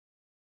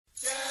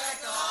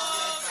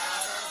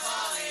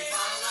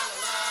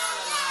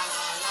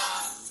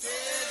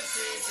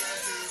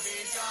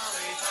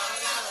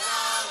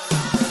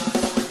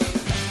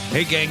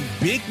Hey, gang,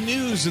 big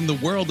news in the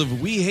world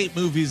of We Hate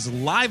Movies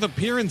live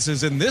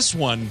appearances. In this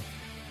one,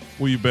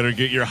 well, you better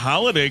get your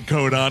holiday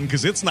coat on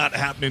because it's not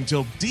happening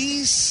until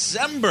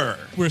December.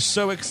 We're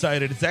so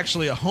excited. It's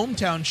actually a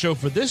hometown show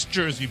for this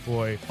Jersey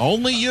boy.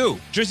 Only you.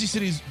 Jersey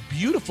City's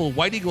beautiful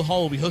White Eagle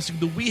Hall will be hosting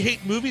the We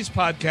Hate Movies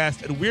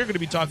podcast, and we're going to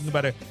be talking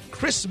about a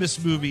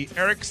Christmas movie.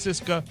 Eric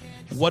Siska,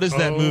 what is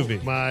that movie?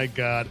 Oh, my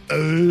God.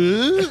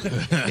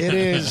 It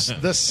is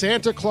The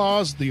Santa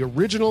Claus, the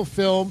original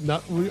film.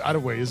 Not, I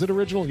don't wait. Is it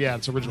original? Yeah,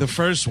 it's original. The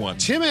first one.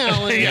 Tim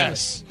Allen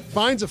Yes.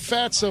 finds a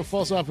fatso,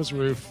 falls off his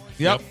roof.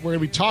 Yep. We're going to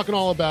be talking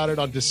all about it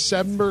on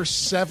December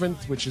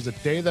 7th, which is a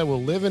day that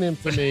will live in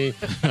infamy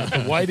at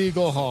the White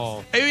Eagle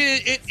Hall. I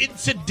mean, it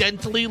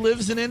incidentally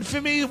lives in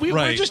infamy. We're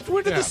Right.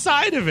 to the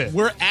side of it.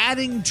 We're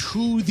adding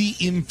to the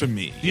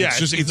infamy.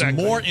 Yes, it's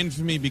exactly. more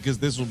infamy because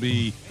this will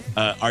be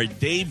our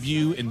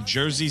debut in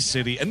Jersey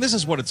City. And this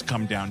is what it's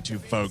come down to,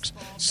 folks.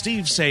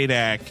 Steve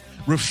Sadak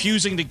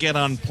refusing to get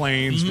on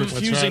planes,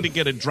 refusing right. to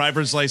get a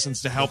driver's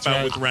license to help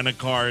out with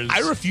rent-a-cars.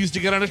 I refuse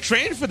to get on a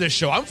train for this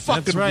show. I'm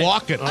fucking That's right.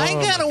 walking. I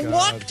Oh, gotta my God.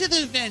 walk to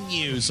the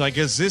venue. So I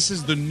guess this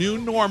is the new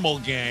normal,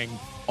 gang.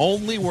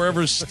 Only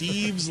wherever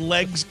Steve's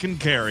legs can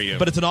carry him.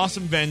 But it's an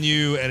awesome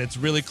venue, and it's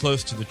really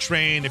close to the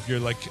train. If you're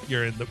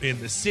in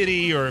the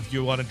city, or if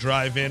you want to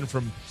drive in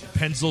from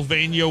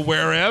Pennsylvania,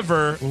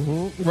 wherever,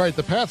 Right,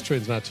 the PATH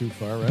train's not too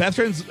far, right? PATH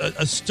train's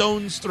a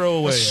stone's throw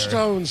away. A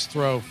stone's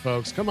throw,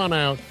 folks. Come on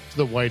out to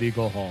the White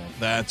Eagle Hall.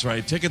 That's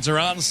right. Tickets are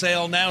on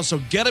sale now, so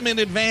get them in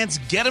advance.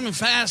 Get them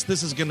fast.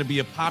 This is going to be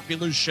a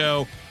popular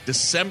show.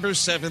 December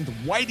 7th,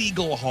 White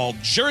Eagle Hall,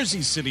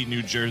 Jersey City,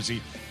 New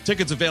Jersey.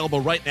 Tickets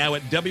available right now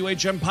at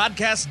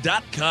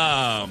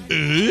WHMPodcast.com.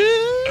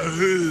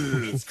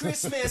 It's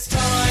Christmas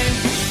time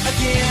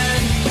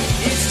again.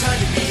 It's time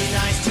to be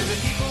nice to the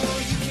people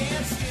you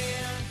can't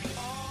stand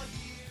all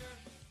year.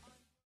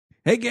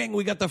 Hey, gang,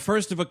 we got the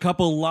first of a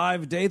couple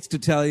live dates to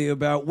tell you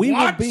about. We will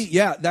What? be,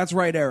 yeah, that's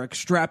right, Eric.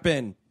 Strap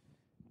in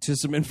to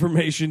some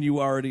information you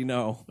already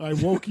know. I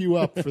woke you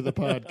up for the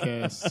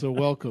podcast, so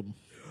welcome.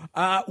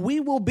 We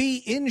will be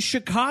in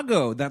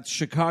Chicago. That's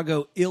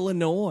Chicago,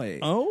 Illinois.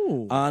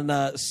 Oh.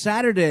 On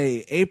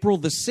Saturday, April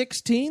the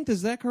 16th.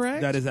 Is that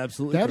correct? That is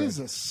absolutely That correct. is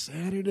a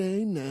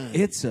Saturday night.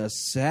 It's a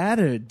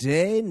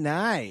Saturday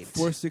night.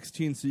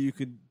 4/16, so you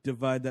could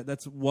divide that.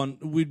 That's one.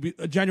 We'd be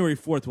January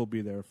 4th. We'll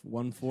be there.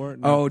 1/4.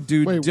 Oh,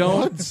 dude, Wait,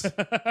 don't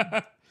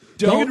what?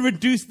 You can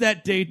reduce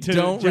that date to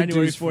don't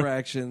January reduce 4th.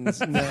 fractions.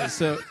 No,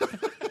 so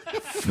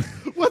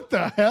What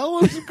the hell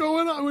is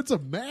going on? It's a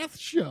math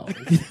show.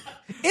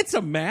 it's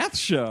a math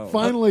show.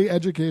 Finally,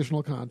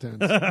 educational content.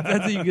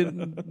 That's how you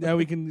can. Now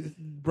we can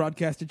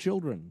broadcast to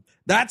children.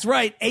 That's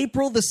right,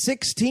 April the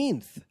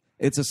 16th.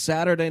 It's a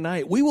Saturday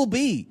night. We will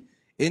be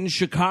in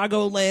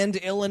Chicagoland,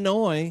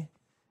 Illinois,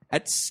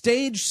 at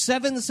Stage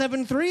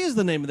 773 is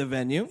the name of the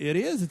venue. It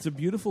is. It's a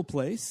beautiful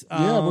place.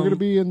 Yeah, we're going to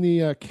be in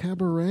the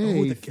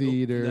Cabaret the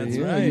Theater. that's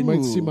Yeah, right. You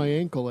might see Ooh. my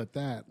ankle at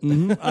that.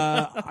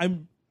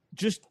 I'm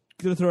just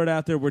gonna throw it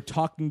out there. We're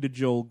talking to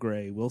Joel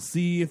Gray. We'll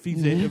see if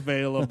he's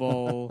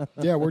available.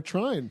 Yeah, we're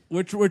trying.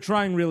 We're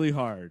trying really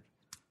hard.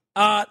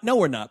 No,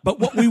 we're not. But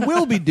what we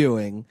will be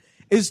doing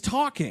is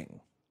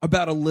talking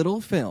about a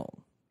little film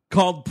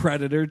called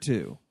Predator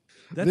 2.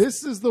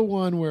 This is the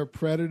one where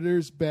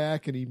Predator's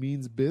back and he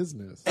means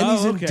business. And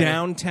he's okay. in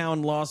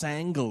downtown Los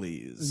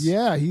Angeles.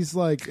 Yeah, he's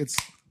like, it's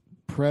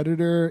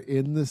Predator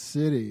in the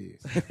city.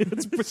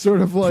 It's sort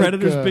of like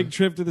Predator's big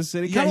trip to the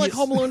city. Kind of like he's-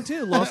 Home Alone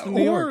 2, Lost in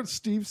New or York.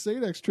 Steve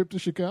Sadek's trip to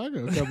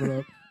Chicago coming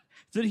up.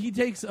 So he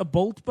takes a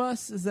Bolt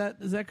bus. Is that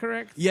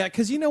correct? Yeah,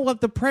 because you know what?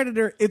 The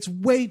Predator, it's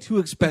way too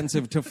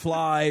expensive to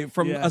fly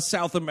from Yeah. a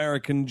South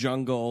American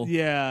jungle.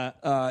 Yeah.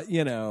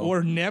 You know.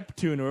 Or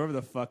Neptune, or wherever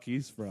the fuck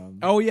he's from.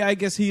 Oh, yeah, I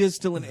guess he is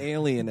still an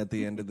alien at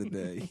the end of the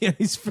day. Yeah,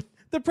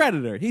 the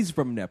Predator. He's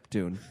from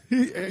Neptune.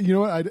 You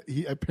know what?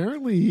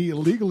 He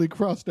illegally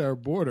crossed our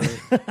border.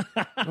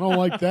 I don't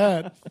like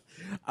that.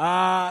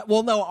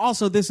 Well, no,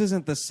 also, this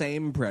isn't the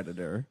same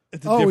Predator.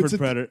 It's a different it's a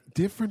Predator.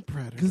 different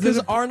Predator. Because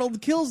Arnold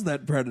kills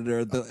that Predator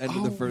at the end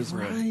of the first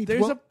one. right.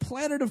 There's Well- a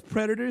planet of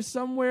predators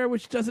somewhere,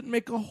 which doesn't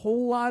make a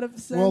whole lot of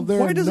sense. Well,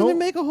 Why doesn't it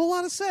make a whole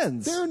lot of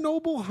sense? They're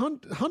noble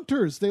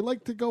hunters. They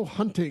like to go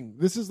hunting.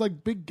 This is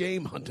like big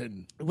game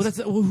hunting.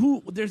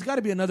 There's got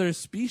to be another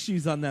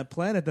species on that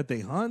planet that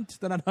they hunt.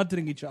 They're not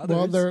hunting each other.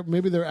 Well,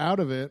 maybe they're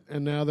out of it,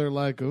 and now they're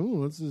like,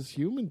 "Oh, what's this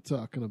human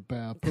talking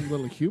about? Put a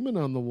little human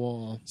on the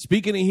wall."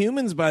 Speaking of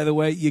humans, by the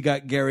way, you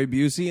got Gary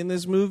Busey in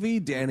this movie.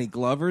 Danny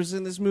Glover's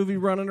in this movie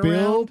running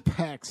Bill around.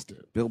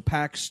 Paxton. Bill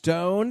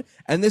Paxton.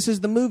 And this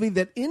is the movie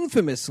that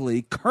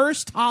infamously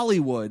cursed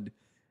Hollywood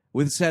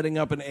with setting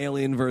up an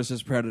Alien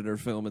versus Predator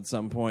film at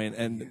some point.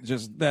 And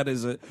just,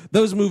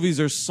 those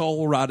movies are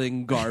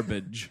soul-rotting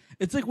garbage.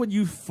 it's like when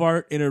you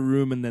fart in a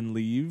room and then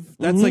leave.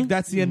 That's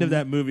that's the end of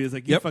that movie. It's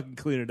like you Yep. fucking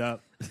clean it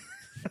up.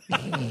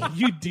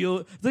 You deal.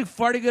 It's like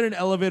farting in an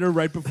elevator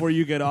right before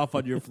you get off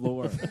on your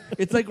floor.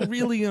 It's like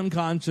really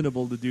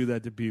unconscionable to do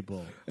that to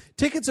people.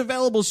 Tickets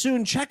available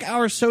soon. Check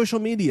our social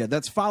media.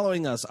 That's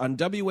following us on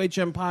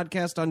WHM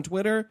Podcast on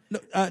Twitter.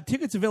 No,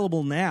 tickets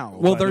available now.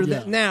 Well, by the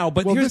they're way. now,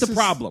 but Well, here's this the is-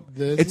 problem.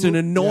 It's an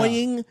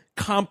annoying,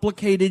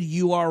 complicated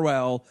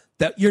URL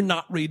that you're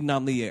not reading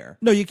on the air.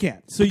 No, you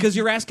can't. So Because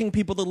you're asking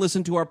people to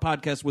listen to our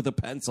podcast with a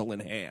pencil in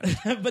hand.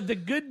 but the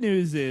good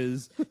news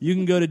is you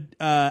can go to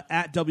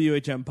at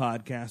WHM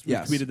Podcast. We've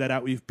Yes. tweeted that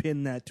out. We've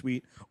pinned that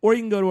tweet. Or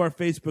you can go to our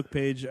Facebook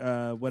page,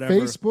 whatever.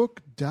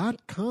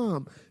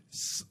 Facebook.com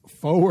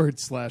 /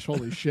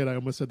 holy shit, I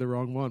almost said the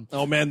wrong one.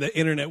 Oh, man, the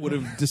internet would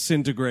have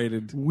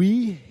disintegrated.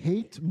 We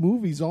hate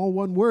movies, all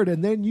one word,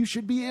 and then you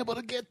should be able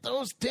to get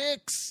those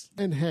ticks.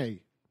 And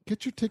hey,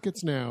 get your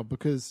tickets now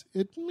because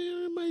it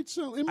might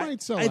sell. It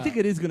might sell. I think out.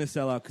 it is going to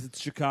sell out because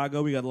it's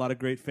Chicago. We got a lot of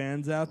great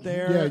fans out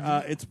there. Yeah,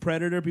 It's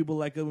Predator. People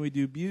like it when we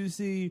do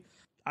Busey.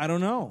 I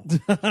don't know.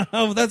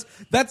 Oh,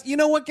 that's you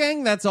know what,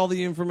 gang? That's all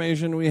the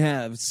information we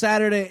have.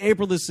 Saturday,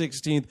 April the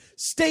 16th,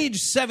 stage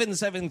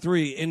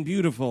 773 in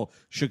beautiful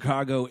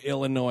Chicago,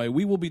 Illinois.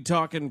 We will be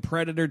talking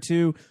Predator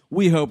 2.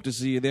 We hope to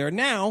see you there.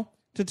 Now,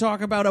 to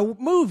talk about a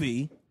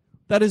movie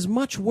that is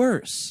much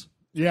worse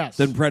Yes,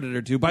 than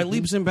Predator 2 by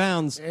leaps and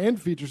bounds. and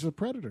features a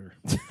predator.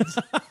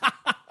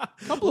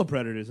 A couple of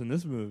Predators in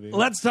this movie.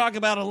 Let's talk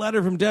about A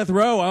Letter from Death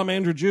Row. I'm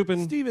Andrew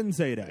Jupin, Steven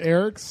Sadak.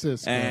 Eric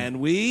Siska. and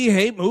we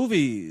hate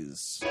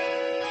movies.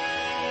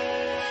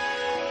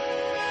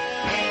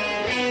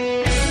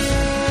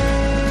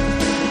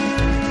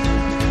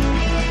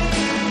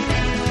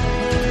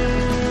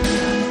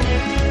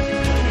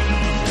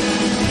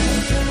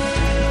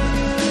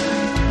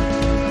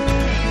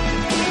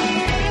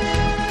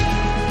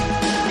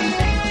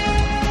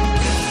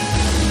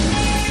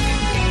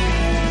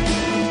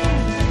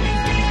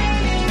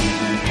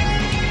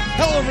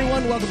 Hello,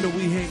 everyone. Welcome to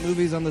We Hate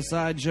Movies on the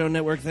Sideshow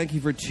Network. Thank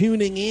you for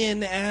tuning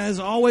in. As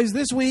always,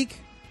 this week,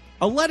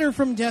 A Letter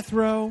from Death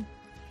Row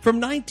from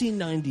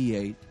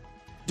 1998,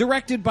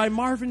 directed by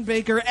Marvin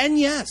Baker, and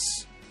yes,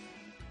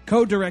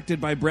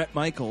 co-directed by Bret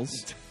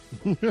Michaels.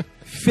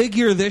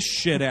 Figure this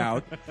shit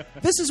out.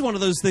 This is one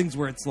of those things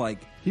where it's like,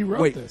 He wrote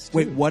wait, this,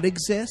 wait, too. what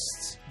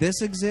exists? This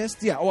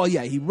exists? Yeah, well,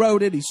 yeah, he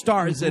wrote it, he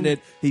stars in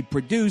it, he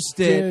produced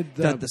it,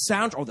 Did the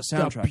soundtrack,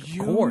 the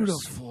of course.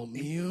 beautiful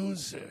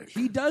music.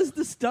 He does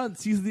the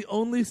stunts. He's the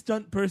only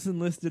stunt person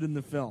listed in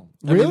the film.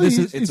 I mean, this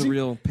He's- is, it's a he-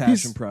 real passion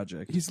he's-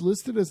 project. He's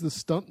listed as the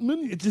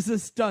stuntman. It just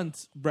says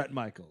stunts, Bret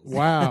Michaels.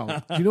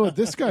 Wow. Do you know what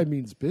this guy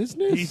means? He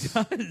Business.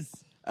 does.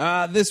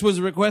 This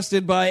was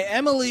requested by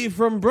Emily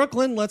from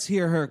Brooklyn. Let's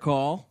hear her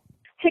call.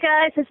 Hey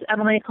guys, this is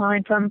Emily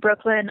calling from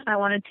Brooklyn. I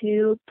wanted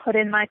to put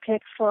in my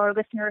pick for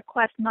Listener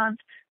Request Month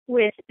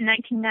with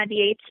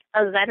 1998's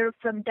A Letter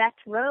from Death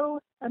Row,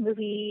 a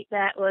movie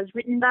that was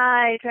written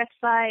by, directed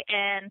by,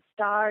 and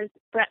stars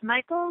Bret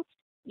Michaels.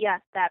 Yeah,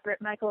 that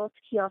Bret Michaels.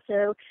 He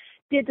also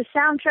did the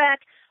soundtrack.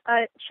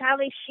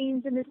 Charlie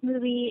Sheen's in this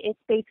movie. It's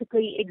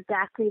basically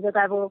exactly the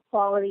level of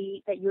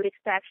quality that you would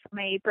expect from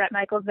a Bret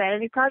Michaels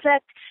vanity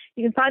project.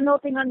 You can find the whole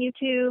thing on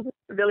YouTube.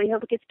 Really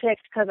hope it gets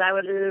picked because I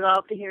would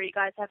love to hear what you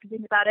guys have to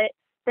think about it.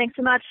 Thanks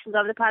so much.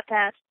 Love the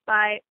podcast.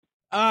 Bye.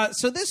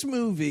 So this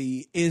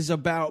movie is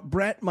about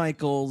Bret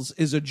Michaels,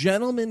 is a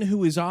gentleman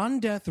who is on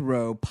death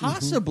row,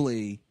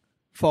 possibly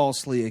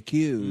falsely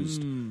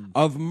accused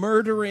of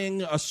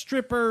murdering a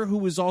stripper who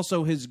was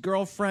also his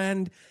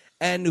girlfriend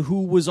and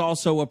who was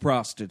also a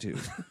prostitute.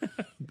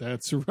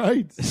 That's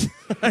right.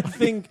 I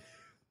think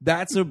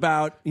that's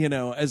about,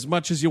 as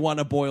much as you want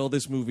to boil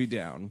this movie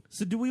down.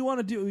 So do we want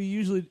to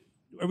do,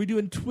 are we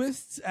doing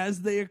twists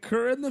as they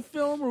occur in the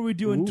film, or are we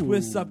doing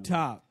twists up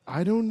top?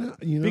 I don't know.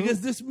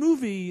 Because this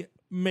movie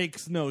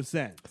makes no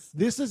sense.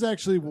 this is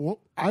actually,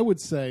 I would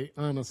say,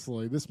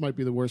 honestly, this might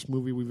be the worst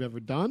movie we've ever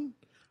done.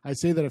 I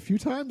say that a few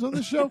times on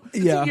the show.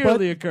 Yeah.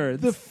 Yearly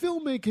occurrence. The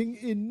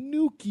filmmaking in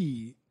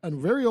Nuki, a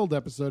very old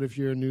episode. If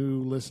you're a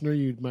new listener,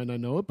 you might not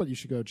know it, but you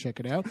should go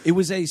check it out. It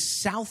was a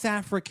South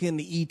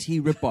African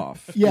E.T.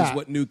 ripoff, Yeah. is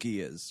what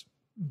Nuki is.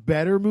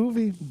 Better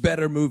movie.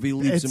 Better movie,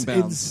 leaps It's and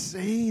bounds.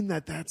 insane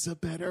that's a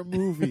better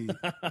movie.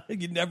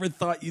 You never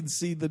thought you'd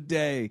see the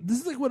day. This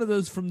is like one of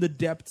those from the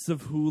depths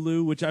of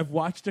Hulu, which I've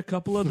watched a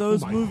couple of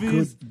those my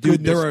movies.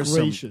 Dude, there are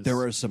gracious. there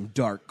are some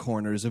dark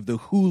corners of the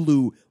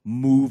Hulu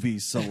movie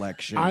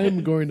selection.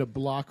 I'm going to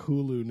block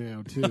Hulu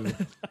now too.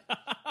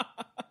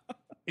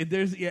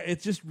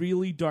 It's just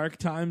really dark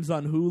times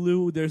on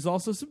Hulu. There's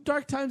also some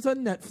dark times on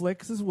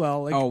Netflix as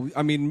well. Like,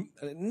 I mean,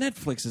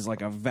 Netflix is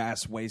like a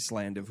vast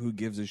wasteland of who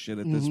gives a shit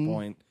at this Mm-hmm.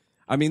 point.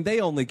 I mean,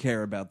 they only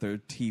care about their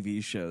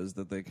TV shows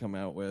that they come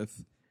out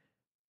with.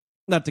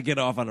 Not to get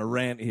off on a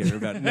rant here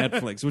about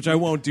Netflix, which I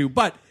won't do,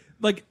 but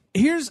like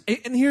here's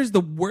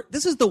the worst.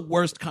 This is the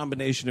worst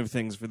combination of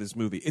things for this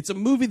movie. It's a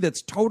movie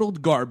that's total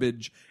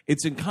garbage.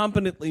 It's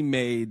incompetently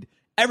made.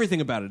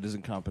 Everything about it is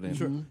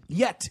incompetent.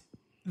 Yet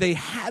they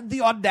had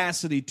the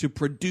audacity to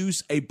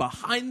produce a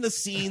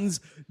behind-the-scenes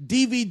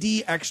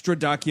DVD extra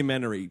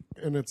documentary.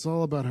 And it's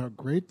all about how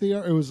great they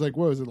are. It was like,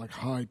 what was it, like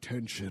high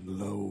tension,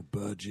 low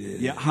budget?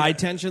 Yeah, high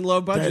tension,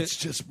 low budget. That's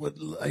just what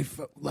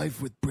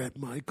life with Bret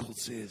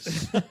Michaels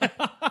is.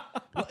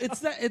 Well, that's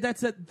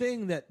that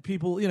thing that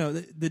people, in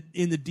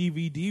the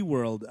DVD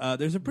world.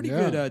 There's a pretty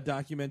good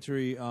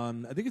documentary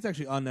on. I think it's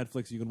actually on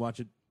Netflix. You can watch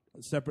it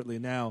separately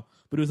now.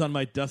 But it was on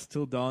my Dusk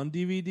Till Dawn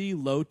DVD,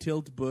 Low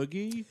Tilt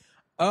Boogie.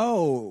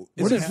 Oh,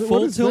 What is is it that? Full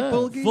What is Tilt that?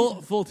 Boogie?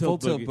 Full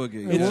Tilt Tilt Boogie.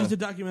 Boogie, It's yeah. just a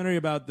documentary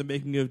about the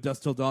making of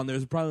Dusk Till Dawn. There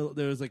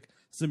was like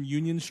some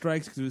union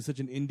strikes because it was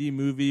such an indie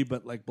movie,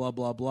 but like blah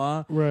blah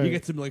blah. Right. You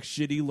get some like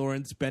shitty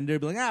Lawrence Bender,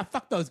 be like,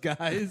 fuck those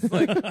guys.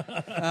 Like,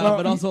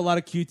 but also a lot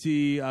of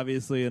QT,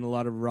 obviously, and a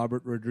lot of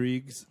Robert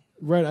Rodriguez.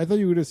 Right, I thought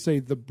you were going to say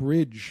The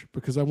Bridge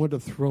because I wanted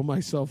to throw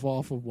myself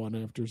off of one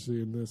after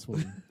seeing this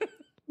one.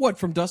 What,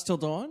 from Dusk Till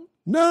Dawn?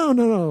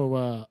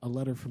 No. A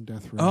Letter from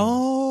Death Row.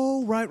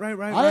 Oh, right.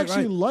 I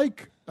actually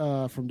like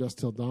From Dusk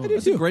Till Dawn.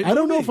 It's a great I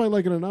don't know movie. if I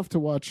like it enough to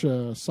watch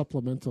a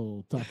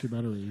supplemental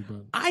documentary,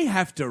 but I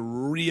have to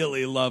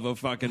really love a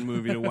fucking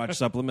movie to watch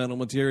supplemental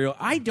material.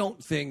 I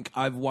don't think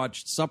I've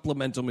watched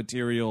supplemental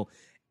material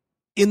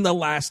in the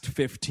last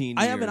 15 years.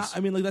 I haven't.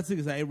 I mean, like that's the thing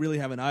is I really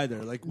haven't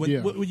either. Like when,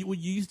 Yeah. when you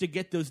used to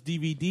get those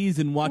DVDs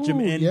and watch them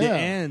Ooh, end yeah. to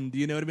end,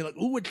 you know what I mean? Like,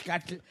 ooh,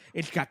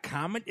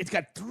 it's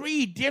got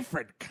 3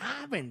 different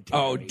commentaries.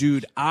 Oh,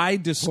 dude, I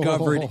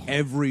discovered Oh.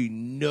 every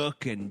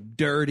nook and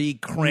dirty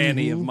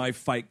cranny of my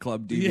Fight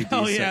Club DVD Yeah,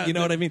 oh, set. yeah. You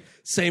know what I mean?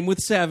 Same with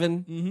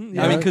 7.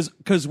 yeah. I mean,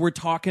 because we're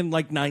talking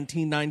like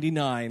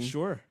 1999.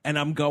 Sure. And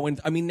I'm going,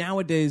 I mean,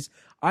 nowadays,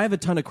 I have a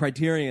ton of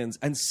Criterions,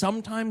 and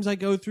sometimes I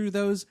go through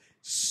those.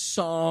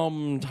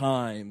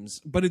 Sometimes.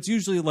 But it's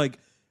usually like,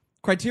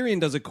 Criterion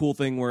does a cool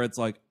thing where it's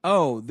like,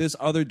 oh, this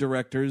other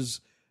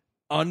director's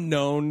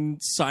unknown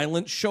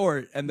silent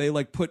short, and they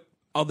like put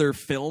other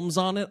films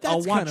on it.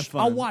 That's kinda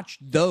fun. I'll watch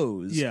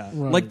those. Yeah.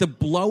 Right. Like the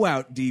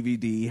Blowout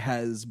DVD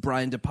has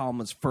Brian De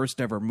Palma's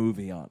first ever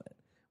movie on it,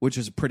 which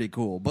is pretty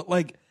cool. But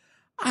like,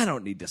 I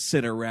don't need to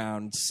sit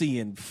around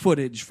seeing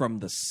footage from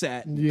the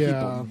set and Yeah.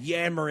 people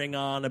yammering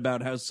on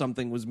about how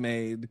something was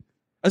made.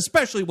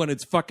 Especially when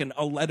it's fucking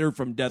A Letter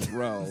from Death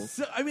Row.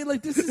 So I mean,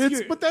 like this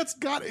is but that's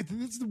got it.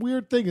 It's the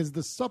weird thing is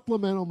the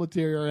supplemental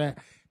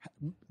material.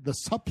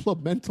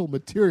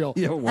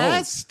 Yeah, whoa.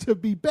 has to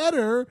be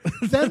better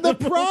than the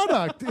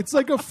product. It's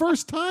like a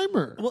first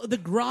timer. well, the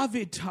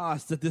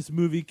gravitas that this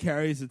movie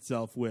carries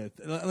itself with,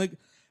 like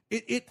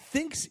it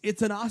thinks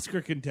it's an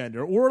Oscar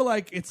contender, or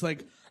like it's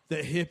like the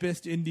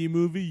hippest indie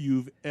movie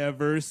you've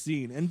ever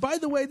seen. And by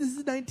the way, this is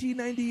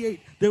 1998.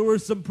 There were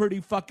some pretty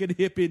fucking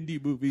hip indie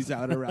movies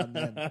out around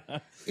then.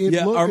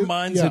 Our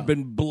minds had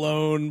been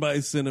blown by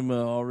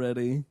cinema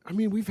already. I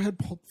mean, we've had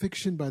Pulp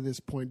Fiction by this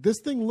point. This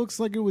thing looks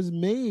like it was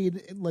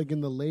made like in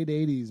the late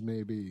 '80s,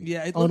 maybe.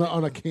 Yeah, it on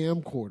looked- a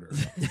camcorder.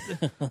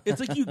 It's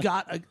like you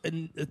got a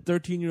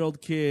 13-year-old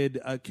kid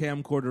a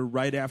camcorder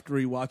right after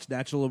he watched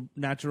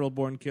Natural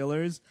Born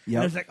Killers. Yep.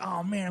 And it's like,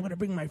 oh man, I'm gonna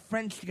bring my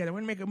friends together.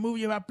 We're gonna make a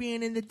movie about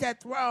being in the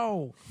death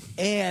row.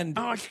 And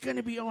Oh, it's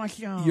gonna be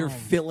awesome. you're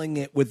filling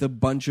it with a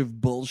bunch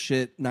of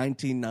bullshit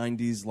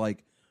 1990s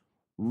like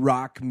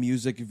rock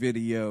music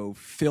video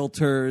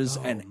filters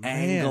and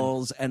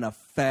angles and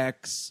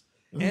effects.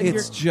 And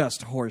it's you're-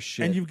 just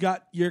horseshit. And you've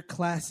got your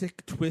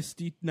classic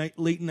twisty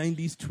late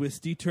 90s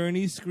twisty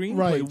turny screenplay.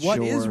 Right, What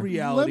is sure.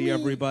 reality, Let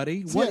me-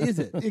 everybody? What Yeah, is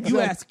it?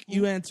 exactly.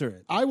 You answer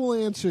it. I will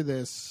answer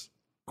this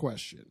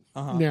question.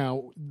 Uh-huh.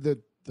 Now, the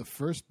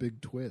first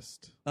big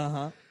twist.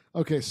 Uh-huh.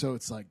 Okay, so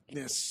it's like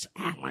this.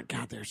 Oh my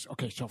God!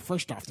 So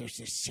first off, there's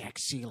this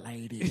sexy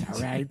lady,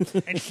 all right?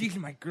 And she's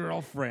my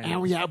girlfriend.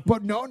 Oh yeah,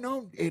 but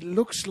no, it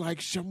looks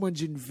like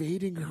someone's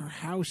invading her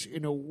house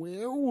in a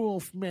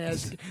werewolf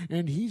mask,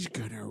 and he's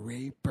gonna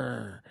rape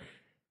her.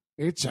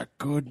 It's a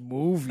good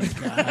movie,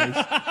 guys.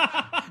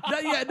 No,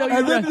 you're And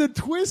then right. the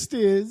twist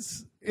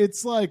is,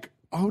 it's like,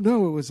 oh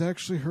no, it was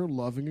actually her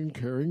loving and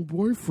caring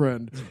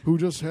boyfriend who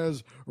just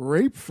has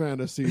rape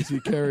fantasies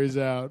he carries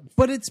out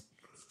but it's,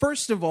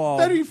 first of all,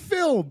 that he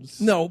films.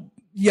 no,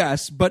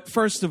 yes, but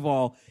first of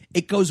all,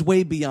 it goes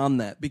way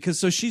beyond that because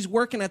so she's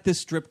working at this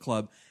strip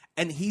club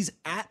and he's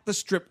at the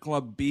strip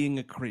club being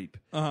a creep,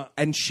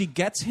 and she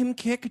gets him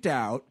kicked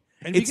out.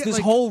 And you It's get, this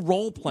like- whole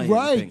role playing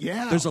Right, thing.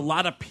 yeah. There's a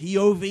lot of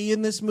POV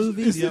in this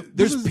movie. Is it-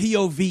 There's this is-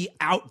 POV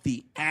out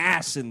the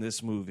ass in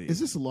this movie. Is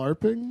this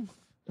LARPing?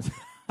 Is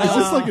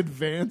this like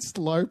advanced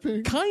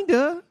LARPing?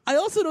 Kinda. I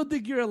also don't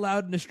think you're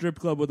allowed in a strip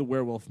club with a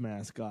werewolf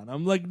mask on.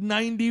 I'm like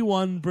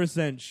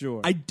 91%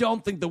 sure. I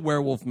don't think the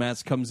werewolf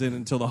mask comes in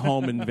until the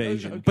home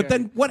invasion. But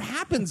then what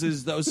happens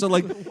is though, so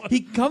like he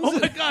comes oh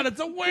in, my god,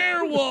 it's a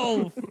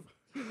werewolf!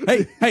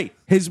 hey,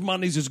 his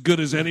money's as good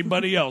as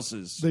anybody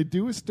else's. They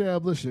do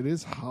establish it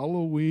is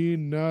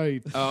Halloween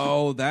night.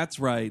 Oh, that's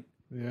right.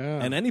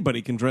 Yeah, And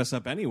anybody can dress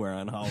up anywhere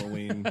on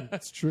Halloween.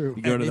 that's true.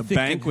 You go to the Anything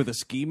bank can- with a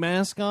ski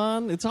mask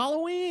on, it's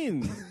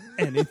Halloween.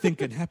 Anything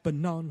can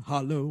happen on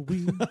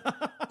Halloween.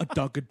 A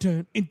dog could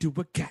turn into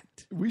a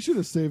cat. We should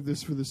have saved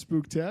this for the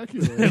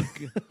spooktacular.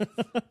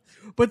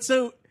 But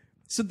so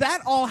So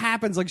that all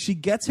happens. Like, she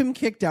gets him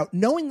kicked out,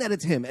 knowing that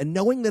it's him, and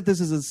knowing that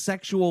this is a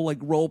sexual, like,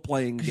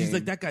 role-playing game. She's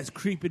like, that guy's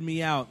creeping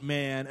me out,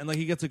 man. And, like,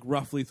 he gets, like,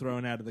 roughly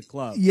thrown out of the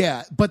club.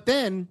 Yeah, but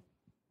then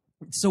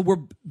So we're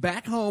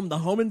back home. The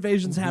home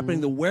invasion's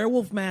happening. The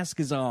werewolf mask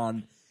is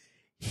on.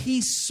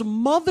 He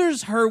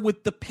smothers her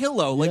with the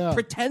pillow, like Yeah.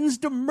 pretends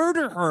to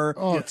murder her.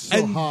 Oh, it's so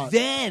and hot.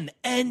 then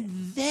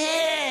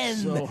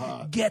So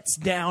hot. gets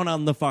down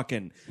on the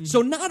fucking.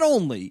 So not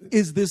only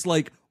is this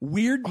like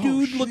weird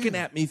dude looking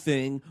at me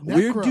thing,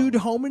 weird Necro. dude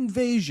home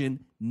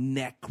invasion,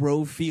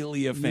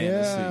 necrophilia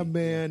fantasy. yeah,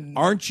 man.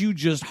 Aren't you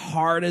just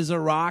hard as a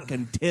rock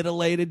and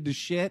titillated to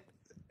shit?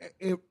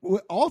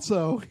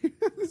 Also,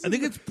 I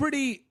think it's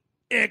pretty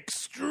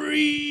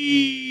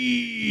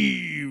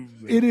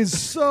extreme. it is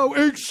so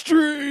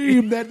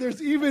extreme that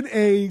there's even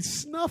a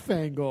snuff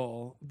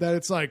angle that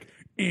it's like,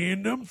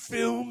 and I'm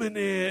filming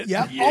it.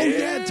 Yep. Oh,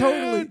 yeah,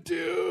 totally.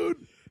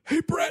 Dude.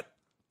 Hey, Brett.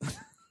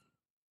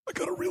 I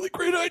got a really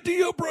great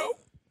idea, bro.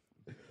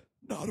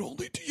 Not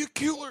only do you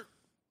kill her,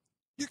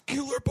 you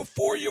kill her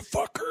before you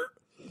fuck her.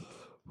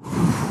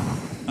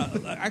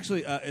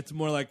 Actually, it's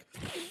more like,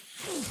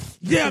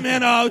 yeah,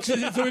 man. So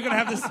we're gonna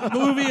have this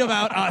movie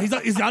about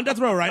he's on death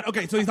row, right?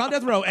 Okay, so he's on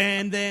death row,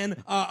 and then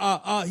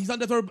he's on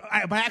death row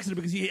by accident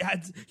because he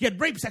had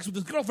rape sex with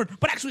his girlfriend.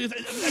 But actually, he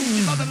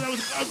thought that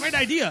was a great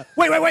idea.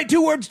 Wait.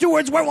 2 words.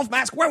 Werewolf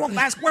mask. Werewolf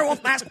mask.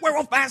 Werewolf mask.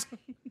 Werewolf mask.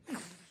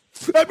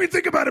 I mean,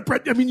 think about it,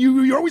 Brett. I mean,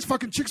 you're always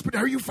fucking chicks, but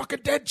are you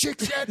fucking dead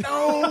chicks yet?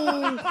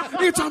 No.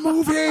 It's a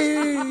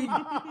movie.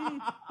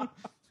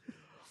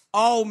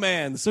 Oh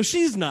man, so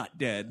she's not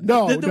dead.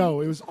 No,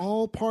 it was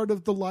all part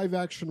of the live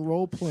action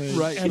role playing,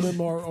 Right.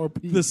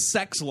 MMORPG. The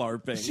sex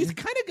LARPing. She's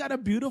kind of got a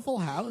beautiful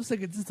house,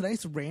 like it's this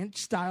nice ranch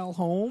style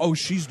home. Oh,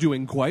 she's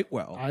doing quite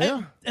well.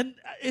 Yeah. And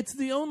it's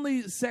the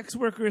only sex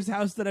worker's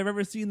house that I've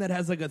ever seen that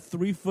has like a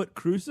 3-foot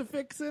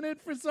crucifix in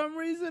it for some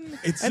reason.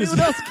 It's Anyone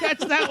just- else catch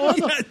that one?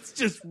 Yeah, it's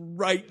just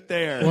right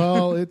there.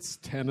 Well, it's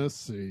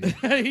Tennessee.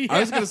 I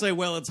was going to say,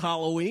 well, it's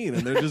Halloween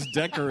and they're just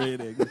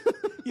decorating.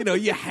 You know,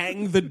 you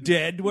hang the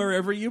dead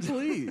wherever you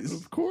please.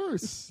 Of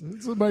course.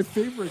 It's my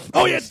favorite.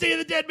 Oh yeah, Day of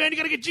the Dead, man! You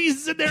gotta get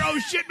Jesus in there. Oh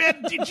shit,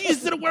 man!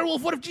 Jesus is a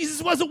werewolf. What if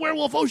Jesus was a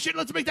werewolf? Oh shit,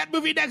 let's make that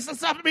movie next. Let's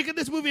stop making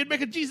this movie and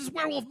make a Jesus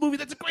werewolf movie.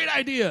 That's a great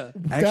idea.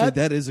 Actually,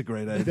 that is a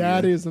great idea.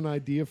 That is an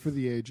idea for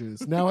the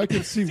ages. Now I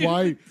can see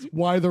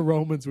why the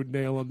Romans would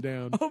nail him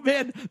down. Oh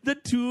man, the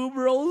tomb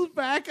rolls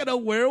back and a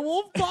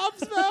werewolf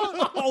pops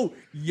out. Oh,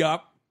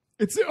 yup.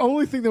 It's the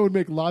only thing that would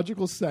make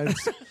logical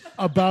sense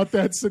about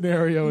that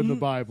scenario in the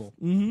Bible.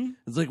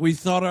 It's like we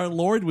thought our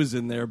Lord was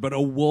in there, but a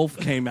wolf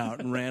came out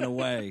and ran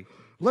away.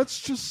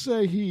 Let's just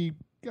say he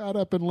got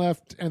up and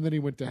left, and then he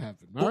went to heaven.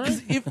 All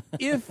right?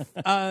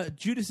 If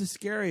Judas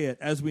Iscariot,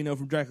 as we know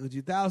from Dracula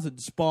 2000,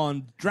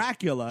 spawned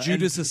Dracula,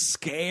 Judas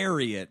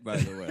Iscariot, by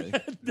the way.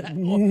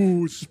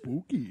 Ooh,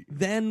 spooky.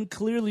 then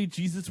clearly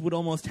Jesus would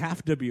almost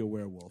have to be a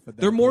werewolf. At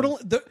that They're point. mortal.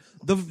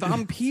 The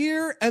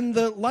vampire and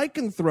the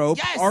lycanthrope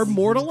Yes! are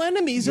mortal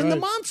enemies in the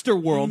Right. monster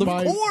world, of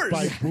course.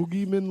 By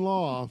boogeyman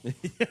law.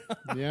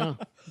 Yeah.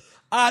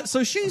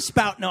 So she's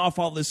spouting off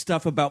all this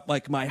stuff about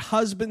like my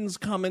husband's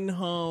coming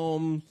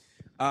home,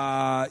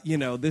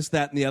 this,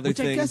 that, and the other Which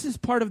thing. I guess is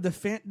part of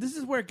the This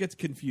is where it gets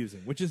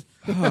confusing, which is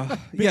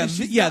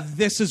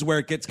This is where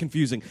it gets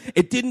confusing.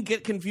 It didn't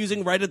get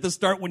confusing right at the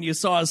start when you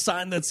saw a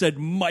sign that said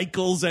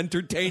Michael's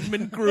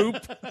Entertainment Group.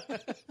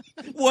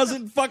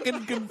 Wasn't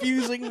fucking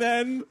confusing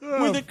then.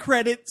 With a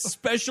credit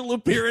special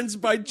appearance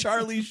by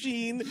Charlie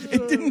Sheen.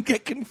 It didn't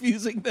get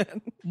confusing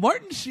then.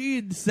 Martin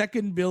Sheen's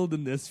second build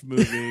in this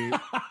movie.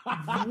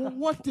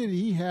 What did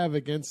he have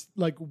against?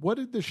 Like, what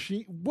did the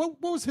Sheen?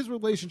 What was his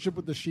relationship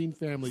with the Sheen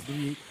family?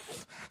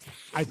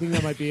 I think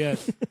that might be it.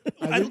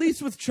 At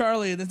least with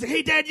Charlie, and they say,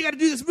 "Hey, Dad, you got to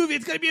do this movie.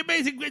 It's going to be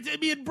amazing.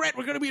 Me and Brett,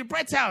 we're going to be at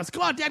Brett's house.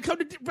 Come on, Dad, come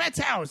to Brett's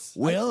house."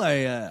 Well,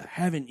 I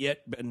haven't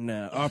yet been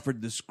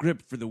offered the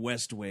script for The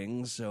West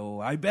Wing,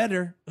 so I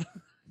better.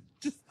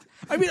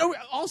 I mean,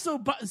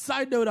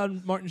 side note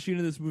on Martin Sheen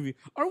in this movie: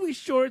 are we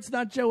sure it's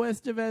not Joe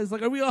Estevez?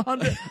 Like, are we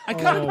 100? I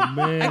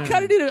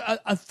kind of need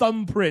a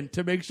thumbprint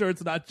to make sure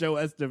it's not Joe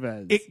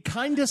Estevez. It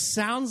kind of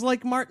sounds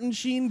like Martin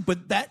Sheen,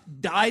 but that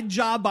dye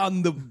job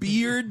on the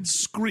beard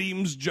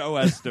screams Joe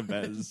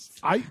Estevez.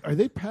 Are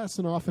they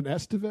passing off an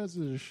Estevez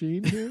as a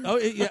Sheen here?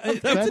 It's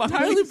That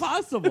entirely makes-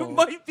 possible. It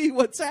might be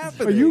what's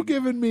happening. Are you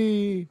giving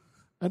me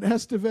an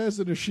Estevez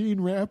and a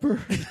Sheen rapper?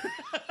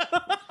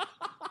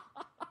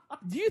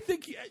 Do you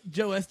think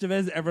Joe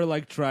Estevez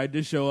ever tried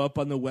to show up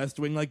on the West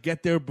Wing,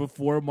 get there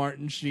before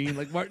Martin Sheen?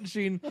 Like Martin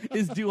Sheen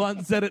is due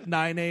on set at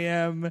 9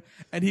 a.m.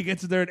 and he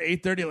gets there at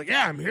 8:30. Like,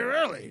 yeah, I'm here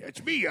early.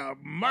 It's me,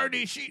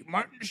 Martin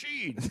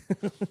Sheen.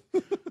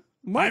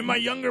 I'm my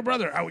younger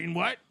brother. I mean,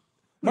 what?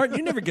 Martin,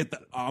 you never get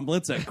the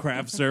omelets at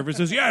craft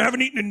services. Yeah, I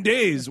haven't eaten in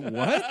days.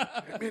 What?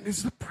 I mean,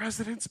 is the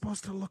president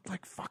supposed to look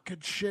like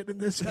fucking shit in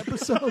this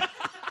episode?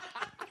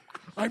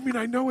 I mean,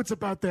 I know it's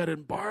about that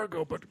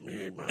embargo, but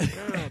man, my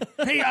God.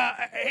 Hey,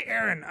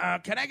 Aaron,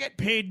 can I get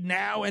paid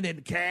now and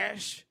in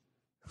cash?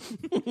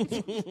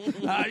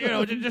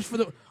 Just for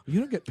the you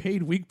don't get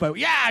paid week by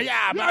week. Yeah,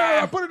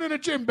 Yeah, put it in a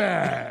gym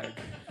bag.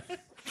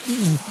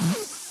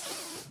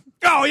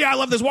 Oh, yeah, I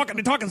love this walking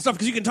and talking stuff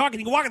because you can talk and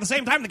you can walk at the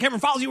same time. The camera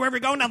follows you wherever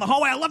you're going down the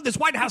hallway. I love this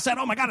White House set.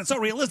 Oh, my God, it's so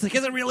realistic.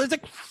 Is it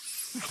realistic?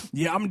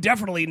 Yeah, I'm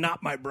definitely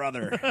not my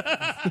brother.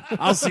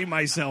 I'll see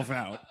myself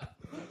out.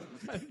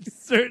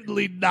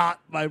 certainly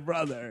not my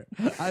brother.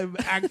 I'm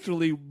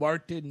actually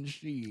Martin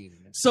Sheen.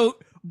 So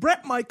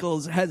Bret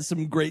Michaels has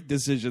some great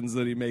decisions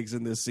that he makes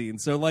in this scene.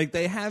 So like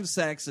they have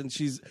sex and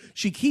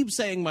she keeps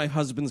saying my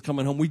husband's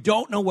coming home. We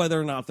don't know whether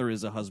or not there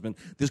is a husband.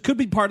 This could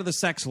be part of the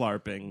sex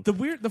LARPing.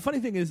 The funny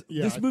thing is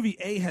this movie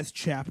has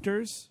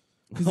chapters.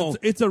 Oh.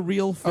 It's a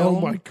real film. Oh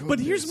my goodness. But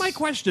here's my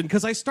question,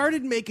 because I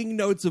started making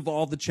notes of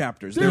all the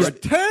chapters. There's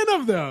 10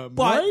 of them,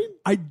 but right?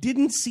 I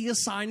didn't see a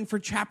sign for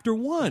chapter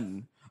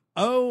 1.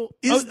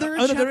 Is there a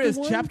no, there chapter is.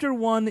 1? Chapter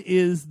 1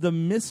 is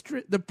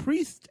the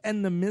priest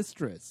and the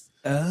mistress.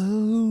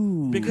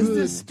 Oh. Because Good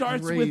this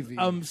starts gravy.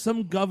 with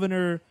some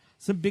governor,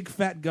 some big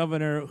fat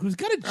governor who's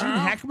got a Gene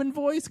Hackman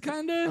voice,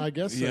 kind of. I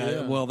guess so,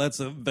 Yeah, well, that's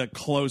the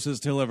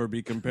closest he'll ever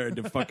be compared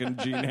to fucking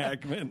Gene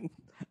Hackman.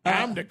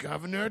 I'm the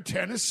governor of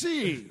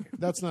Tennessee.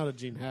 That's not a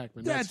Gene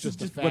Hackman. That's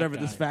just a fat whatever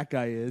guy. this fat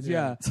guy is.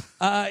 Yeah,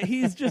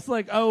 he's just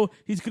like,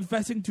 he's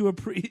confessing to a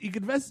priest. He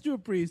confesses to a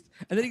priest,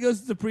 and then he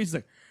goes to the priest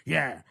like,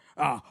 yeah,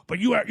 but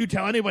you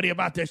tell anybody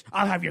about this,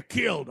 I'll have you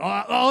killed.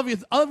 All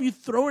of you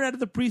thrown out of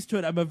the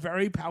priesthood. I'm a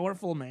very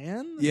powerful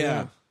man.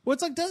 Yeah. Well,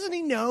 it's like, doesn't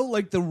he know,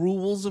 like, the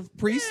rules of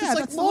priests? Yeah, it's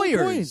that's like the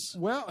whole lawyers.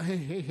 Well,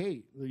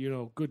 hey,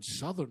 good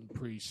Southern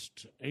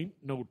priest ain't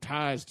no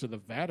ties to the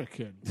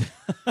Vatican.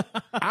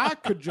 I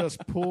could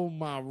just pull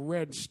my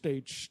red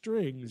state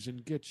strings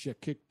and get you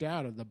kicked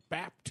out of the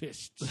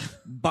Baptists.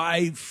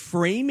 By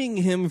framing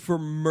him for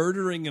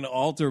murdering an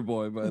altar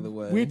boy, by the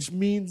way. Which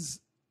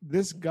means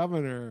this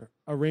governor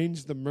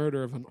arranged the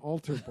murder of an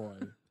altar boy.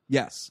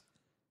 Yes.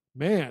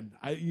 Man,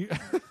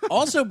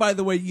 Also, by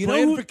the way, you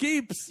Playing know for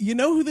keeps. You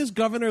know who this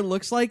governor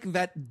looks like?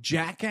 That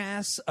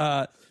jackass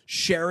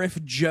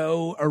Sheriff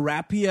Joe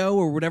Arapio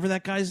or whatever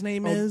that guy's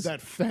name is. that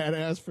fat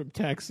ass from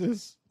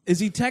Texas. Is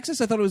he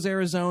Texas? I thought it was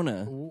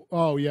Arizona.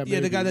 Oh yeah,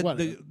 Yeah, the maybe. guy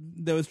Whatever.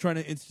 that was trying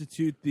to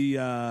institute the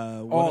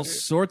All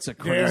sorts of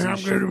crazy Yeah, I'm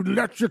shit. going to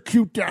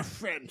electrocute that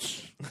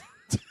fence.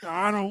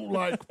 I don't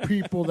like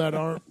people that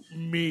aren't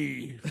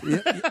me.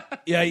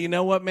 Yeah, you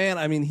know what, man?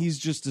 I mean, he's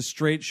just a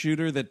straight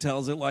shooter that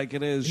tells it like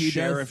it is.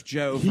 Sheriff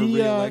Joe for He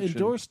re-election.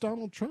 endorsed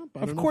Donald Trump. I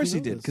don't Of know course if he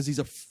you know did, this. because he's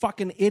a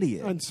fucking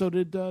idiot. And so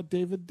did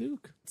David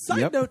Duke. Side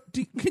Yep. note,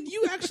 can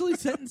you actually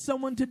sentence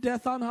someone to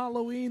death on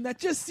Halloween? That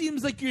just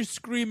seems like you're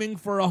screaming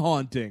for a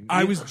haunting.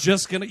 I was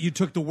just gonna. You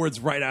took the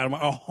words right out of my.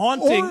 A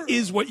haunting Or-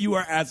 is what you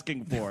are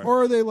asking for.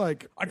 Or are they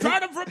like, I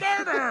tried him for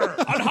murder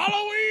on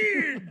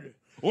Halloween.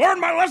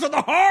 Learned my lesson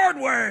the hard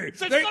way.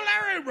 the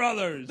Larry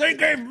Brothers. They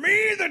gave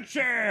me the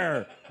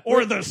chair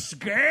or the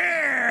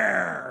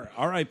scare.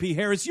 R.I.P.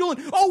 Harris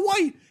Yulin. Oh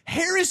wait,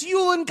 Harris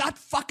Yulin got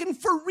fucking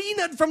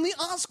Farina from the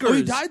Oscars. Oh,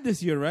 he died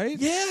this year, right?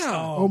 Yeah.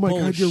 oh my God,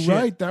 bullshit. you're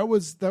right. That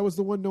was the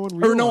one no one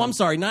realized. Or no, I'm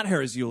sorry, not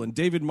Harris Yulin.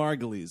 David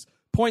Margulies.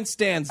 Point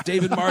stands.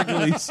 David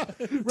Margulies.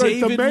 the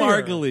David mayor.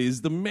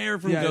 Margulies, the mayor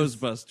from Yes.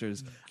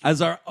 Ghostbusters.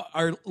 As our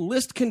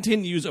list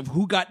continues of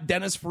who got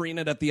Dennis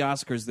Farina at the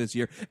Oscars this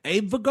year,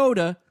 Abe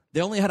Vigoda. They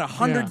only had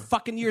 100 Yeah.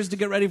 fucking years to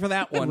get ready for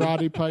that one.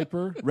 Roddy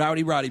Piper.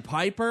 Roddy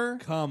Piper.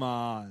 Come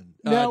on.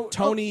 Now,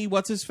 Tony,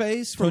 what's his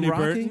face from Tony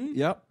Rocky? Burton?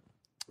 Yep.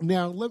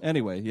 Now,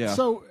 Anyway, yeah.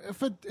 So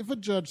if a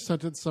judge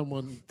sentenced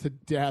someone to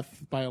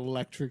death by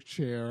electric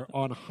chair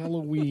on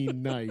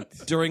Halloween night,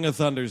 During a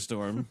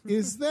thunderstorm.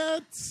 is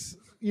that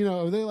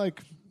are they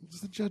like? Is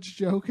the judge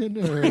joking,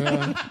 or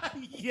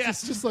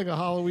Yes. it's just like a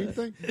Halloween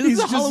thing? Is this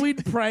a Halloween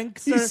prank,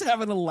 sir? He's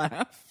having a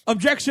laugh.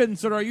 Objection,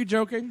 sir. Are you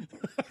joking?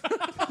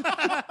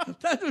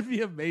 That would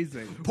be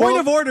amazing. Point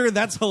of order,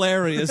 that's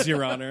hilarious,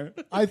 Your Honor.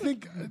 I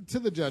think, to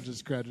the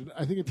judge's credit,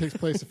 I think it takes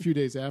place a few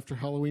days after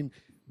Halloween.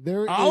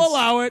 I'll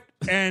allow it.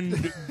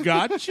 And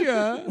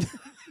gotcha.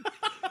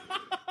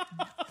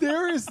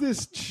 There is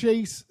this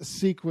chase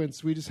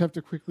sequence we just have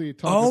to quickly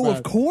talk Oh, about.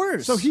 of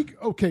course.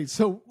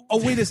 So Oh,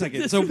 wait a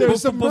second. So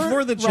there's a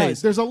before the right,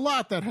 chase. there's a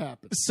lot that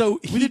happens. So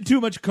We did too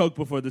much coke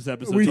before this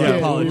episode. We so I did.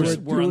 apologize.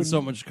 We we're on doing- so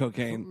much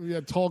cocaine. We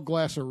had tall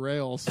glass of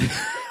rails.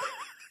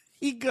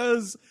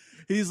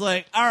 He's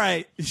like, all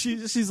right.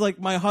 She's like,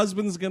 my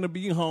husband's going to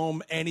be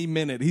home any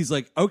minute. He's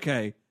like,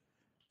 okay.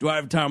 Do I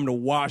have time to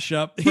wash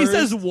up He first?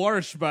 says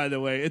 "warsh," by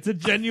the way. It's a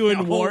genuine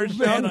Oh, warsh.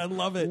 man, I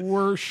love it.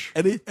 Worsh.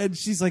 And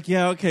she's like,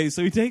 yeah, okay.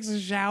 So he takes a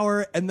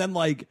shower, and then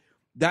like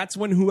that's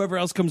when whoever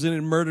else comes in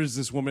and murders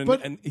this woman,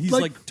 But, and he's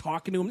like, like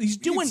talking to him. He's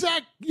doing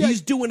yeah.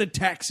 he's doing a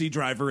taxi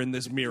driver in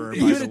this mirror. by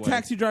He's the a way.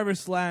 taxi driver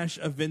 /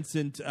 a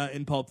Vincent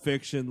in Pulp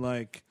Fiction.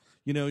 Like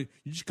you're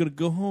just gonna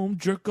go home,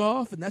 jerk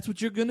off, and that's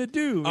what you're gonna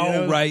do. you Oh,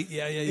 know? right.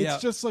 Yeah.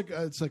 It's just like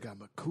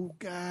I'm a cool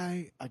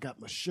guy. I got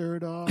my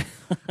shirt off.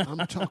 I'm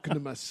talking to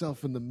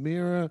myself in the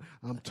mirror.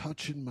 I'm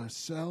touching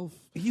myself.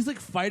 He's like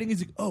fighting. He's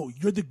like, "Oh,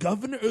 you're the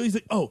governor." Or he's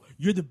like, "Oh,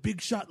 you're the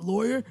big shot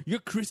lawyer. You're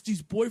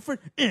Christie's boyfriend."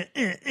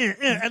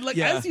 And like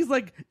Yeah. as he's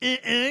like,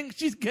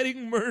 she's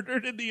getting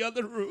murdered in the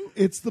other room.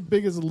 It's the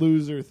biggest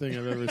loser thing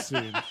I've ever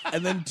seen.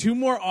 And then two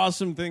more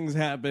awesome things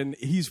happen.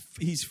 He's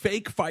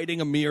fake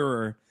fighting a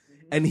mirror,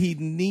 and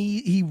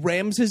he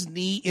rams his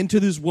knee into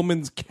this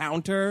woman's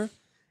counter,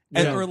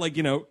 and Yeah. or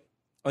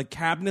like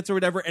cabinets or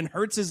whatever, and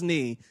hurts his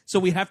knee. So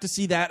we have to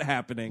see that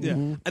happening. Yeah.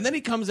 And then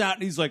he comes out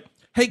and he's like,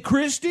 "Hey,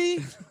 Christy,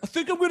 I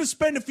think I'm going to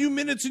spend a few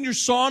minutes in your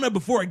sauna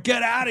before I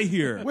get out of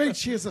here." Wait,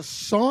 she has a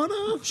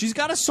sauna? She's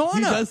got a sauna.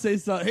 He does say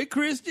so. Hey,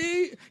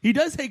 Christy. He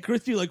does "Hey,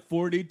 Christy" like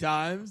 40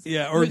 times.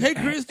 Yeah, or Like, "Hey,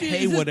 Christy."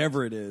 Hey, is this-"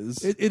 whatever it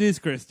is. It is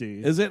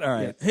Christy. Is it? All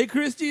right. Hey,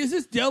 Christy, is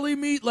this deli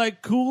meat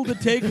like cool to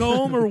take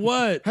home or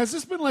what? Has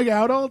this been like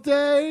out all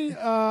day?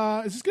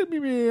 Is this going to be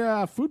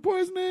me food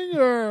poisoning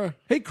or?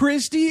 Hey,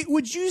 Christy,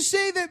 would you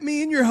say that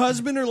me and your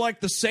husband are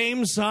like the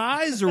same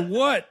size or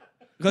what?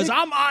 Because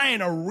I'm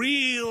eyeing a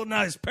real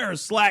nice pair of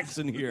slacks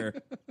in here.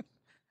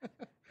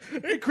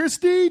 Hey,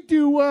 Christy,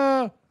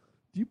 do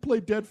you play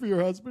dead for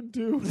your husband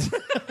too?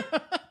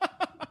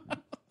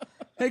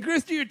 Hey,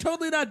 Christy, you're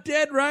totally not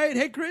dead, right?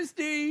 Hey,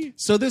 Christy.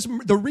 So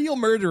the real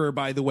murderer,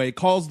 by the way,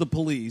 calls the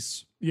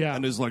police. Yeah.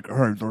 And is like,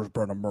 "Hey, there's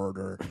been a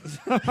murder."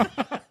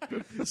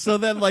 So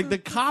then, like, the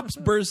cops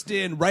burst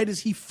in right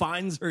as he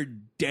finds her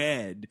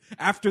dead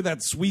after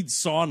that sweet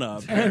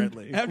sauna,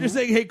 apparently. After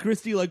saying "Hey,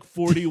 Christy" like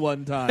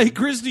 41 times. Hey,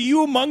 Christy,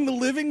 you among the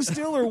living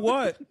still or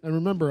what? And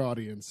remember,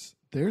 audience,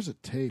 there's a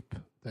tape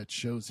that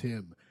shows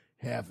him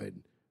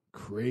having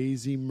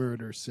crazy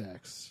murder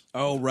sex.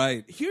 Oh,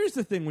 right. Here's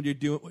the thing when you're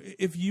doing,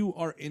 if you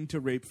are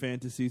into rape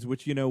fantasies,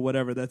 which,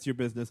 whatever, that's your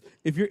business.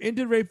 If you're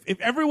into rape, if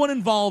everyone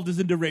involved is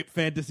into rape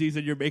fantasies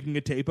and you're making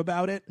a tape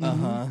about it,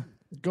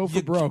 Go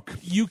for broke.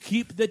 you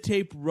keep the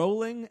tape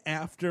rolling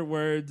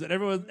afterwards,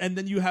 and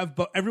then you have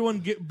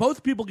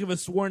both people give a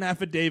sworn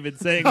affidavit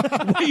saying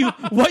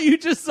what you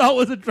just saw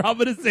was a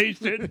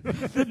dramatization.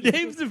 The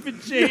names have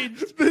been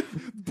changed.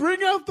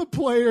 Bring out the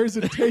players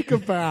and take a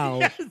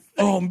vow.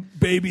 Oh,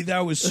 baby,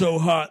 that was so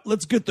hot.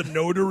 Let's get the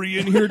notary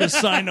in here to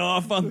sign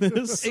off on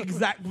this.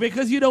 Exactly,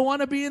 because you don't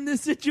want to be in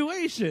this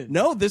situation.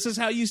 No, this is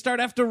how you start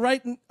after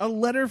writing a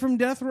letter from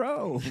death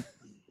row.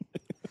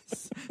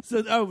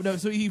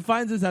 So he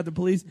finds this out, the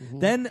police.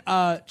 Then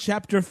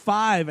chapter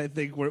 5, I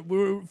think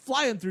we're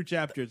flying through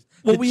chapters.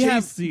 Well, The we chase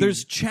have scene.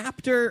 there's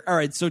chapter. All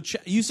right, so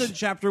you said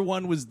chapter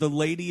 1 was the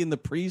lady and the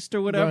priest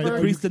or whatever. Right. the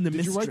priest and the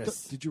Did you write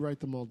mistress. did you write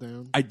them all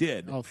down? I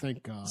did. Oh,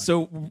 thank God.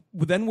 So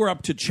then we're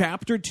up to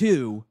chapter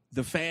 2,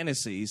 the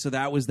fantasy. So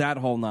that was that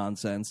whole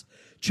nonsense.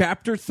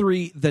 Chapter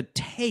 3, the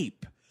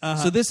tape.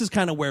 So this is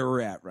kind of where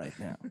we're at right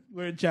now.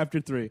 We're in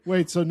chapter 3.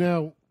 Wait, so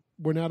now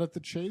we're not at the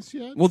chase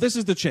yet? Well, this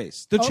is the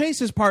chase. The chase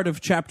is part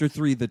of chapter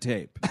 3, the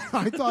tape.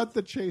 I thought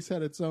the chase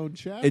had its own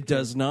chapter. It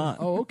does not.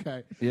 Oh,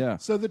 okay. Yeah.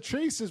 So the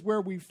chase is where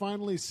we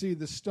finally see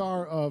the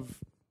star of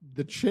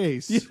the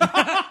chase,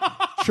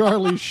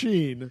 Charlie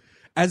Sheen,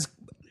 As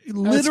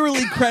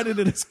literally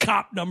credited as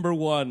cop number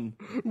 1.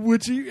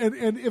 which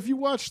and if you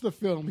watch the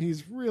film,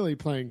 he's really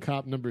playing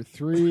cop number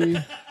 3.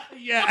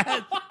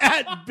 Yeah,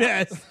 at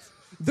best.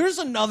 There's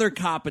another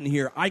cop in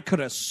here. I could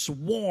have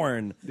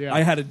sworn Yeah.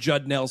 I had a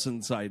Judd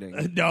Nelson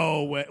sighting.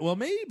 No way. Well,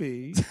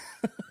 maybe.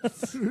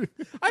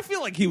 I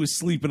feel like he was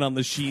sleeping on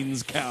the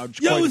Sheen's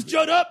couch. Yo, quite- is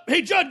Judd up?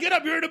 Hey, Judd, get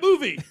up. You're in a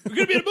movie. We're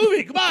going to be in a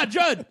movie. Come on,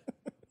 Judd.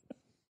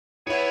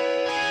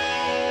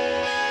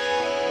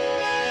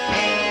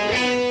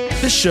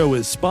 This show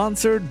is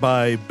sponsored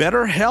by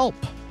BetterHelp.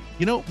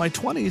 My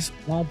 20s,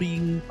 while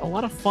being a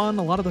lot of fun,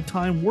 a lot of the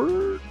time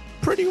were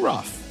pretty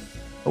rough.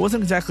 I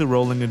wasn't exactly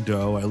rolling in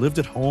dough. I lived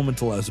at home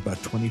until I was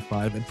about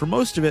 25, and for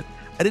most of it,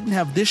 I didn't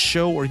have this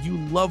show or you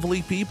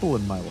lovely people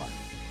in my life.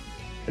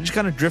 I just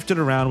kind of drifted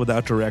around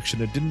without direction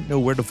and didn't know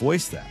where to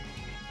voice that.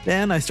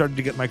 Then I started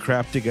to get my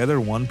crap together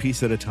one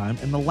piece at a time,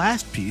 and the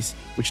last piece,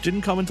 which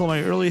didn't come until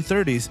my early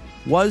 30s,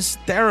 was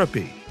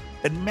therapy.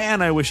 And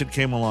man, I wish it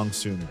came along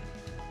sooner.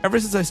 Ever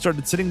since I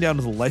started sitting down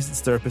with a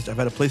licensed therapist, I've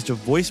had a place to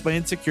voice my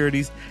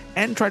insecurities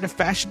and try to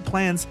fashion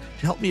plans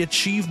to help me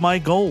achieve my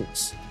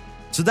goals.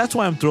 So that's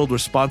why I'm thrilled we're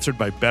sponsored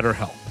by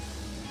BetterHelp.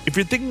 If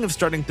you're thinking of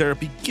starting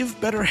therapy, give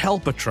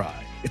BetterHelp a try.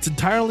 It's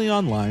entirely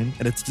online,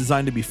 and it's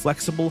designed to be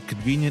flexible,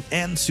 convenient,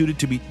 and suited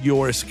to meet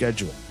your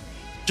schedule.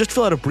 Just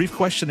fill out a brief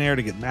questionnaire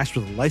to get matched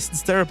with a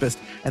licensed therapist,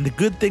 and the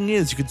good thing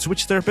is you can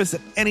switch therapists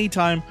at any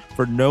time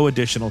for no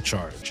additional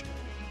charge.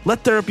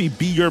 Let therapy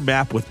be your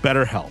map with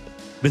BetterHelp.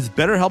 Visit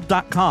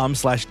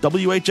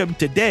BetterHelp.com/WHM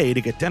today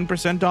to get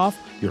 10% off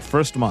your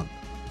first month.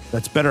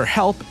 That's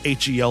BetterHelp,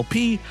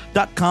 HELP.com/WHM.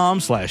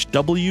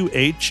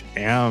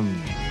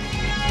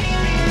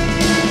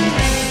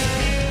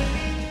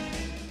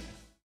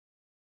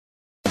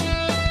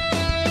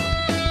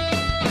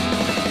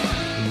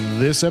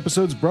 This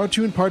episode's brought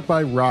to you in part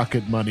by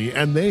Rocket Money,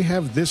 and they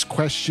have this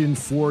question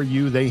for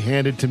you. They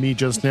handed to me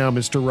just now.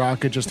 Mr.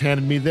 Rocket just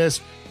handed me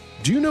this.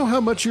 Do you know how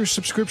much your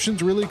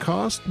subscriptions really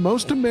cost?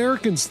 Most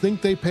Americans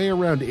think they pay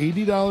around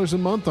 $80 a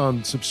month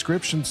on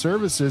subscription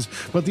services,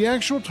 but the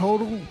actual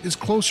total is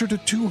closer to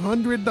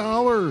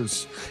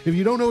 $200. If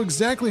you don't know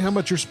exactly how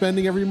much you're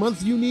spending every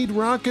month, you need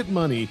Rocket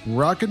Money.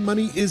 Rocket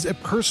Money is a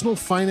personal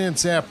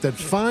finance app that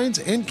finds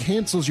and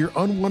cancels your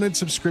unwanted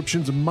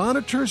subscriptions,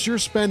 monitors your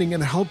spending,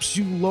 and helps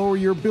you lower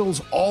your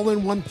bills all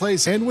in one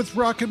place. And with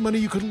Rocket Money,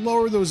 you could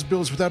lower those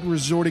bills without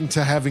resorting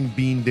to having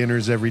bean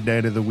dinners every day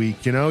of the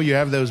week. You know, you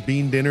have those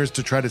bean dinners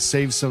to try to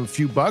save some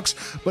few bucks,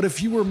 but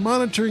if you were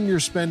monitoring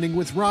your spending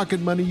with Rocket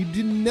Money, you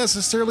didn't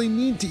necessarily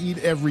need to eat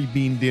every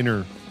bean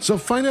dinner. So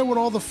find out what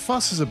all the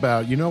fuss is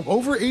about. You know,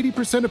 over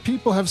 80% of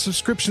people have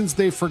subscriptions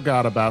they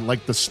forgot about,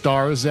 like the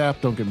Stars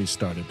app. Don't get me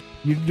started.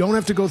 You don't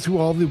have to go through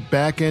all the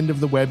back end of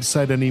the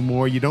website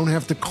anymore. You don't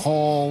have to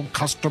call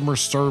customer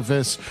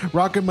service.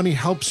 Rocket Money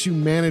helps you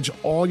manage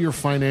all your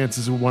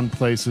finances in one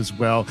place as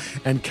well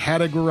and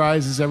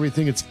categorizes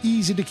everything. It's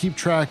easy to keep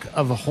track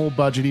of a whole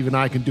budget. Even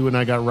I can do it, and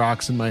I got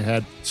rocks in my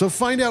head. So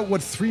find out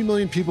what 3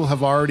 million people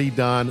have already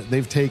done.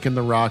 They've taken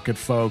the Rocket,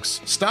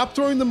 folks. Stop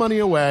throwing the money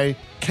away.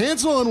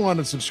 Cancel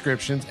unwanted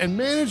subscriptions and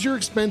manage your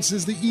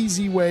expenses the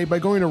easy way by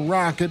going to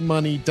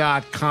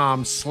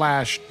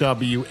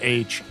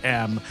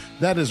rocketmoney.com/WHM.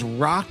 That is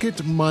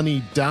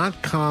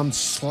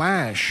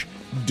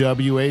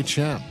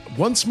rocketmoney.com/WHM.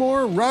 Once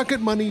more,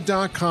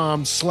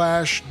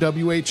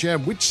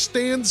 rocketmoney.com/WHM, which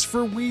stands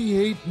for We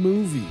Hate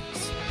Movies.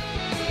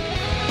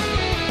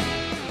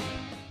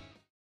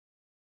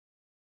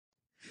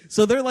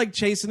 So they're like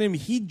chasing him.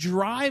 He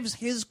drives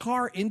his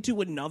car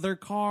into another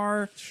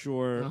car.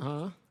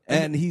 Sure.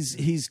 And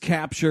he's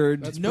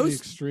captured. That's No, pretty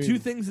extreme. two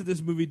things that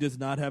this movie does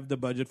not have the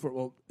budget for.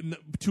 Well,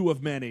 two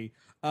of many.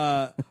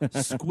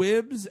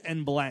 Squibs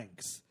and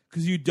blanks.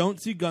 Because you don't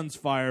see guns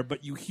fire,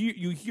 but you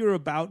hear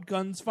about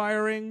guns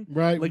firing,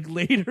 Right. Like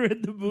later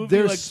in the movie.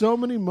 There's like, so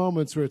many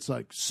moments where it's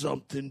like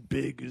something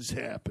big is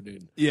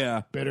happening.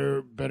 Yeah.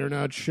 Better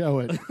not show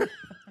it.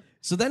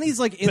 So then he's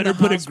like in better the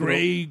put hospital.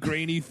 a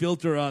grainy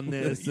filter on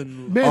this,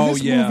 and Man, Oh,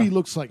 this yeah. movie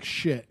looks like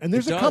shit. And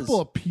there's It a does.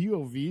 couple of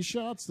POV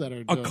shots that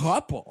are A just,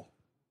 couple.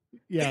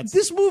 Yeah, it's,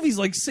 This movie's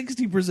like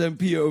 60%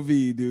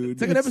 POV, dude.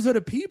 it's like an episode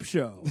of Peep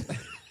Show.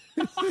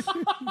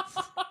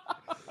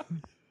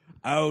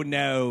 Oh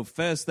no,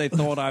 first they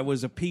thought I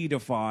was a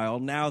pedophile,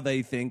 now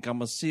they think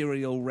I'm a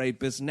serial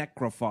rapist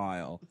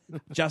necrophile.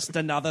 Just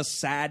another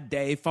sad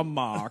day for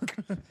Mark.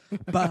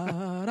 But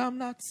I'm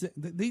not.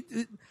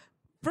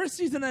 First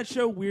season of that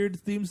show, weird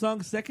theme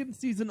song. Second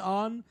season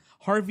on,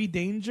 Harvey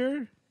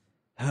Danger.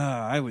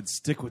 I would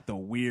stick with the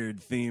weird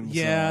theme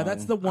Yeah, song.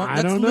 that's the one. I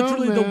That's don't know,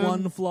 literally the man.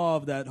 one flaw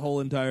of that whole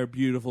entire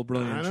beautiful, I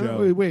brilliant don't show.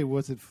 know. Wait,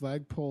 was it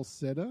Flagpole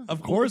Sitta?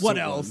 Of course. What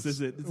it else was.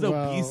 is it? It's no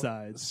Well,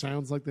 B-sides.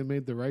 Sounds like they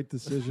made the right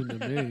decision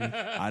to me.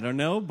 I don't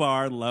know,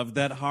 Bar. Love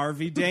that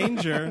Harvey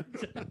Danger.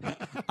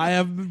 I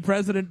have been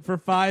president for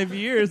 5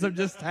 years. I'm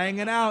just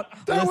hanging out,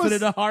 That listening was-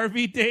 to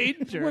Harvey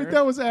Danger. Wait,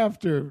 that was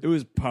after. It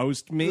was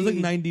post me. It was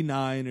like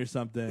 99 or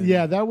something.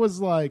 Yeah, that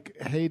was like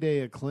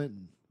heyday of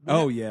Clinton.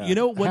 Oh yeah. You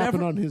know, Happened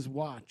whenever on his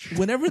watch.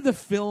 whenever the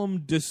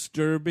film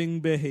Disturbing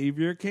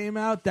Behavior came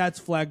out, that's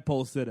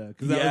Flagpole Sitta.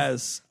 'Cause that Yes.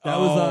 Was, that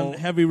was Oh. on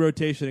heavy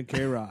rotation in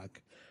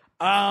K-Rock.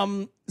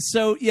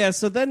 So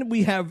then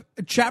we have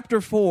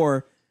chapter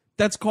 4.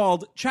 That's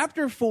called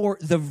Chapter 4,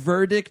 The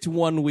Verdict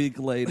 1 week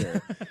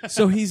later.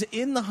 So he's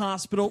in the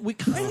hospital. We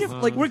kind of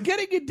Like, we're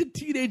getting into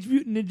Teenage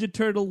Mutant Ninja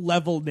Turtle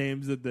level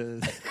names at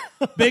this.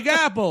 Big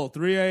Apple,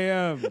 3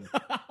 a.m.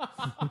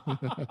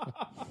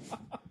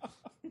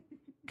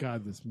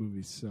 God, this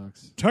movie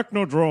sucks.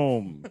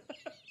 Technodrome.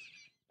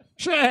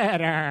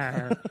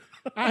 Shredder,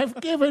 I've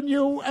given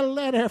you a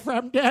letter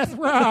from death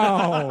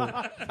row.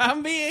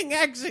 I'm being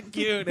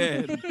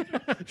executed.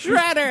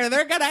 Shredder,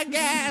 they're gonna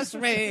gas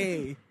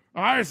me.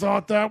 I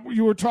thought that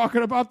you were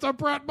talking about the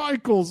Bret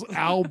Michaels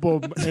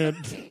album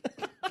and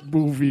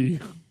movie.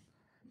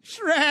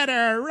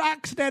 Shredder,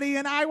 Rocksteady,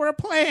 and I were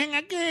playing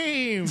a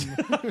game.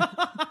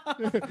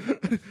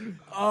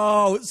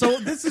 Oh, so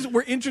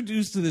we're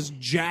introduced to this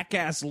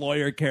jackass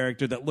lawyer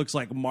character that looks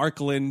like Mark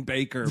Lynn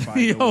Baker, by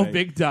the Yo, way.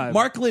 big time.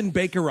 Mark Lynn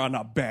Baker on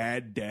a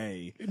bad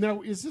day.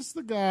 Now, is this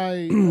the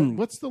guy?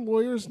 What's the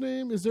lawyer's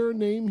name? Is there a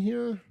name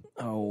here?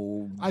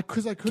 Oh,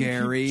 Because I couldn't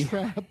Gary. keep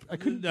track. I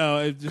couldn't. No,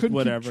 it's just couldn't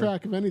whatever. keep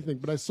track of anything.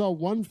 But I saw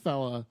one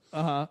fella.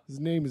 Uh-huh. His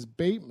name is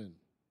Bateman,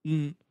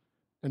 Mm.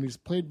 and he's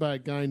played by a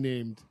guy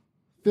named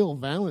Phil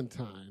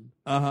Valentine.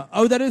 Uh-huh.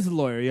 Oh, that is the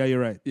lawyer. Yeah, you're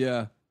right.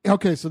 yeah.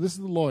 Okay, so this is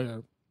the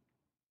lawyer.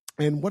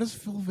 And what has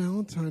Phil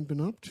Valentine been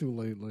up to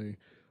lately?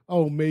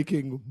 Oh,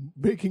 making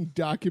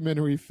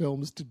documentary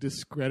films to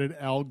discredit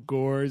Al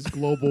Gore's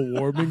global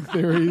warming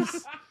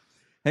theories.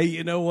 Hey,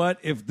 you know what?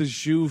 If the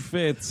shoe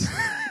fits.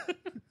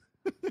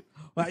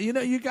 Well,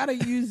 you gotta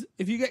use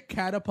if you get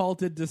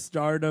catapulted to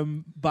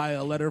stardom by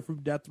a letter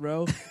from death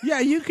row. Yeah,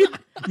 you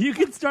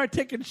can start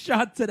taking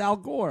shots at Al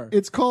Gore.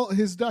 It's called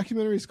his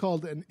documentary is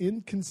called An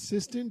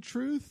Inconsistent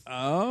Truth.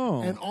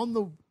 Oh, And on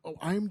the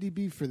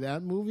IMDb for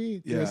that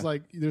movie, there's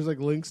like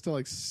links to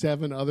like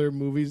 7 other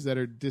movies that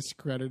are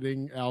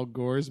discrediting Al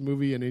Gore's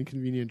movie An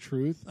Inconvenient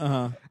Truth.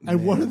 And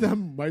one of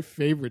them, my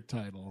favorite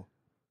title,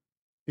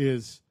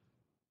 is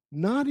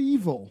Not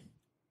Evil,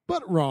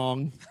 but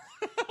Wrong.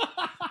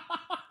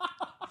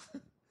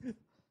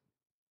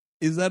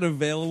 Is that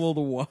available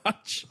to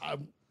watch?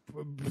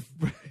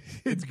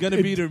 it's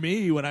gonna be to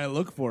me when I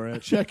look for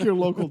it. Check your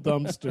local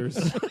dumpsters.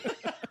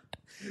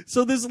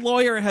 So this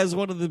lawyer has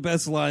one of the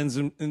best lines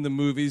in the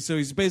movie. So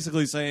he's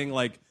basically saying,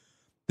 like,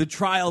 the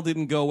trial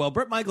didn't go well.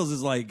 Bret Michaels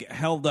is, like,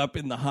 held up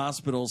in the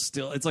hospital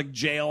still. It's like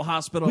jail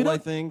hospital, I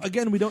think.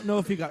 Again, we don't know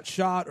if he got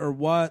shot or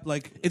what.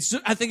 Like,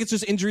 I think it's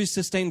just injuries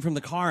sustained from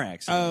the car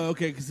accident. oh,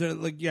 okay, because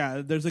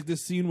there's like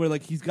this scene where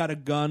like he's got a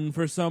gun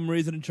for some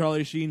reason, and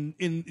Charlie Sheen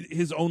in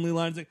his only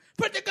line is like,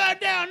 "Put the gun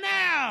down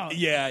now."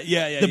 Yeah.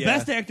 The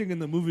best acting in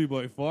the movie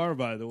by far,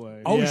 by the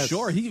way. Oh, Yes.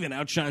 sure. He even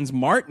outshines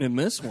Martin in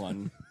this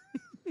one.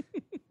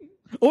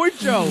 Or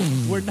Joe.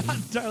 We're not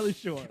entirely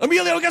sure.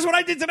 Emilio, guess what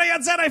I did today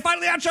on set? I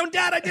finally outshone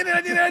Dad. I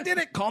did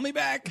it. Call me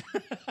back.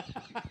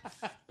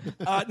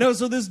 No,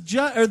 so this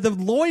the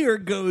lawyer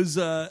goes,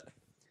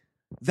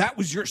 that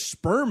was your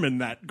sperm in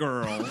that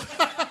girl.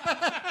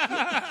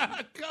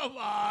 Come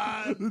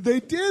on. They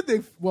did.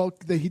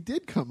 He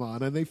did come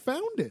on, and they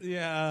found it.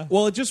 Yeah.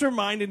 Well, it just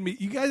reminded me.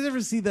 You guys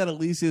ever see that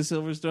Alicia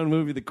Silverstone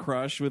movie, The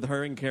Crush, with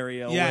her and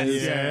Carrie Elwes?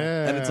 Yes.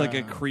 Yeah. And it's like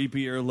a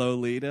creepier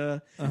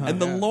Lolita. And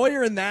the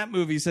lawyer in that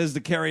movie says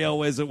to Carrie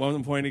Elwes at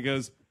one point, he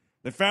goes,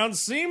 "They found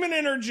semen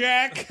in her,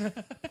 Jack."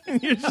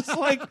 And you're just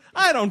like,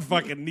 I don't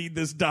fucking need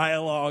this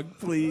dialogue,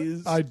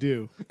 please. I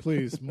do.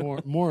 Please,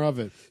 more of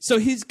it. So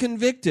he's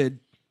convicted.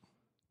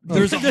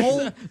 There's a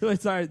whole...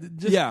 Wait, sorry.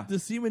 Just Yeah. the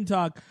semen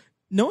talk.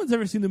 No one's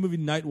ever seen the movie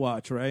Night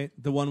Watch, right?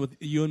 The one with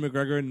Ewan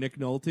McGregor and Nick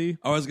Nolte.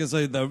 I was going to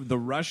say the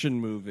Russian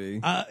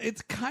movie.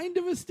 It's kind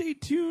of a Stay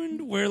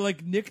Tuned where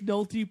like Nick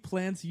Nolte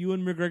plants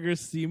Ewan McGregor's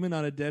semen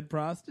on a dead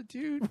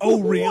prostitute. Oh,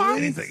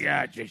 really? He's like,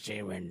 "Yeah, it's your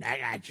semen. I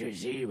got your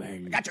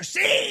semen. Got your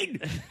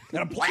seed!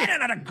 Got a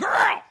planet on a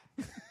girl!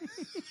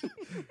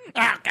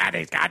 Oh God,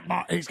 he's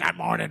got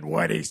more than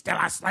wood. He's still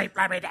asleep.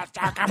 Let me just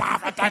jerk him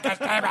off and take his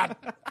semen.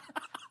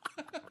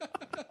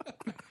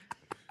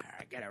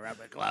 Get a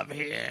rubber glove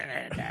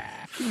here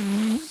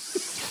and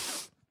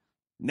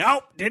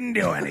Nope, didn't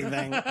do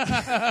anything.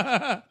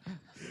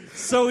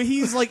 So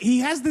he's like, he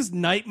has this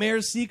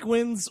nightmare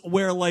sequence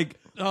where like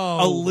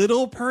a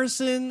little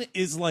person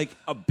is like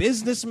a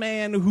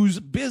businessman whose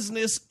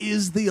business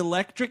is the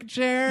electric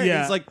chair.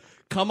 Yeah. It's like,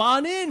 come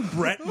on in,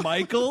 Bret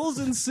Michaels,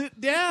 and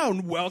sit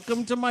down.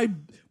 Welcome to my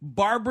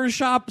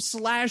barbershop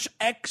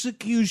 /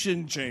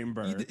 execution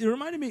chamber. It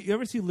reminded me. You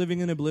ever see Living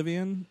in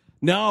Oblivion?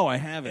 No, I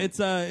haven't. It's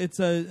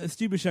a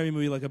Steve Buscemi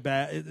movie, like a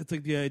bad. It's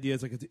like the idea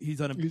is like he's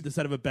on the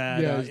set of a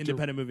bad Yeah, he's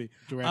independent movie,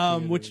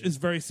 directing it, which is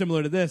very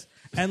similar to this.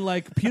 And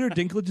like Peter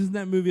Dinklage is in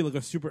that movie, like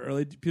a super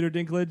early Peter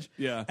Dinklage.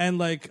 Yeah. And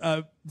like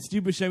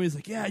Steve Buscemi is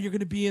like, "Yeah, you're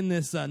gonna be in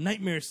this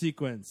nightmare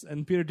sequence,"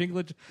 and Peter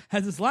Dinklage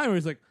has this line where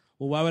he's like,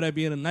 "Well, why would I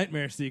be in a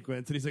nightmare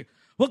sequence?" And he's like,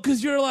 "Well,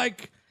 because you're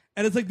like,"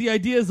 and it's like the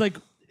idea is like.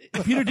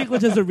 Peter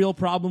Dinklage has a real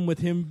problem with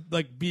him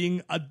like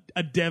being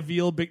a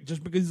devil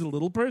just because he's a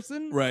little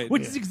person, Right.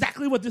 Which is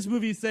exactly what this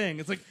movie is saying.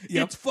 It's like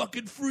it's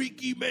fucking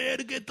freaky, man,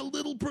 to get the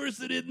little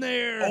person in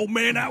there. Oh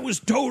man, I was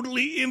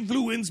totally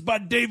influenced by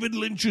David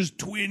Lynch's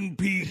Twin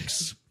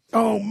Peaks.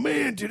 oh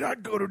man, did I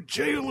go to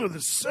jail or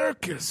the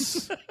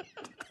circus?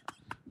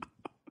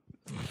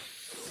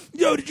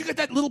 Yo, did you get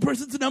that little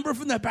person's number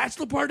from that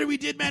bachelor party we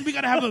did, man? We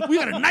got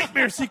a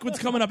nightmare sequence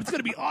coming up. It's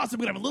gonna be awesome.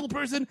 We're gonna have a little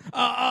person.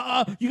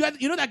 You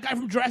know that guy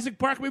from Jurassic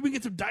Park? Maybe we can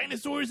get some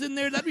dinosaurs in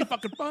there. That'd be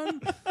fucking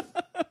fun.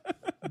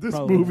 This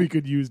movie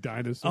could use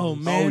dinosaurs. Oh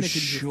man, Oh, it could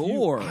use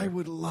sure. I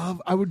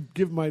would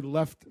give my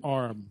left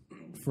arm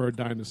for a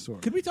dinosaur.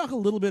 Could we talk a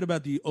little bit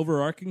about the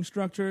overarching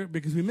structure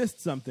because we missed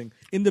something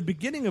in the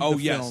beginning of Oh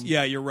the yes, film?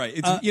 yeah, you're right.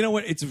 It's you know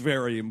what? It's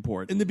very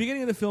important. In the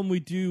beginning of the film, we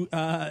do.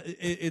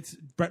 It's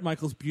Bret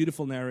Michaels'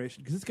 beautiful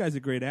narration because this guy's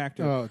a great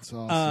actor. Oh, it's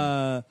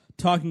awesome.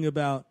 Talking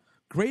about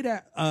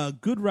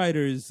good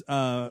writers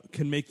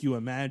can make you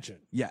imagine,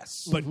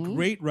 Yes, but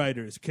great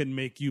writers can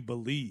make you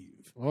believe.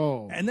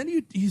 Oh. And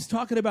then he's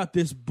talking about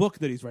this book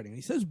that he's writing.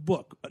 He says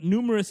book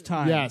numerous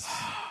times.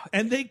 Yes.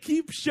 And they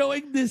keep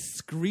showing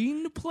this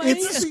screenplay.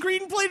 it's a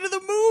screenplay to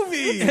the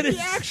movie. And The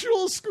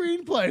actual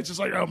screenplay. It's just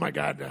like, oh my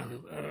God,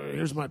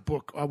 here's my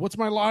book. What's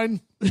my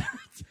line?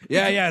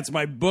 Yeah, it's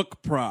my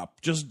book prop.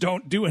 Just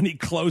don't do any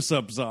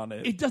close-ups on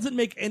it. It doesn't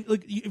make any,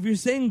 like if you're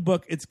saying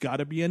book, it's got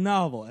to be a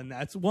novel, and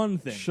that's one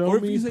thing. Show Or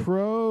if me you say-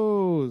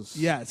 prose.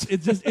 Yes,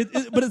 it's just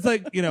but it's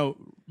like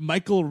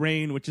Michael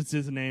Rain, which is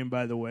his name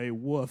by the way.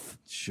 Woof.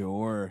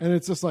 Sure. And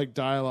it's just like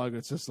dialogue.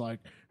 It's just like,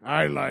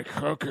 I like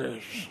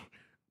hookers.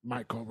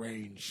 Michael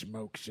Rain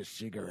smokes a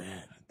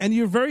cigarette. And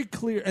you're very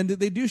clear, and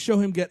they do show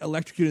him get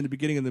electrocuted in the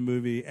beginning of the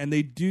movie, and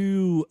they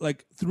do,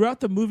 like, throughout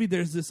the movie,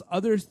 there's this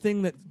other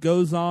thing that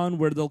goes on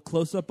where they'll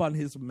close up on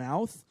his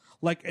mouth,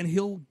 like, and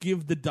he'll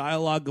give the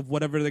dialogue of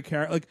whatever the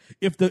character, like,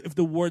 if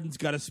the warden's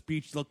got a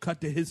speech, they'll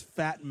cut to his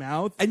fat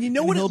mouth. And you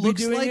know what it he'll be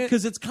looks doing like? it.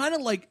 Because it's kind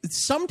of like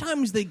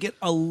sometimes they get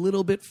a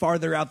little bit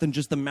farther out than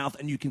just the mouth,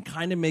 and you can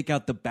kind of make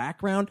out the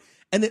background.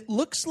 And it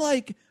looks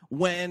like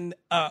when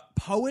a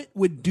poet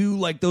would do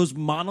like those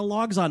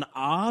monologues on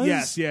Oz.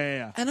 Yes,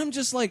 yeah. And I'm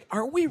just like,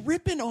 are we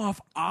ripping off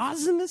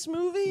Oz in this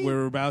movie?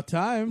 We're about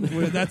time.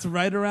 That's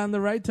right around the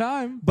right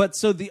time. But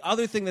so the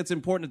other thing that's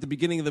important at the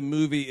beginning of the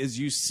movie is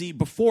you see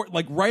before,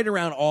 like right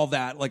around all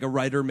that, like a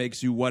writer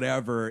makes you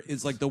whatever,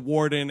 is like the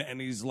warden, and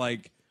he's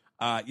like,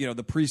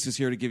 the priest is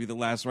here to give you the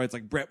last rites.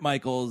 Like Bret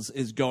Michaels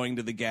is going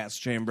to the gas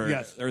chamber,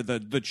 Yes. or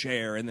the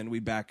chair, and then we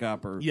back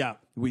up, or Yeah.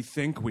 we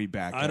think we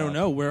back up. I don't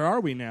know. Where are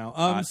we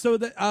now? So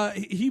that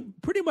he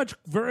pretty much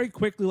very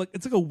quickly, like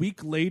it's like a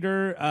week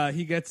later,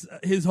 he gets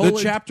his whole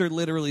The chapter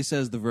literally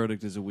says the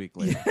verdict is a week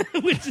later.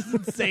 which is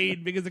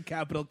insane because a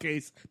capital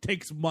case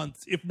takes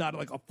months, if not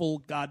like a full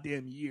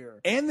goddamn year.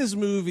 And this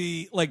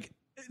movie, like,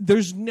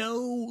 there's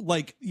no,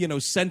 like,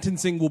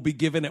 sentencing will be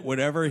given at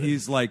whatever.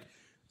 He's like,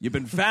 you've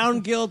been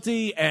found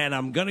guilty, and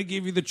I'm going to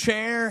give you the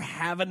chair.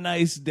 Have a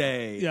nice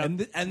day. Yeah.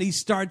 And he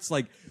starts,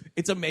 like,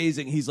 it's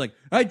amazing. He's like,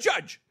 hey,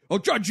 Judge. Oh,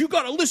 Judge, you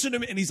got to listen to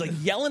me. And he's, like,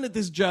 yelling at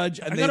this judge.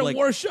 And I they, gotta like,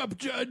 wash up,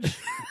 Judge.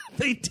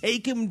 they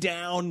take him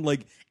down,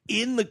 like,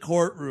 in the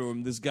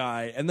courtroom, this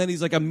guy. And then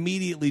he's, like,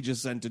 immediately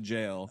just sent to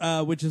jail.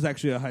 Which is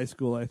actually a high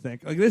school, I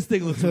think. Like this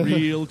thing looks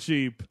real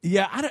cheap.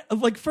 Yeah,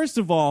 first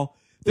of all,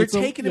 they're It's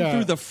a- taking him yeah.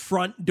 through the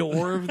front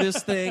door of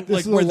this thing, This like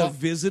is a where the lot-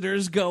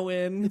 visitors go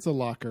in. It's a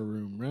locker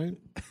room, right?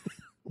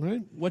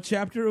 Right? What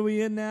chapter are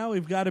we in now?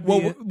 We've got to be.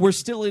 Well, we're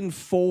still in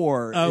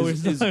 4. Oh,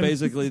 is we're still-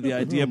 basically the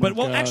idea. Oh my But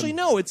well, God. actually,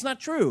 no, it's not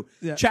true.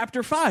 Yeah.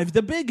 Chapter 5,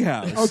 the big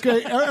house.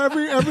 Okay,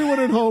 everyone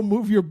at home,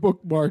 move your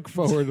bookmark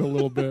forward a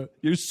little bit.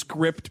 Your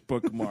script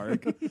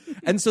bookmark.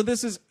 And so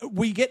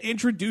we get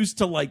introduced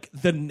to like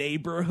the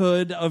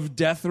neighborhood of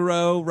death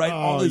row, right?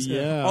 all his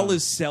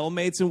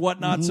cellmates and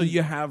whatnot. So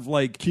you have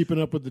like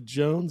Keeping up with the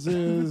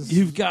Joneses.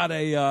 You've got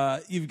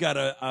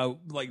a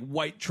like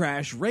white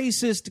trash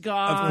racist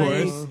guy. Of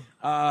course.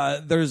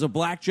 There's a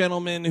black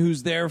gentleman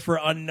who's there for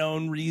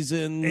unknown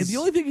reasons. and the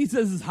only thing he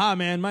says is, "Hi,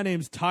 man, my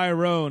name's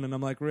Tyrone," and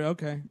I'm like,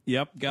 "Okay,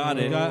 Yep, got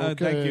it.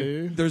 Thank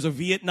you." There's a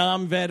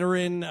Vietnam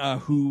veteran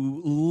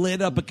who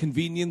lit up a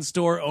convenience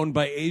store owned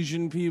by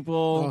Asian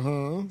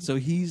people. So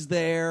he's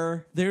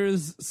there.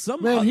 There's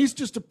some Man, he's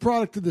just a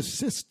product of the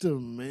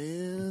system,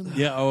 man.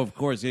 Yeah, oh, of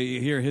course. Yeah, you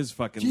hear his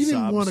fucking He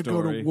didn't sob want to go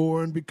story. to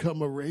war and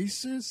become a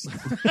racist.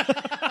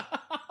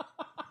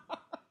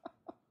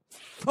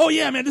 Oh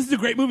yeah, man, this is a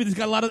great movie. There's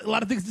got a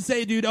lot of things to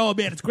say, dude. Oh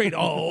man, it's great.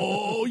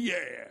 Oh yeah.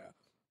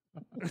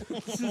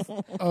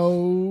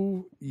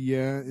 Oh,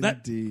 yeah,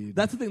 That- indeed.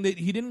 That's the thing.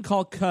 He didn't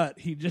call cut.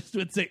 He just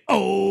would say,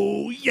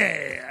 "Oh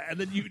yeah," and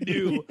then you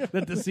knew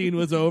that the scene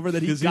was over.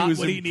 That he 'Cause he got was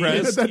what he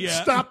impressed. needed.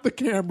 Then stop the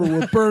camera.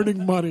 We're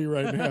burning money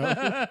right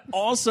now.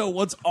 Also,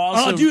 what's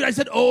awesome... Oh, dude, I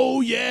said,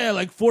 "Oh yeah,"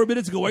 like 4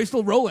 minutes ago. Why are you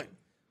still rolling?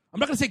 I'm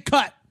not gonna say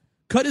cut.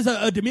 Cut is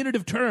a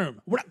diminutive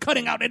term. We're not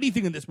cutting out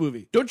anything in this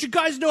movie. Don't you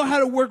guys know how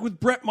to work with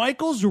Bret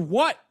Michaels or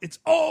what? It's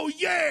oh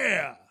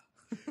yeah.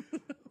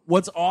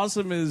 What's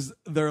awesome is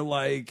they're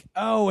like,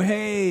 oh,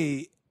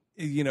 hey,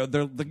 they're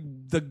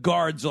the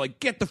guards are like,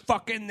 get the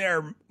fuck in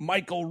there,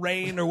 Michael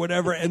Rain or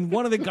whatever. And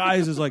one of the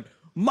guys is like,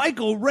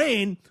 Michael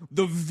Rain,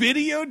 the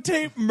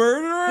videotape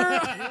murderer?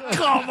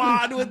 Come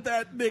on with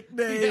that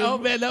nickname. Oh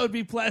man, that would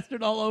be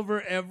plastered all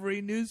over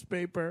every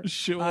newspaper.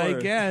 Sure. I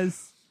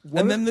guess.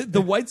 And then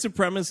the white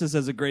supremacist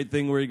has a great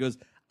thing where he goes,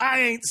 I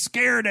ain't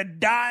scared of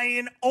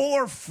dying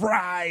or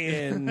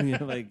frying. You're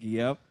like,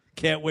 yep.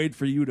 Can't wait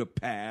for you to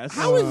pass.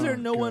 How is there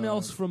no one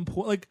else from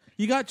like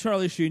you got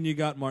Charlie Sheen, you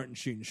got Martin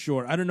Sheen?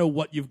 Sure, I don't know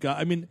what you've got.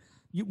 I mean,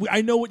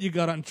 I know what you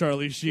got on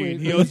Charlie Sheen.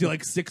 Wait, he owes you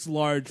like 6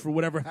 large for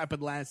whatever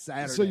happened last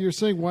Saturday. So you're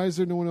saying, why is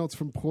there no one else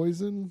from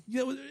Poison?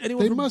 yeah,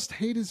 anyone They from, must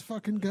hate his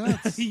fucking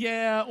guts.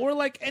 yeah, or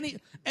like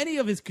any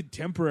of his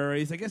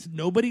contemporaries. I guess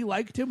nobody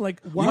liked him.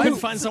 Like You why can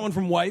find someone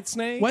from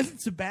Whitesnake? wasn't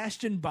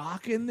Sebastian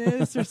Bach in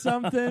this or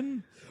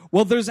something?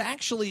 Well, there's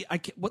actually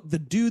what the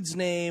dude's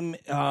name.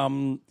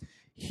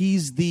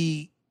 He's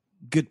the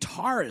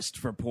guitarist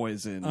for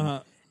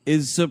Poison.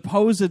 Is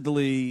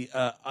supposedly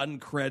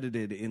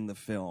uncredited in the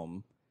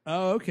film,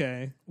 Oh,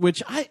 okay.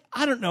 which I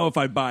don't know if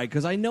I buy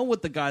because I know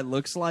what the guy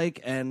looks like,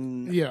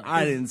 and Yeah.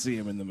 I didn't see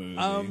him in the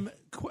movie.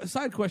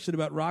 Side question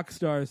about rock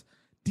stars.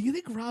 Do you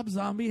think Rob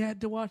Zombie had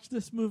to watch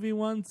this movie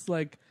once?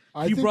 Like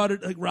I you think- brought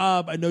it like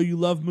Rob, I know you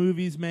love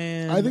movies,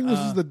 man. I think this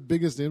is the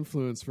biggest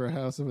influence for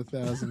House of a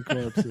Thousand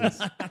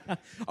Corpses.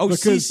 oh,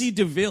 because- C.C.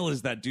 DeVille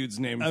is that dude's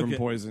name from Okay.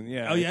 Poison.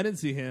 Yeah. Oh yeah, I didn't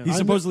see him. He's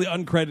supposedly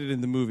uncredited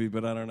in the movie,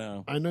 but I don't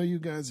know. I know you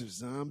guys are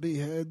zombie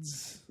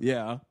heads,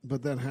 Yeah.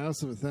 but that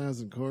House of a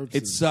Thousand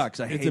Corpses. It sucks.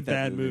 I hate a that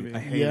bad movie. I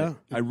hate Yeah. it.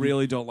 I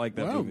really don't like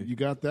that Wow, movie. you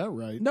got that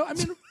right. No, I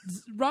mean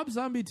Rob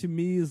Zombie to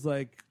me is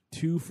like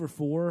 2 for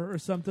 $4 or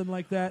something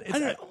like that.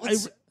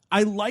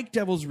 I like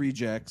Devil's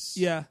Rejects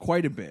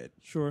quite a bit.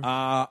 Sure.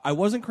 I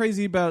wasn't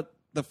crazy about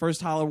the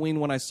first Halloween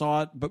when I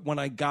saw it, but when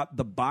I got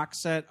the box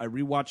set, I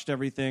rewatched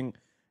everything,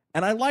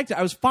 and I liked it.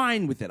 I was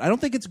fine with it. I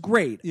don't think it's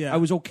great. Yeah. I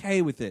was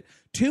okay with it.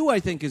 2, I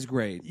think, is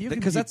great You can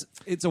because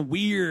keep- it's a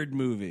weird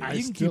movie. you can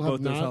keep still have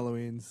both those not-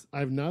 Halloweens.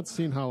 I've not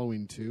seen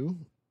Halloween 2.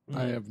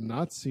 I have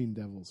not seen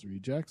Devil's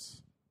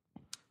Rejects.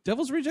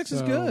 Devil's Rejects is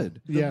So-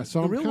 good. Yeah, so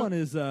The I'm real kind- one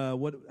is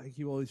what I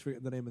keep always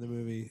forgetting the name of the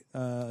movie.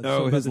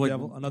 Oh, his his like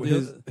devil. Another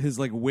his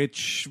like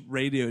witch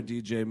radio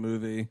DJ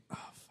movie. Oh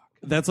fuck.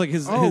 That's like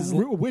his Oh, his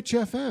Witch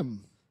FM.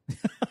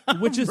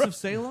 Witches of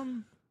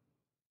Salem.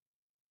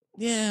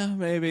 yeah,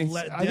 maybe.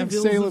 I think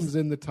Salem's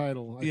in the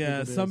title.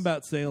 Yeah, something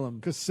about Salem.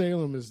 Because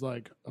Salem is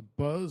like a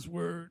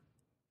buzzword.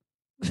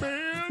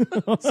 Man,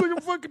 it's like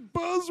a fucking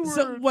buzzword.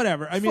 So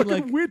whatever. I mean,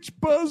 fucking like, witch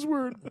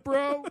buzzword,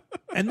 bro.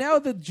 and now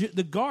the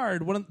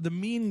guard, one of the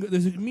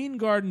there's a mean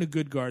guard and a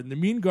good guard, and the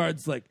mean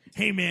guard's like,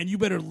 "Hey man, you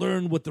better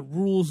learn what the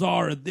rules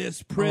are of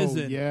this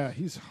prison." Oh, yeah,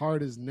 he's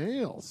hard as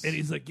nails. And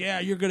he's like, "Yeah,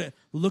 you're gonna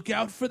look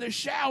out for the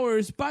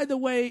showers. By the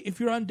way, if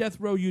you're on death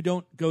row, you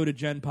don't go to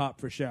Gen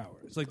Pop for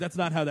showers. Like that's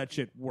not how that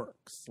shit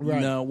works."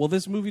 Right. No, well,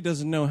 this movie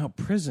doesn't know how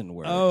prison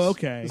works. Oh,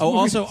 okay. Oh,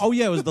 also,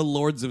 yeah, it was the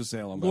Lords of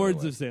Salem. by the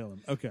Lords way. of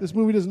Salem. Okay. This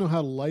movie doesn't know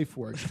how life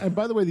works. And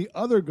by the way, the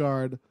other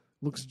guard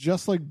looks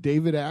just like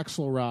David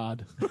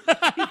Axelrod.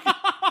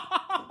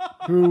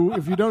 Who,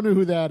 if you don't know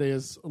who that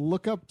is,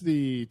 look up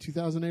the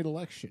 2008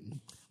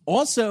 election.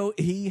 Also,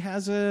 he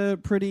has a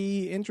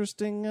pretty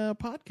interesting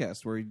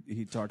podcast where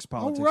he talks Oh,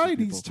 politics. right. with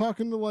people. He's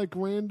talking to like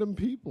random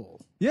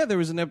people. Yeah, there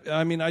was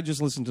I mean, I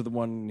just listened to the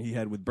one he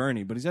had with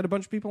Bernie, but he's had a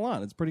bunch of people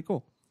on. It's pretty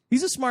cool.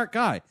 He's a smart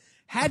guy.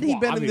 Had he Well,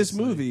 been in this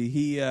obviously. movie,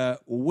 he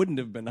wouldn't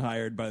have been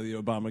hired by the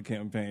Obama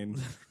campaign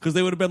because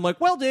they would have been like,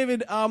 "Well,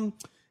 David,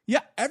 yeah,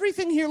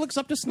 everything here looks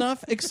up to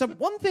snuff except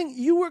one thing.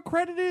 You were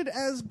credited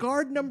as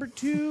guard number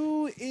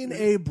 2 in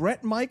a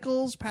Bret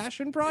Michaels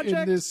passion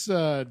project." In this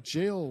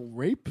jail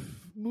rape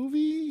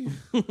movie.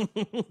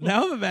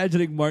 Now I'm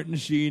imagining Martin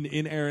Sheen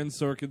in Aaron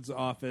Sorkin's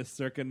office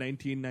circa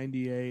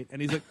 1998.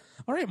 And he's like,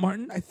 "All right,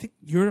 Martin, I think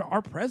you're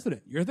our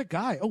president. You're the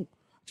guy. Oh,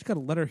 I just got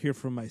a letter here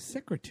from my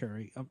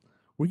secretary.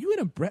 Were you in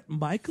a Bret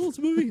Michaels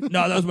movie?"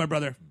 "No, that was my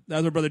brother. That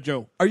was my brother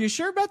Joe." Are you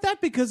sure about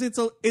that? Because it's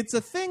a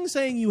thing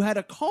saying you had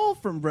a call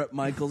from Bret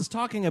Michaels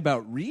talking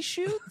about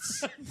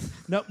reshoots.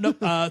 Nope.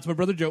 It's my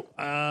brother Joe.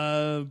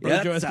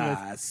 Brother Joe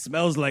Estevez.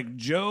 Smells like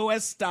Joe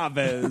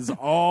Estevez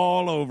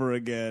all over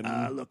again.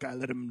 Look, I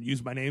let him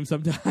use my name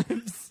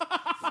sometimes.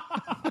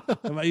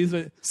 I use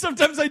it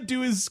Sometimes I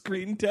do his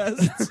screen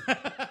tests.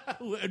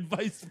 and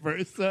vice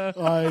versa.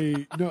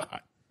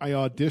 I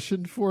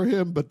auditioned for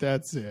him, but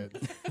that's it.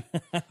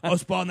 Oh,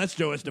 Spawn, that's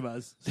Joe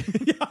Estevez.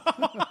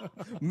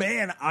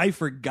 Man, I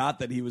forgot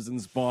that he was in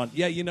Spawn.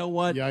 Yeah, you know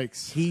what?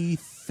 Yikes. He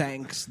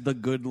thanks the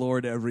good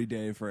Lord every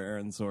day for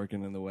Aaron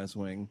Sorkin in The West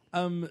Wing.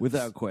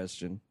 Without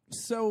question.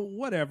 So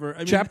whatever. I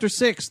mean, Chapter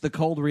 6, The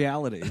Cold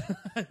Reality.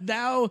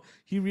 now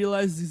he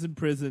realizes he's in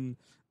prison.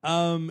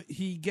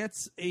 He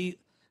gets a.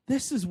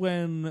 This is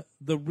when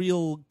the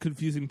real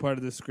confusing part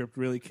of the script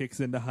really kicks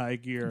into high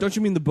gear. Don't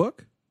you mean the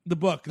book? The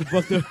book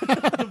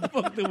the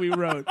book that we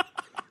wrote.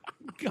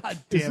 God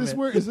damn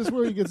it! Is this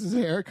where he gets his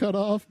hair cut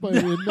off by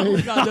the Oh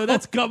inmate? God, no,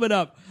 that's coming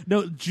up.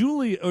 No,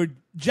 Julie or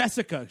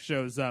Jessica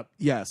shows up,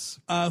 Yes.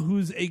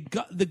 who's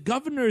the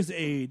governor's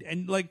aide,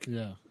 and like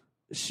Yeah.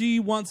 she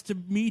wants to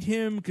meet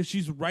him because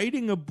she's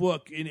writing a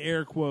book in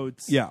air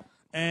quotes. Yeah.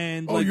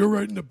 And Oh, like, you're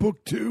writing a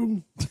book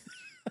too?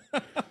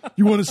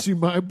 You want to see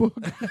my book?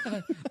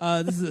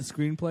 this is a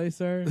screenplay,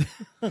 sir.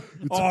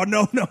 Oh,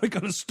 no, I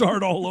got to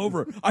start all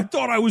over. I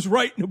thought I was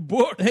writing a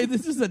book. Hey,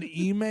 this is an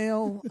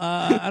email.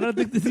 I don't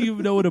think this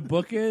even know what a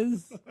book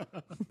is.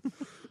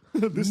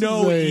 No is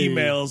a-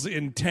 emails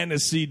in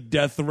Tennessee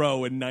death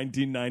row in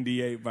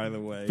 1998, by the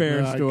way.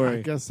 Fair I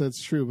story. guess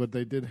that's true, but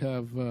they did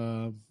have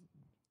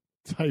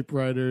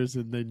typewriters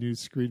and they knew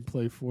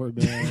screenplay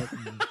format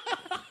and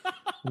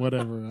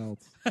whatever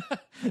else.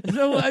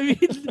 So I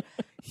mean,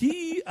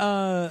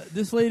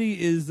 this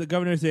lady is the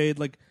governor's aide.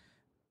 Like,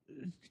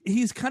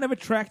 he's kind of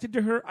attracted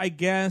to her, I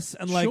guess.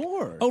 And like,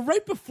 Sure. oh,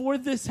 right before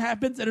this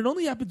happens, and it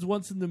only happens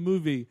once in the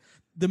movie.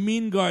 The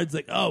mean guard's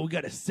like, "Oh, we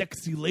got a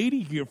sexy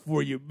lady here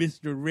for you,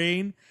 Mr.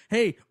 Rain.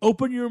 Hey,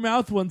 open your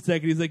mouth 1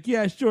 second." He's like,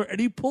 "Yeah, sure." And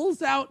he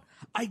pulls out.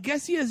 I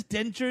guess he has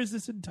dentures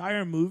this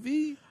entire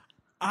movie.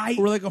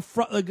 Or like the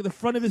front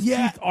of his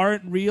teeth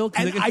aren't real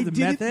because And I guess I it's a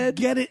meth didn't head.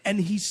 get it, and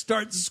he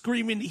starts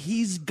screaming,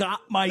 "He's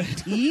got my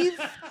teeth!"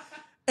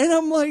 And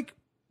I'm like,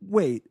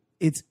 wait,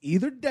 it's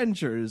either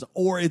dentures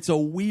or it's a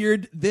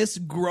weird, this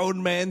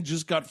grown man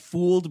just got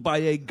fooled by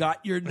a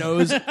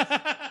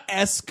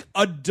got-your-nose-esque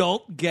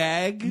adult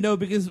gag. No,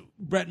 because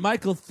Bret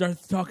Michaels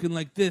starts talking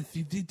like this.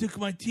 He took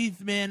my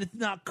teeth, man. It's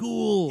not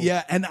cool.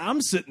 Yeah, and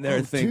I'm sitting there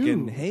Oh,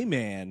 thinking, dude. hey,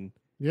 man,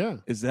 Yeah.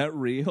 Is that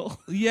real?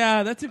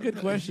 Yeah, that's a good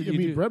question. I You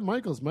mean, do- Bret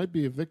Michaels might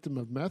be a victim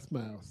of meth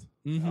mouth.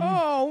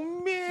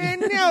 Oh, man.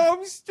 Now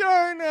I'm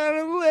starting on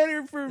a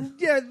letter from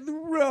death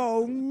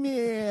row,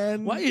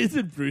 man. Why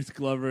isn't Bruce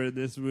Glover in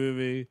this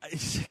movie?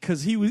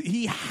 Because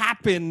he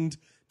happened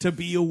to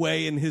be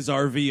away in his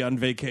RV on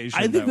vacation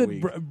I think that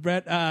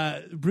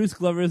week. Bruce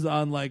Glover is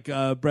on like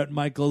Bret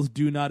Michaels'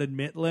 do not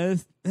admit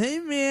list. Hey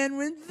man,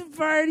 when's the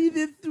party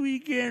this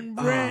weekend,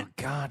 Bret? Oh,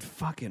 God,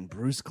 fucking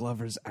Bruce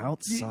Glover's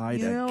outside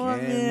You know again.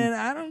 what, man?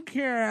 I don't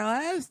care.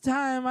 Last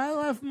time I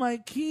left my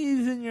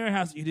keys in your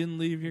house. You didn't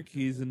leave your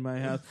keys in my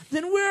house.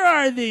 Then where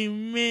are they,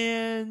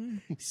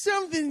 man?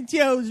 Something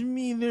tells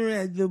me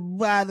they're at the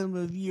bottom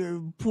of your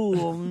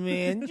pool,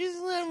 man.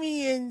 Just let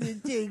me in to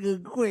take a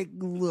quick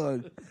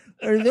look.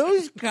 Are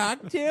those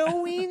cocktail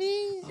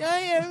weenies? I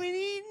haven't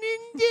eaten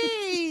in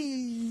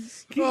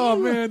days. Oh,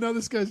 man. Now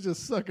this guy's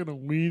just sucking a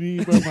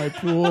weenie by my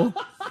pool.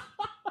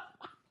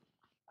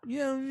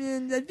 Yeah,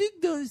 man, I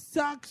think those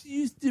socks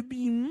used to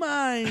be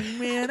mine,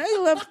 man. I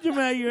left them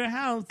at your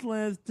house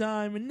last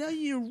time, and now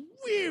you're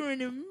wearing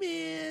them,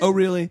 man. Oh,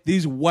 really?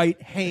 These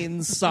white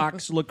Hanes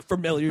socks look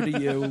familiar to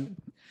you?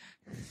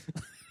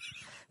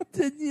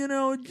 Said, you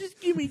know,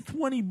 just give me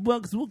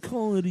 $20. We'll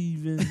call it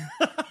even.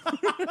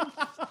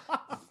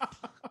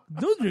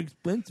 Those are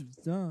expensive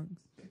socks.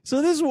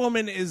 So this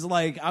woman is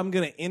like, I'm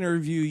going to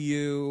interview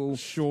you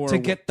Sure. to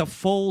get the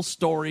full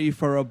story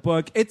for a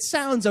book. It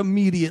sounds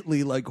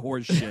immediately like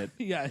horseshit.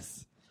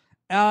 Yes.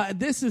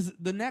 This is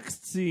the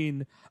next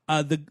scene.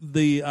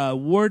 The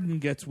warden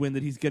gets wind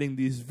that he's getting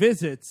these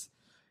visits,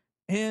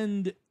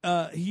 and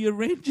he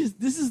arranges.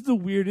 This is the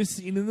weirdest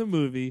scene in the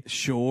movie.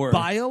 Sure.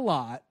 By a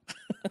lot.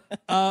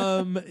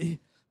 The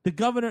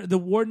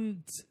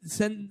warden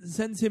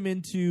sends him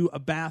into a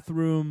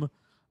bathroom,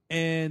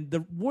 and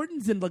the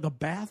warden's in like a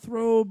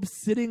bathrobe,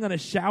 sitting on a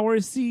shower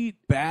seat.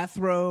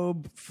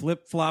 Bathrobe,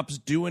 flip-flops,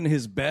 doing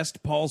his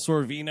best Paul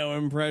Sorvino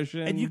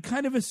impression. And you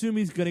kind of assume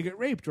he's going to get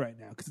raped right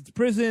now because it's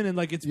prison, and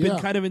like it's been Yeah.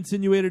 kind of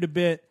insinuated a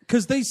bit.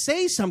 Because they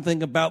say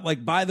something about,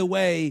 like, by the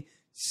way,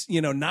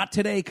 you know, not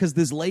today because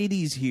this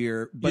lady's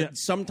here, but Yeah.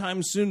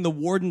 sometime soon the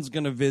warden's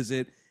going to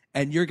visit,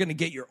 and you're going to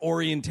get your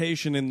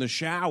orientation in the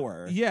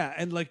shower. Yeah,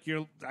 and like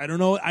I don't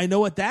know, I know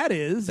what that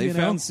is. They you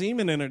found know?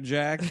 semen in her,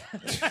 Jack.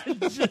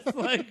 Just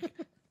like,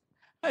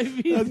 I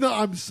mean, No,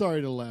 I'm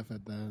sorry to laugh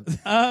at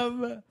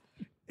that.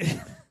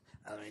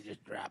 let me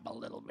just drop a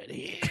little bit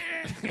here.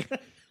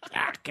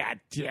 Oh, God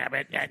damn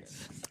it!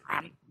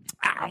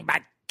 Oh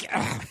my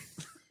God!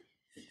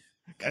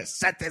 Gonna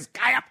set this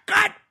guy up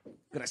good.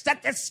 Gonna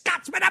set this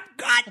Scotsman up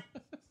good.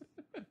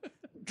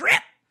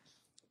 Drip,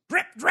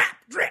 drip, drap,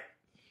 drip.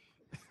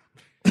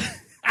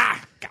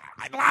 God,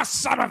 I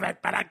lost some of it,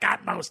 but I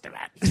got most of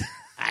it.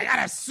 I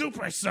got a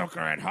super soaker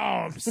at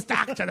home,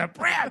 stocked to the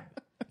brim.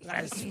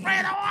 Gonna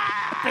spray the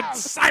wall. Been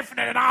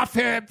siphoning it off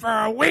him for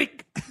a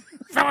week,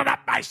 filling up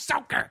my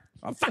soaker.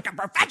 I'm fucking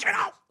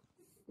professional.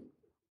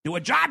 Do a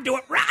job, do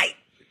it right.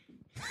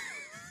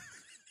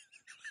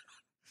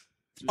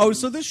 Oh,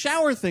 so this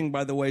shower thing,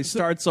 by the way,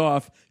 starts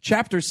off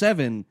Chapter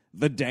 7,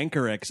 The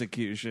Danker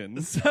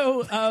Execution.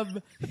 So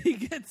he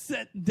gets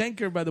set.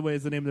 Denker, by the way,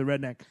 is the name of the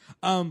redneck.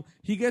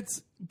 He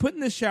gets put in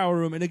the shower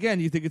room, and again,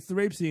 you think it's the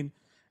rape scene,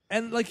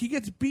 and like he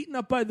gets beaten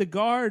up by the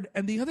guard,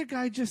 and the other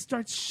guy just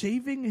starts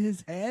shaving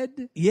his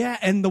head. Yeah,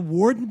 and the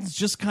warden's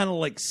just kind of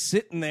like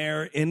sitting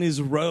there in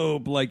his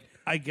robe, like,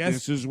 I guess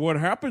this is what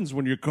happens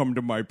when you come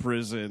to my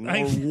prison,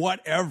 or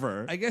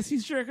whatever. I guess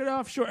he's jerking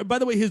off. Sure. By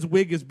the way, his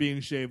wig is being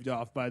shaved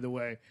off. By the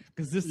way,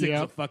 because this thing's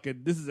Yep.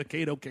 this is a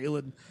Kato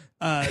Kalin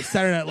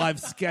Saturday Night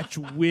Live sketch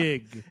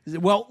wig.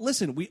 Well,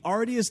 listen, we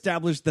already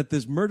established that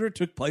this murder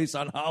took place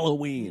on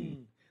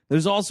Halloween.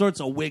 There's all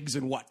sorts of wigs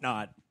and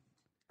whatnot.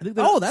 I think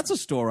Oh, that's a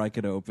store I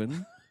could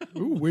open.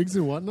 Ooh, wigs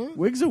and whatnot.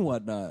 Wigs and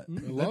whatnot.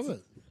 I love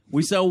it.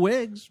 We sell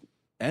wigs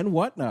and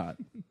whatnot.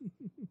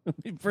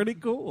 It'd be pretty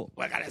cool.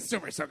 What kind of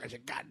super soaker you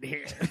got in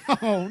here?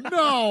 Oh,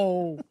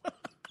 no.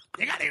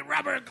 You got any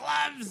rubber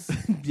gloves?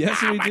 Yes,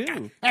 Oh, we my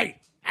do. God.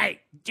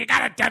 Hey, you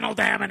got a dental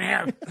dam in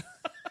here?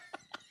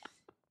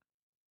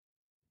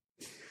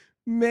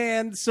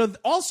 Man, so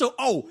also,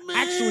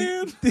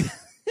 actually,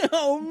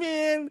 oh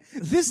man,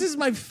 this is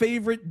my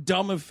favorite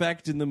dumb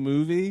effect in the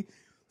movie.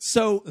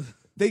 So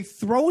they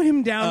throw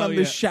him down on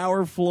the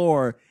shower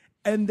floor,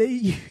 and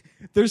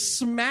they're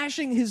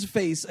smashing his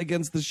face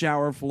against the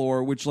shower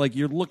floor, which like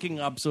you're looking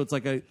up, so it's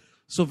like a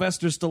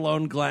Sylvester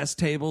Stallone glass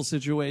table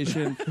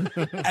situation,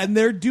 and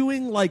they're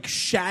doing like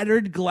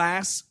shattered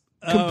glass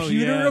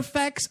computer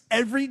effects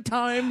every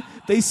time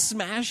they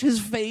smash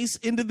his face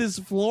into this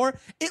floor.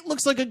 It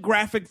looks like a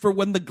graphic for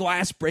when the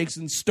glass breaks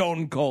and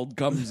Stone Cold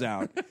comes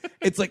out.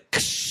 It's like,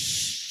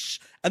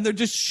 and they're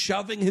just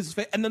shoving his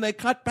face, and then they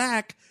cut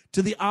back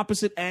to the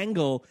opposite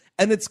angle,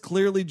 and it's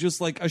clearly just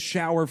like a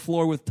shower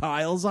floor with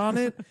tiles on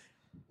it.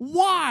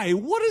 Why?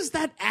 What is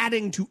that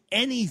adding to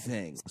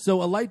anything?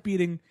 So a light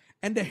beating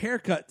and a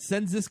haircut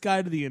sends this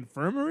guy to the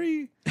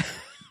infirmary.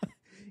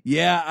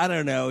 Yeah, I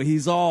don't know.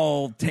 He's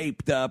all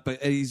taped up.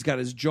 He's got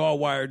his jaw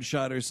wired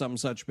shut or some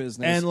such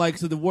business. And like,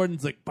 so the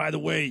warden's like, by the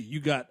way, you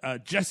got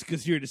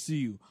Jessica's here to see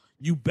you.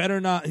 You better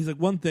not. He's like,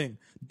 one thing,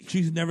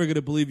 she's never going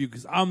to believe you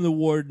because I'm the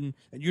warden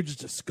and you're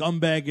just a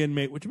scumbag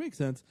inmate, which makes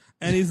sense.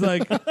 And he's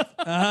like,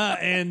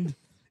 and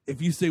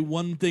if you say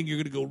one thing, you're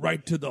going to go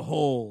right to the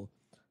hole.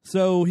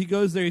 So he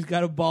goes there. He's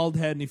got a bald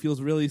head and he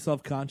feels really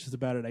self-conscious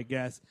about it, I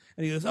guess.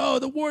 And he goes, oh,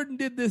 the warden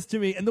did this to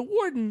me. And the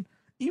warden,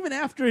 even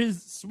after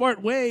his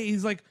smart way,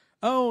 he's like,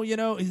 oh, you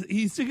know,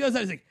 he goes out,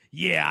 he's like,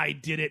 yeah, I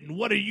did it. And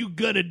what are you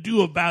going to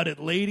do about it,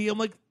 lady? I'm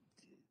like,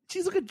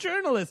 she's like a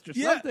journalist or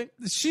something.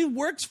 She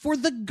works for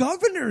the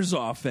governor's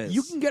office.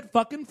 You can get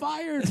fucking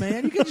fired,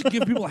 man. You can just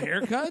give people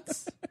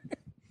haircuts.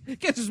 You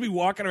can't just be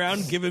walking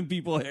around giving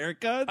people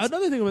haircuts.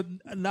 Another thing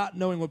about not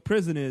knowing what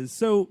prison is.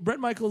 So Bret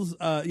Michaels,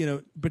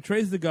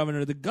 betrays the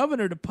governor. The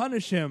governor, to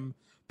punish him,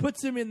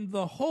 puts him in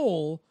the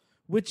hole,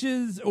 which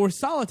is, or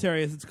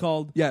solitary as it's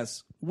called.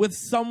 Yes. With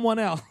someone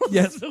else.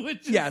 Yes.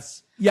 Which is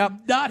Yes. Yep.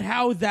 not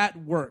how that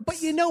works.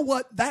 But you know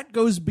what? That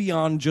goes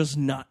beyond just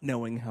not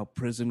knowing how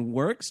prison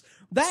works.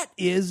 That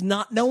is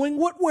not knowing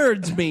what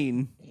words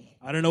mean.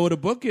 I don't know what a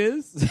book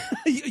is.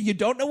 You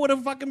don't know what a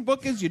fucking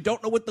book is. You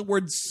don't know what the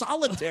word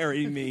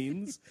solitary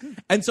means.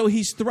 And so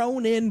he's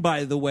thrown in,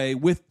 by the way,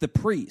 with the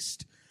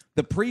priest.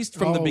 The priest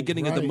from the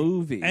beginning of the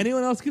movie.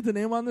 Anyone else get the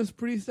name on this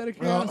priest out of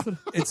curiosity?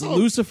 It's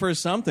Lucifer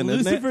something,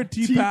 Lucifer isn't it?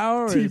 T.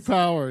 Powers. T.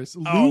 Powers.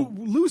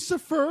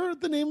 Lucifer,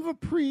 the name of a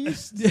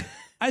priest.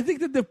 I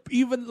think that they're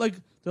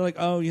like,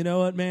 oh, you know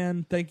what,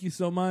 man? Thank you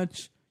so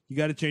much. You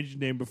got to change your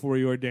name before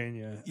you ordain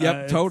you.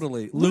 Yep,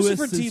 totally. Lewis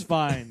Lucifer is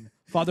fine.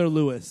 Father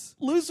Lewis.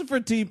 Lucifer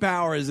T.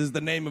 Powers is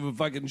the name of a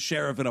fucking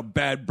sheriff in a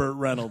bad Burt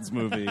Reynolds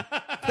movie.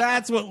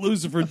 That's what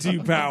Lucifer T.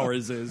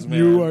 Powers is, man.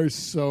 You are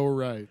so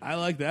right. I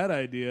like that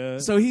idea.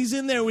 So he's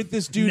in there with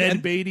this dude.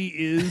 Ned Beatty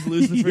is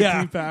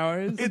Lucifer T.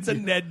 Powers. It's a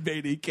Ned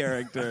Beatty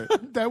character.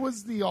 That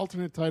was the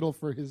alternate title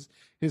for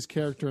his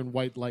character in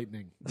White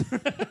Lightning,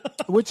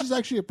 which is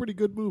actually a pretty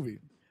good movie.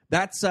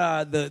 That's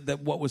the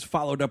what was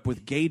followed up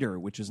with Gator,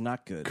 which is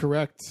not good.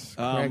 Correct.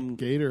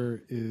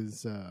 Gator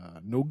is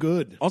no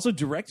good. Also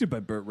directed by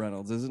Burt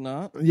Reynolds, is it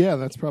not? Yeah,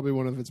 that's probably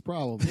one of its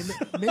problems.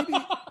 Maybe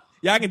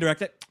Yeah, I can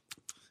direct it.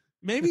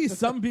 maybe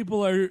some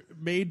people are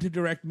made to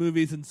direct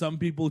movies and some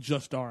people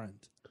just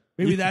aren't.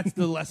 Maybe that's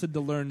the lesson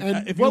to learn.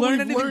 And If you what learn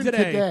we've anything learned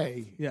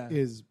today,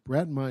 is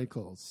Bret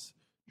Michaels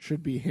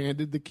should be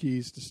handed the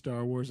keys to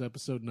Star Wars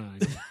Episode 9.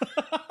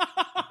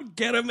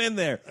 Get him in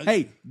there.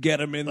 Hey, get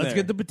him in there. let's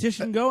get the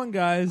petition going,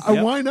 guys.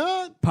 Why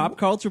not? Pop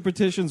culture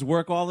petitions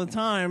work all the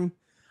time.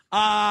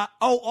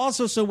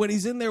 Also, so when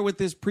he's in there with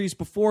this priest,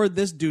 before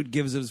this dude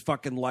gives his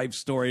fucking life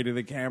story to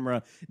the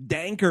camera,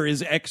 Danker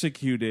is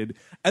executed.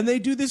 And they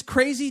do this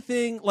crazy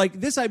thing, like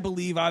this, I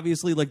believe,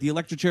 obviously, like the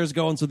electric chair's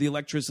going, so the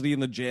electricity in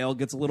the jail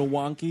gets a little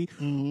wonky.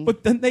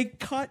 But then they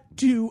cut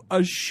to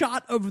a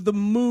shot of the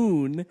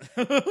moon.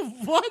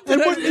 What?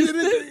 And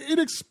it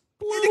explodes.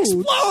 It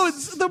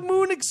explodes! The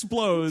moon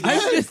explodes. I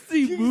missed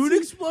the moon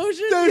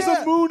explosion? There's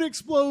a moon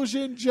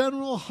explosion.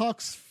 General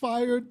Hux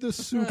fired the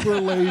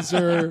super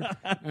laser,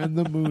 and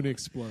the moon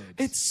explodes.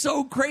 It's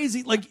so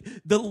crazy. Like,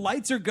 the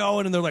lights are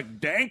going, and they're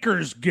like,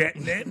 Danker's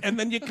getting it. And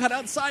then you cut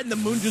outside, and the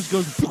moon just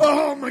goes...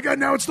 Oh my god,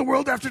 now it's the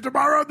world after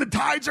tomorrow. The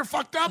tides are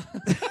fucked up.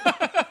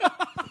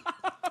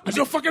 There's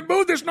no fucking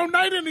moon. There's no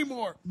night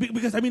anymore.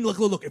 Because, I mean,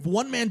 look. If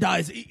one man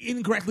dies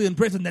incorrectly in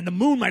prison, then the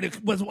moon might as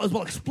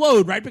well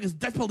explode, right? Because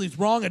death penalty's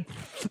wrong, and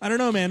I don't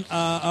know, man.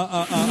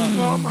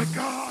 Oh my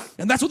god.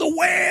 And that's when the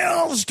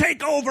whales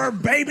take over,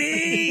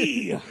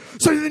 baby!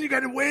 So then you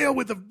got a whale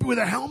with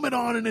a helmet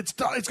on, and it's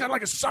got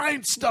like a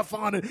science stuff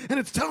on it, and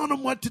it's telling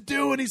him what to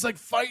do, and he's like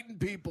fighting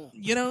people.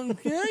 You know,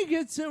 can I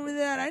get some of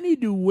that? I need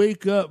to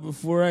wake up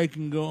before I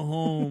can go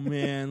home,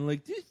 man.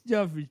 Like, this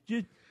stuff is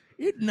just...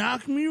 It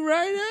knocked me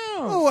right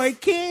out. Oh, I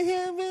can't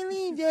have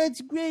any.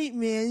 That's great,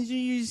 man. So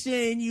you're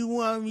saying you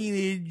want me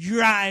to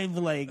drive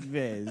like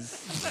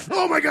this?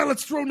 Oh my god,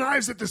 let's throw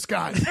knives at this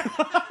guy.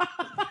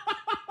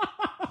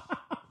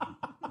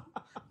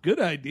 Good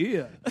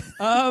idea.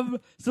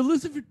 So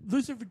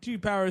Lucifer T.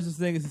 Powers is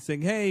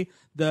saying, hey,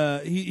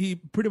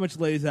 he pretty much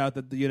lays out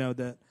that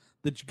the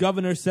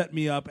governor set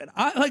me up, and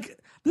I like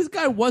this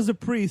guy was a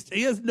priest.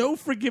 He has no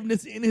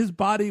forgiveness in his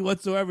body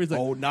whatsoever. He's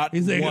like, not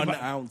he's like, 1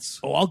 ounce.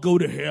 Oh, I'll go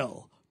to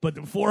hell. But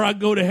before I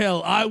go to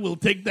hell, I will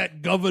take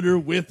that governor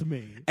with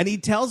me. And he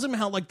tells him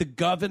how, like, the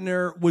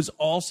governor was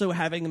also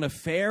having an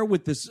affair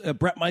with this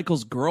Bret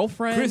Michaels'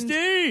 girlfriend.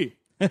 Christy!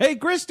 Hey,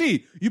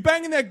 Christy, you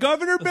banging that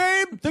governor,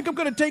 babe? Think I'm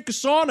going to take a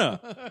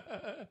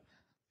sauna.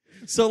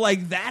 So,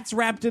 like, that's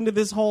wrapped into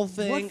this whole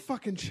thing. What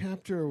fucking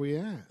chapter are we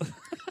at?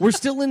 We're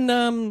still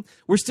in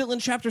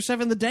chapter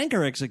 7, the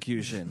Danker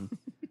execution.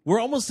 We're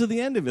almost to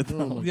the end of it,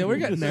 though. Yeah, we're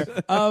getting there.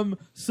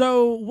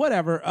 So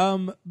whatever.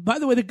 By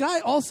the way, the guy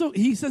also,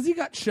 he says he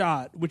got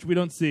shot, which we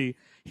don't see.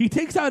 he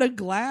takes out a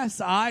glass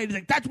eye. He's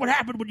like, "That's what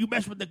happened when you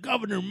mess with the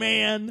governor,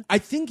 man." I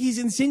think he's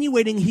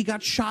insinuating he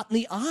got shot in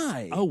the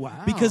eye. Oh,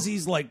 wow. Because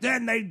he's like,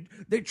 then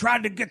they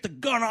tried to get the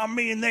gun on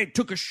me and they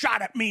took a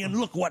shot at me and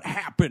look what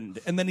happened.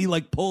 And then he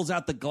like pulls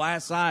out the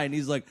glass eye and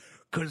he's like,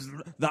 because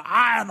the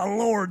eye of the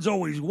Lord's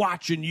always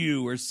watching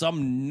you, or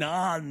some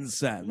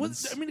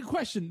nonsense. A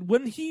question.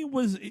 When he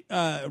was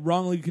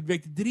wrongly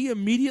convicted, did he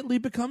immediately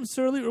become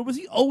surly, or was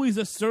he always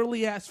a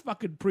surly-ass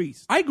fucking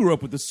priest? I grew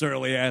up with the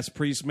surly-ass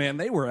priest, man.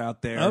 They were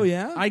out there. Oh,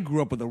 yeah? I grew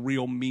up with a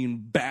real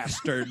mean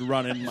bastard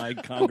running my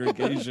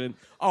congregation.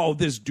 Oh,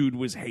 this dude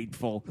was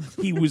hateful.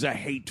 He was a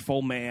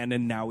hateful man,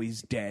 and now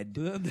he's dead.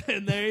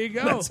 And there you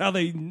go.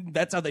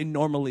 That's how they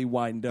normally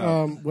wind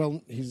up.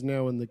 Well, he's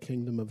now in the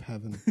kingdom of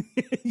heaven.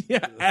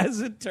 Yeah, as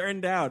it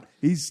turned out,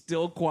 he's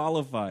still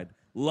qualified.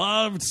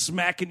 Loved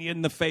smacking you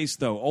in the face,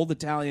 though. Old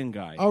Italian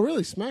guy. Oh,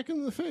 really? Smack him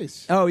in the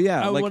face. Oh,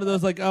 yeah. Oh, one of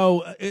those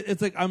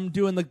it's like I'm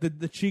doing like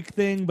the cheek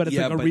thing, but it's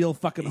like a real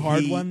fucking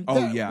hard one.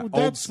 Oh, yeah. Old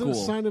That's school. the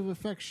sign of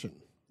affection.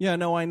 Yeah,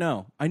 no, I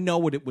know. I know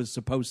what it was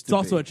supposed to be.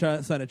 It's also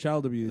a sign of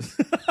child abuse.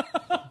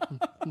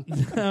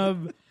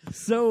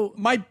 So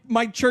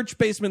my church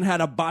basement had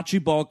a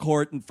bocce ball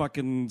court and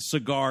fucking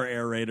cigar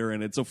aerator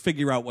in it, so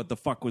figure out what the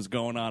fuck was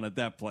going on at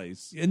that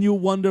place. And you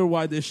wonder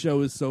why this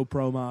show is so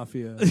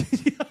pro-mafia.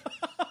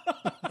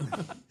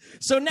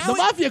 So now the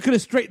mafia could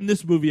have straightened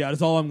this movie out,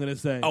 is all I'm going to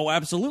say. Oh,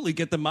 absolutely.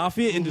 Get the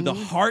mafia into the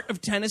heart of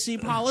Tennessee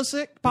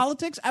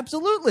politics?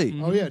 Absolutely.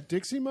 Oh, yeah.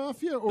 Dixie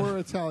Mafia or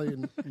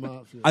Italian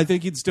Mafia? I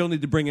think you'd still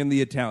need to bring in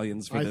the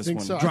Italians for this think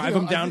one. so. Drive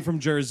them down from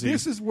Jersey.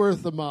 This is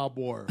worth the mob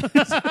war.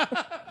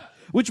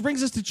 Which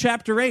brings us to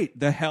Chapter 8,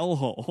 the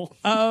hellhole.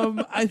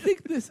 I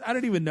think I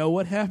don't even know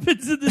what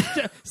happens in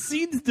this.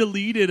 Scene's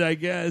deleted, I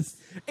guess.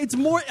 It's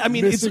more, I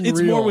mean, it's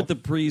Missing more reel. with the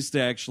priest,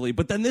 actually.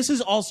 But then this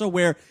is also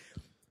where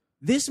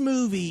this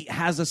movie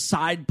has a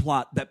side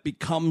plot that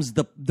becomes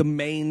the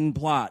main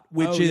plot,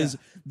 which is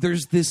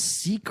there's this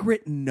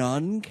secret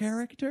nun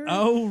character.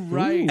 Oh,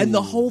 right. And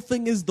the whole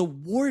thing is the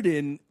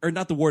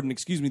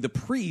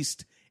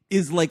priest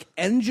is like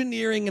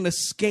engineering an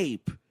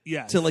escape.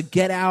 Yes. To like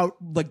get out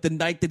like the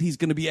night that he's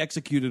going to be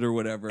executed or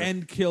whatever.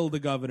 And kill the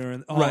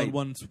governor all in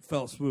one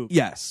fell swoop.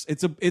 Yes.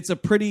 It's a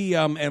pretty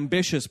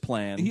ambitious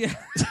plan. Yeah.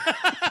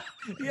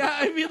 Yeah,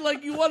 I mean,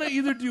 like, you want to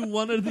either do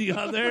one or the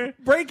other.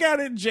 Break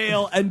out in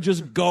jail and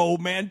just go,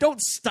 man.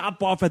 Don't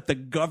stop off at the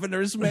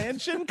governor's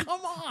mansion.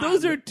 Come on.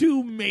 Those are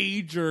two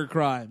major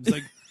crimes.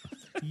 Like,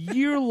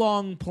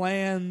 year-long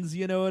plans,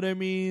 you know what I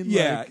mean?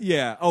 Yeah, Like,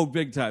 yeah. Oh,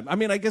 big time. I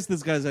mean, I guess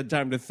this guy's had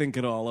time to think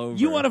it all over.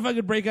 you want to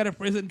fucking break out of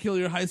prison and kill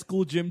your high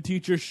school gym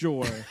teacher?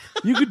 Sure.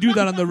 You could do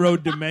that on the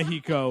road to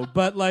Mexico.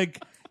 But,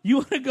 like, you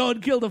want to go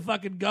and kill the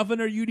fucking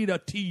governor? You need a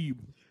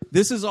team.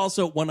 This is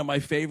also one of my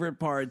favorite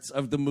parts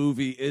of the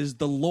movie is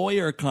the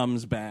lawyer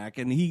comes back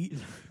and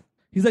he's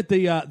like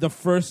the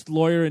first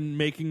lawyer in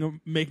Making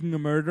a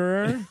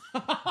Murderer.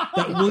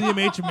 That William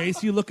H.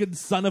 Macy looking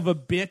son of a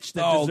bitch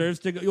that deserves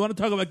to go. You want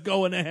to talk about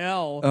going to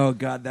hell? Oh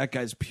God, that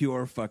guy's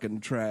pure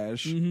fucking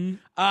trash.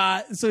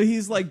 Mm-hmm. So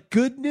he's like,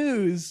 good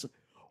news.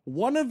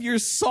 One of your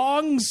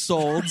songs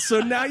sold,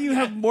 so now you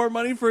have more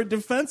money for a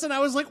defense. And I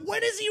was like,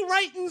 when is he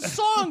writing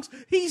songs?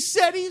 He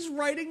said he's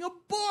writing a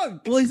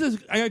book. Well, he says,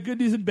 I got good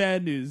news and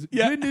bad news.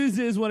 Yeah. Good news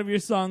is one of your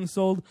songs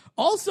sold.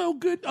 Also,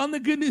 good on the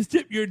good news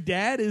tip, your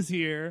dad is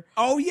here.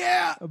 Oh,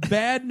 yeah.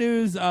 Bad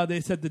news,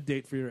 they set the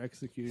date for your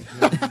execution.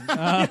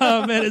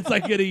 And it's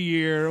like in a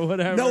year or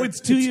whatever. No, it's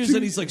 2 years.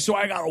 And he's like, so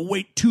I got to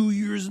wait 2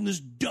 years in this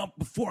dump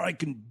before I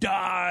can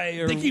die.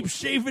 Or They keep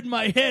shaving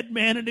my head,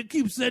 man, and it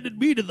keeps sending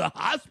me to the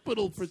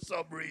hospital for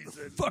some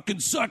reason. fucking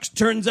sucks.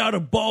 Turns out a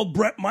bald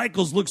Bret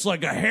Michaels looks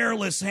like a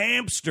hairless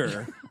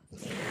hamster.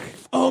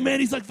 Oh man,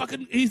 he's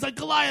like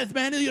Goliath,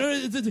 man. You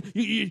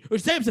know, or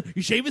Samson.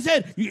 You shave his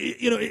head.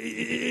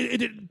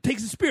 It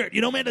takes the spirit.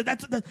 You know, man.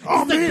 That's like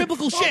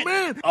biblical shit.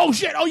 Man. Oh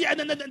shit. Oh yeah.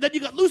 And then you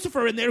got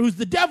Lucifer in there, who's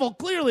the devil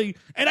clearly.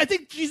 And I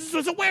think Jesus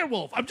was a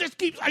werewolf. I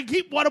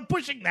keep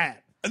pushing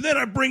that. And then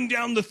I bring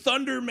down the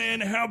Thunder Man.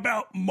 How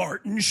about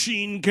Martin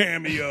Sheen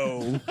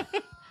cameo?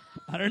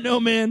 I don't know,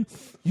 man.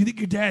 You think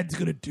your dad's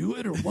gonna do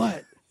it or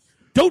what?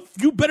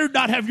 You better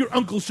not have your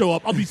uncle show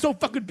up. I'll be so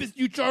fucking pissed at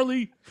you,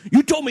 Charlie.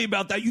 You told me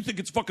about that. You think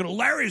it's fucking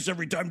hilarious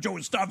every time Joe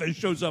Estevez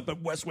shows up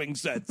at West Wing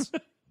sets.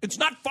 It's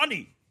not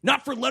funny.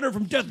 Not for Letter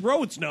from Death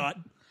Row, it's not.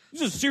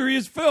 This is a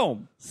serious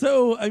film.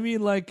 So, I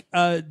mean, like,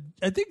 I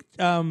think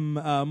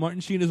Martin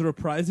Sheen is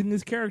reprising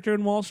his character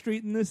in Wall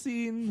Street in this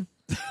scene.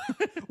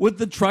 With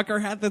the trucker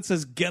hat that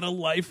says, "Get a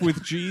life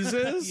with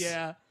Jesus"?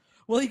 Yeah.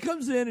 Well, he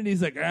comes in and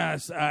he's like,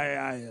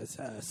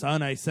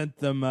 son, I sent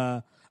them,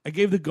 I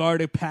gave the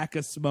guard a pack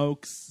of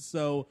smokes,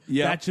 so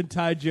that should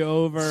tide you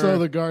over. So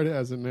the guard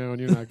has it now, and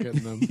you're not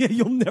getting them. Yeah,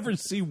 you'll never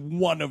see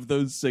one of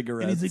those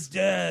cigarettes. And he's like,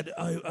 Dad,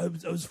 I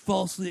was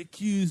falsely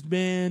accused,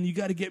 man. You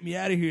got to get me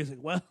out of here. He's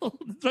like, well,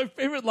 it's my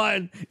favorite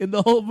line in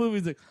the whole movie.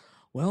 He's like,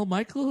 well,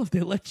 Michael, if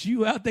they let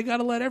you out, they got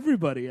to let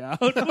everybody out.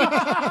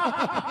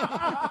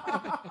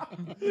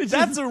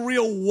 That's a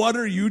real what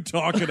are you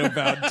talking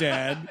about,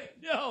 Dad?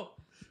 No.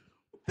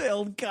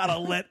 They'll gotta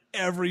let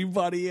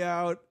everybody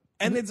out.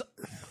 And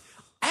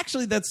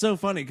Actually, that's so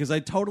funny because I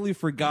totally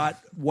forgot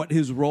what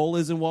his role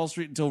is in Wall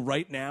Street until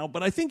right now.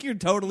 But I think you're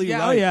totally Yeah,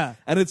 right. oh, yeah.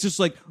 And it's just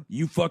like,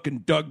 you fucking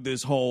dug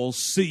this hole,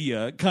 see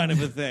ya, kind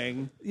of a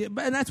thing. Yeah,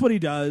 and that's what he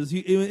does.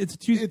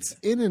 It's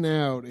in and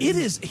out. It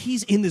is.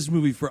 He's in this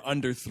movie for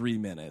under 3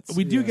 minutes.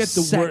 We do get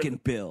the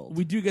second build.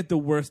 We do get the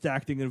worst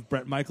acting of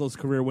Bret Michaels'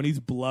 career when he's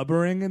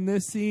blubbering in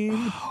this scene.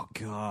 Oh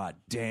God,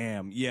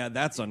 damn! Yeah,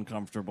 that's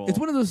uncomfortable. It's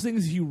one of those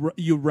things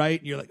you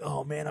write and you're like,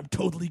 oh man, I'm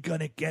totally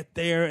gonna get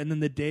there, and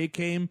then the day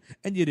came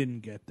and you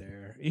didn't get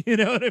there. You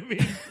know what I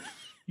mean?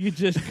 You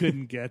just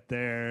couldn't get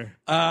there.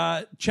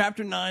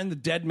 Chapter 9, the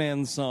Dead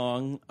Man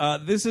Song.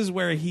 This is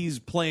where he's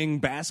playing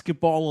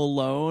basketball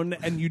alone,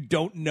 and you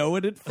don't know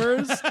it at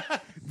first.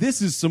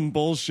 This is some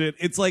bullshit.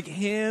 It's like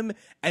him,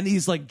 and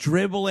he's like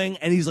dribbling,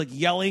 and he's like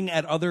yelling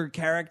at other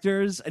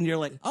characters, and you're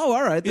like, oh,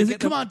 all right.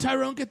 Come on,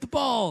 Tyrone, get the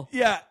ball.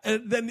 Yeah,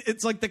 and then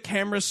it's like the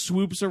camera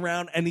swoops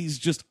around, and he's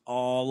just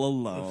all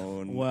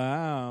alone.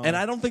 Wow. And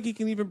I don't think he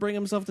can even bring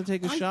himself to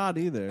take a shot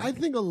either. I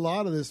think a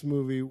lot of this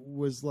movie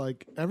was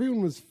like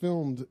everyone was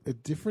filmed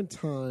at different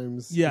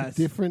times, Yes.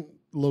 different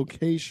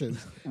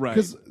locations, Right.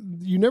 Because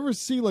you never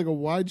see like a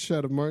wide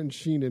shot of Martin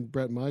Sheen and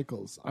Bret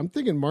Michaels. I'm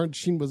thinking Martin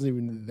Sheen wasn't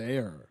even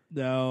there.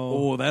 No.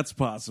 Oh, that's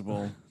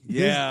possible.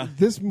 Yeah.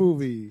 This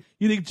movie.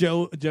 You think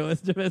Joe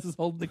Estevez is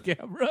holding the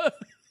camera?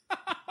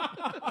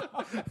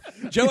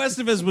 Joe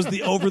Estevez was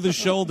the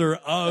over-the-shoulder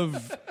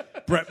of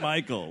Bret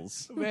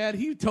Michaels. Man,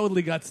 he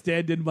totally got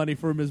stand-in money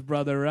from his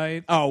brother,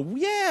 right? Oh,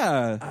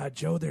 yeah.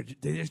 Joe, they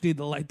just need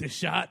to light the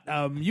shot.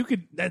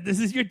 This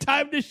is your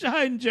time to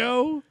shine,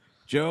 Joe.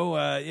 Joe,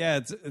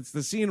 it's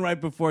the scene right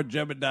before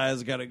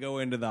Jebediah's got to go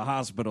into the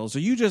hospital, so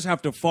you just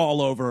have to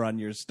fall over on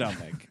your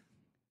stomach.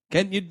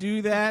 Can you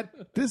do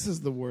that? This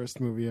is the worst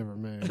movie ever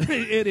made.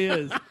 It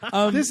is.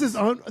 This is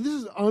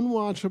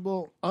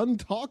unwatchable,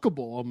 untalkable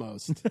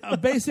almost.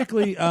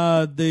 Basically,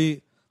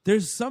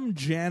 there's some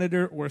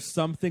janitor or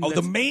something. Oh, that's,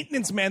 the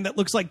maintenance man that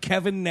looks like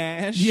Kevin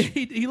Nash. Yeah,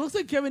 he looks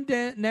like Kevin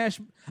Nash,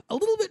 a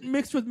little bit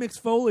mixed with Mitch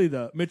Foley,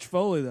 though.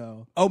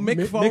 Oh,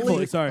 Mick Foley? Mick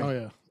Foley, sorry.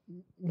 Oh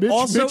yeah,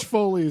 Also- Mitch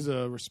Foley is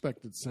a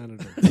respected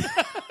senator.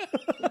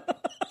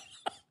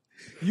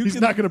 He's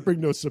not going to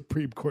bring no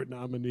Supreme Court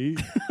nominee.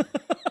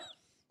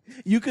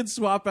 You could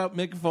swap out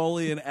Mick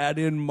Foley and add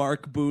in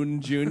Mark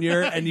Boone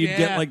Jr., and you'd Yeah.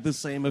 get like the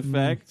same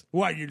effect.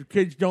 What, your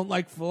kids don't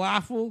like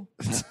falafel?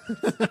 It's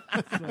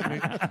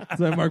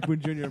my Mark Boone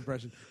Jr.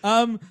 impression.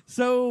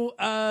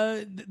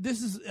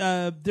 This is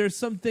there's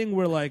something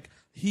where like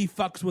he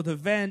fucks with a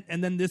vent,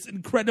 and then this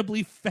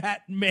incredibly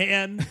fat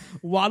man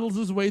waddles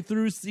his way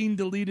through. Scene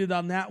deleted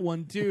on that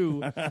one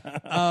too.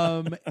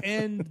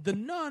 And the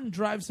nun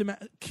drives him,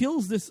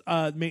 kills this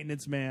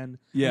maintenance man.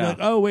 Yeah. You're like,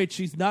 oh wait,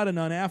 she's not a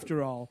nun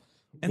after all.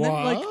 And then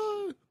like.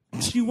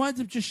 She winds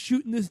up just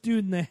shooting this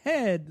dude in the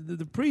head,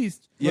 the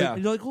priest. Yeah.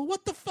 And you're like, well,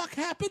 what the fuck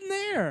happened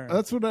there?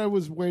 That's what I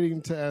was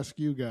waiting to ask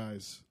you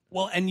guys.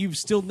 Well, and you've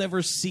still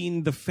never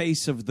seen the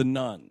face of the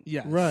nun.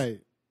 Yes. Right.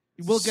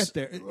 We'll get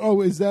there.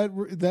 Oh, is that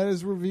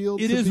is revealed?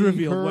 It to is be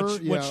revealed her?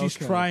 what Yeah, she's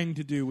okay. trying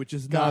to do, which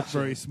is not Gotcha.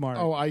 very smart.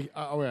 Oh,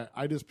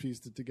 I just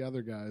pieced it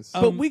together, guys.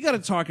 But we got to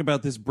talk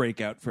about this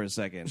breakout for a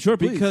second. Sure,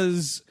 please.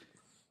 Because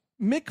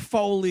Mick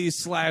Foley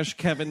 /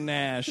 Kevin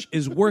Nash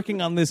is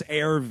working on this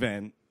air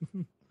vent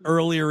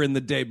earlier in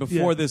the day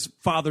before Yeah. this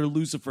Father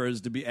Lucifer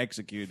is to be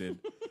executed.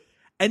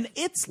 And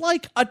it's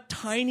like a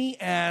tiny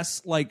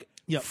ass, like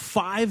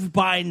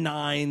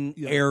 5x9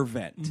 air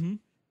vent. Mm-hmm.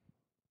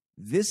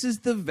 This is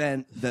the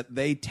vent that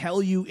they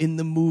tell you in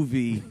the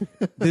movie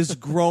this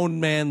grown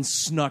man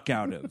snuck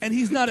out of. And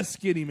he's not a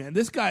skinny man.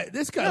 This guy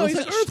looks he's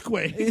like a-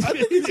 Earthquake. He's a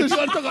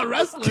the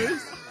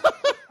wrestlers.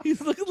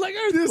 He's looking like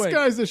Earthquake. This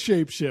guy's a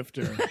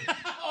shapeshifter.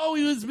 Oh,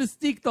 he was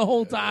Mystique the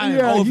whole time.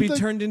 Yeah. Oh, if he he like-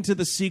 turned into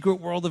the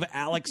secret world of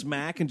Alex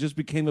Mack and just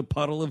became a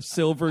puddle of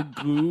silver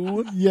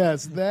goo.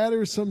 Yes, that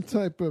or some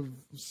type of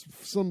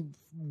some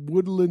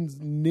woodland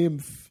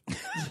nymph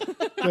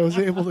that was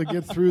able to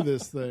get through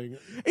this thing.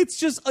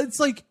 It's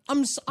like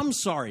I'm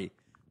sorry.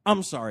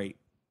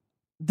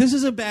 This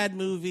is a bad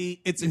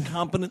movie. It's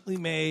incompetently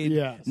made.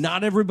 Yes.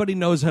 Not everybody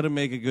knows how to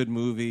make a good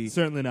movie,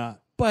 Certainly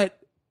not. but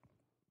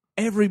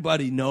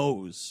everybody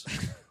knows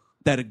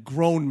that a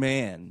grown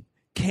man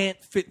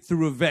can't fit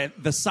through a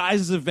vent the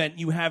size of a vent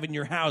you have in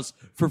your house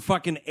for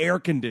fucking air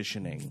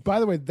conditioning. By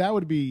the way, that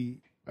would be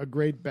a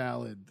great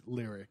ballad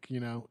lyric, you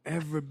know.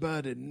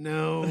 Everybody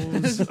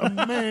knows a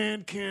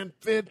man can't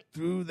fit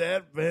through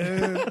that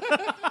vent.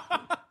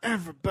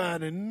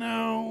 Everybody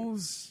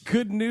knows.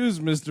 Good news,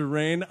 Mr.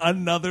 Rain.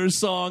 Another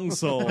song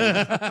sold.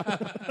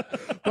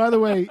 By the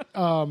way,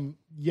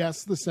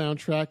 yes, the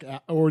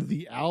soundtrack or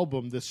the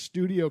album, the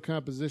studio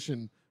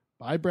composition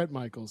by Bret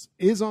Michaels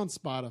is on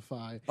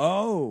Spotify.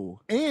 Oh.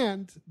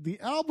 And the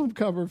album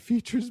cover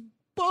features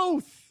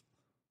both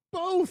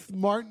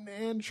Martin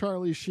and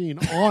Charlie Sheen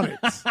on it.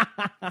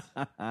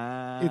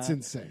 It's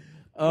insane.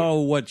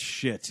 Oh, what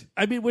shit.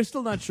 I mean, we're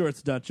still not sure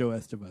it's not Joe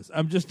Estevez.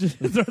 I'm just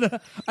sort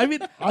of. I mean,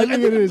 I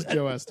think it is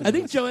Joe Estevez. I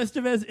think Joe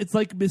Estevez. It's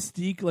like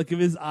Mystique. Like if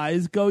his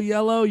eyes go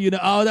yellow,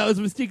 oh, that was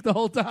Mystique the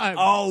whole time.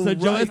 Oh, so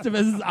Joe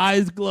right.Estevez's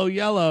eyes glow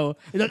yellow.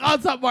 He's like, oh,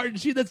 it's not Martin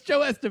Sheen. That's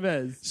Joe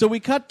Estevez. So we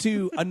cut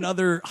to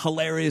another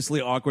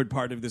hilariously awkward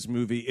part of this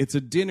movie. It's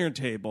a dinner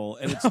table,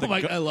 and it's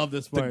I love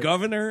this the part.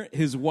 governor,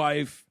 his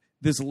wife,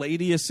 this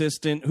lady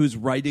assistant who's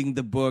writing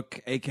the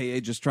book, aka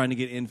just trying to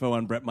get info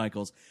on Bret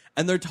Michaels,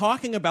 and they're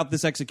talking about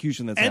this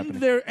execution that's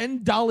happening.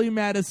 And Dolly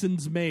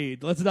Madison's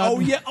maid. Let's not. Oh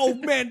yeah. Oh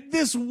man,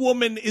 this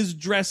woman is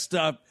dressed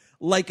up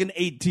like an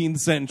 18th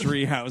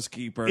century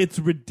housekeeper. It's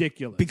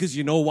ridiculous. Because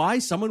you know why?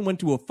 Someone went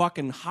to a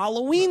fucking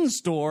Halloween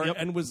store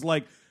and was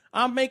like,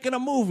 I'm making a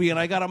movie and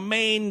I got a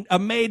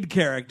maid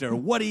character.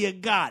 What do you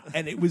got?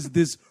 And it was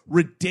this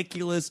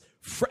ridiculous.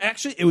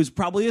 Actually, it was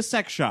probably a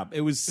sex shop.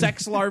 It was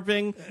sex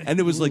LARPing,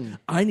 and it was like,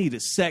 I need a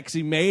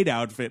sexy maid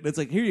outfit. And it's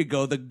like, here you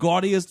go, the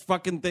gaudiest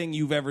fucking thing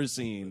you've ever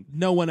seen.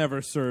 No one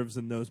ever serves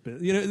in those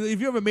businesses.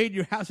 If you have a maid in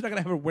your house, you're not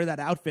going to have her wear that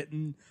outfit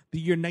in the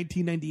year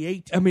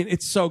 1998. I mean,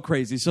 it's so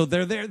crazy. So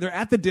they're there, they're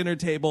at the dinner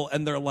table,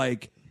 and they're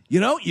like, you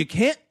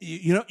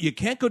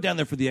can't go down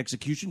there for the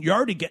execution. You're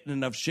already getting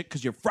enough shit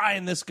because you're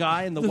frying this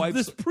guy, and the wife.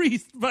 This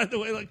priest, by the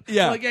way,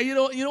 you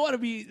don't want to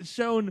be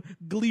shown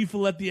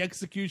gleeful at the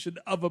execution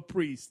of a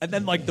priest. And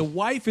then the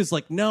wife is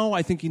like, no,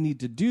 I think you need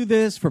to do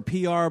this for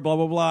PR, blah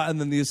blah blah.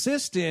 And then the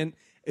assistant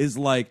is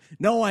like,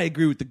 no, I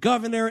agree with the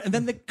governor. And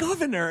then the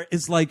governor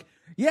is like,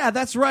 yeah,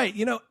 that's right,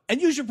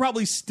 and you should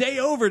probably stay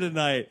over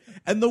tonight.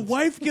 And the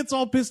wife gets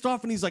all pissed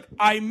off, and he's like,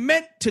 I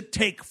meant to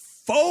take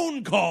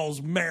phone calls,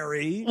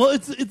 Mary. Well,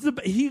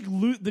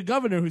 the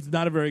governor, who's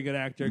not a very good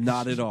actor.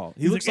 Not at all.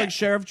 He looks like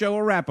Sheriff Joe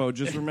Arapo.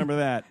 Just remember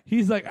that.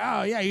 He's like,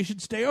 oh yeah, you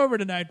should stay over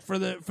tonight for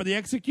the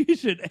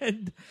execution.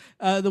 And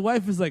the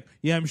wife is like,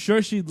 yeah, I'm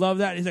sure she'd love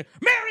that. And he's like,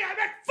 Mary, I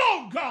meant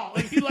phone call.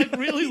 And he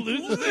really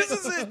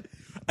loses it.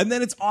 And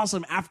then it's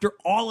awesome. After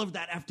all of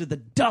that, after the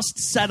dust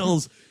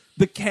settles,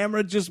 the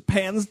camera just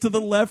pans to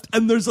the left,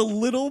 and there's a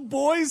little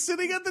boy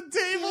sitting at the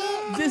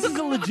table. This is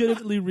a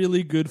legitimately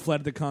really good Flight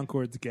of the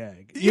Conchords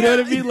gag. You know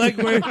what I mean? Like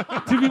where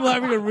two people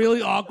having a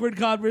really awkward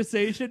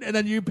conversation, and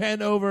then you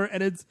pan over,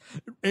 and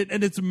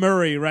it's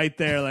Murray right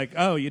there. Like,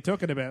 oh, you're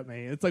talking about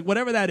me. It's like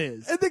whatever that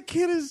is. And the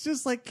kid is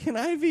just like, can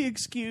I be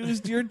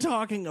excused? You're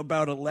talking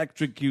about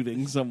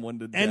electrocuting someone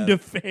to death. End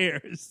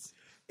affairs.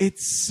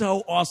 It's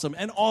so awesome.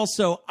 And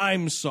also,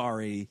 I'm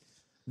sorry.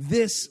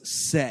 This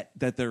set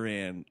that they're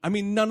in, I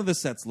mean, none of the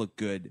sets look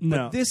good. No.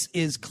 But this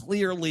is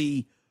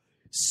clearly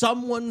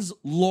someone's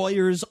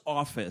lawyer's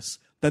office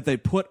that they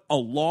put a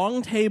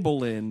long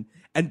table in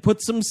and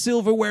put some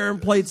silverware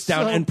and plates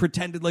down and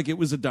pretended like it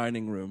was a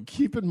dining room.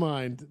 Keep in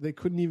mind, they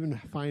couldn't even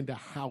find a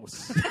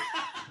house.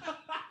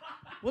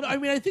 Well, I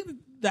mean, I think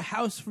the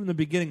house from the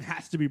beginning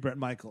has to be Bret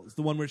Michaels,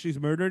 the one where she's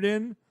murdered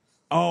in.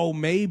 Oh,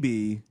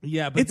 maybe.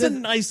 Yeah, but it's a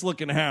nice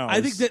looking house.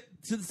 I think that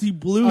since he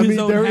blew his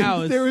own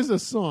house, there is a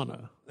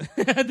sauna.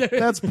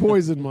 That's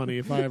poison money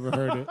if I ever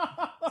heard it.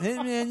 Hey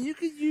man, you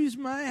could use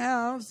my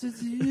house.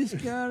 You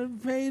just gotta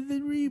pay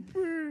the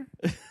reaper,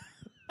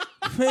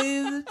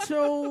 pay the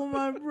toll,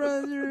 my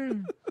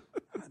brother.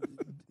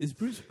 Is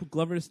Bruce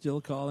Glover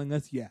still calling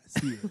us? Yes,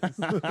 he is.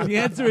 The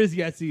answer is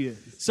yes, he is.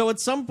 So at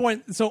some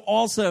point, so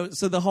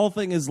the whole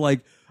thing is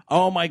like,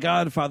 oh my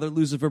God, Father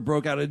Lucifer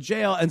broke out of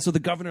jail. And so the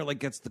governor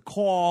gets the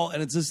call,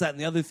 and it's this, that, and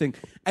the other thing.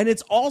 And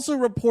it's also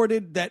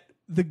reported that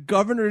the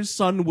governor's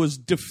son was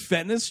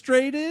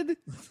defenestrated.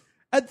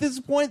 At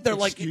this point, they're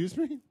Excuse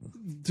me?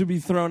 to be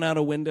thrown out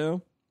a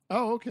window.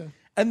 Oh, okay.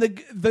 And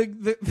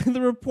the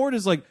report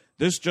is like,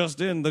 this just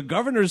in, the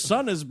governor's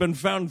son has been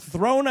found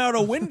thrown out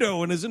a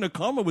window and is in a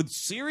coma with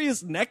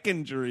serious neck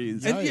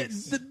injuries. And yet,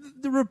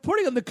 the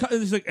reporting on the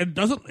is like, it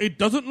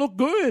doesn't look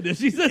good.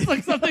 She says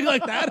something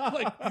like that. I'm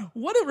like,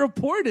 what a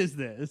report is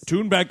this?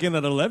 Tune back in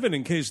at 11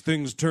 in case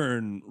things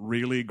turn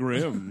really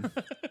grim.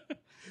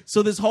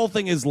 So this whole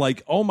thing is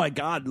like, oh my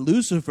God,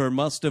 Lucifer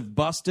must have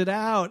busted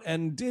out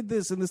and did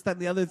this and this, that,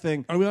 and the other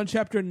thing. Are we on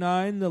chapter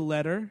 9, the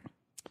letter?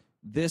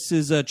 This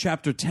is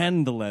chapter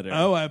 10, the letter.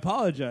 Oh, I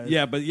apologize.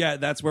 Yeah, but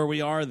that's where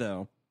we are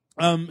though.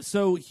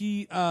 So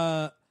he,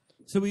 so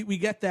we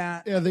get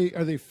that. Are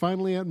they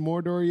finally at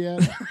Mordor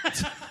yet?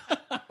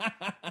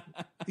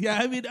 Yeah,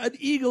 I mean, an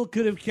eagle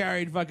could have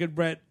carried fucking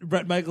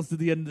Bret Michaels to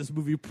the end of this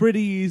movie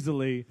pretty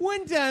easily.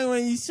 One time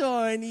when you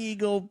saw an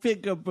eagle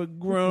pick up a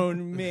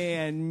grown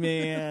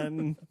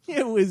man,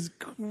 it was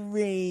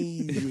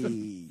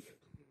crazy.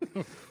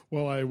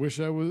 Well, I wish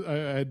I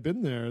had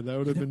been there. That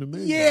would have been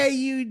amazing. Yeah,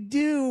 you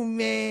do,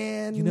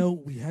 man. You know,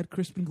 we had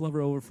Crispin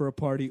Glover over for a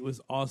party. It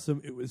was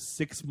awesome. It was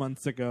 6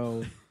 months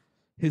ago.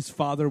 His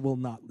father will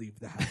not leave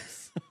the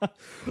house.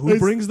 Who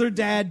brings their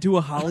dad to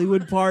a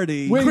Hollywood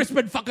party? Wait.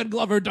 Crispin fucking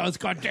Glover does,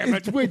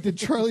 goddammit. Wait, did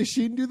Charlie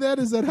Sheen do that?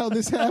 Is that how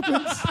this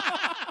happens?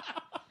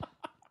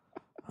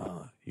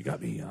 You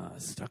got me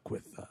stuck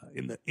with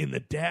in the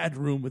dad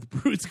room with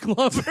Bruce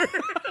Glover.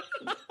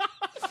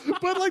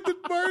 But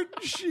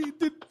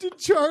did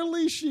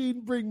Charlie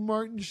Sheen bring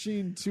Martin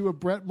Sheen to a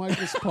Bret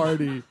Michaels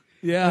party?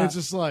 Yeah. And it's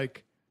just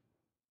like,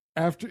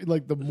 after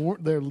like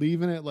they're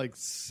leaving at like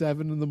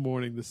 7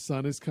 a.m. The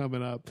sun is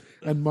coming up,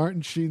 and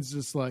Martin Sheen's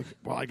just like,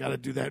 "Well, I got to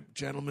do that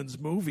gentleman's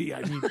movie."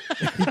 I mean,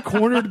 he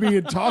cornered me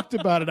and talked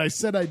about it. I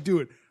said I'd do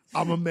it.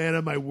 I'm a man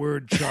of my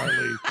word,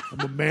 Charlie. I'm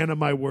a man of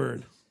my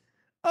word.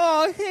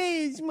 Oh,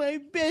 hey, it's my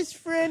best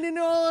friend in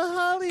all of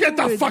Hollywood. Get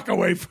the fuck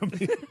away from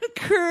me,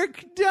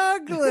 Kirk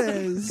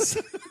Douglas.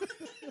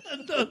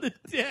 The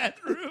dad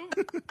room.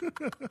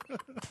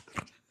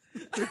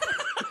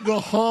 the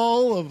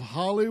Hall of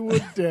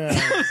Hollywood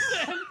Dad.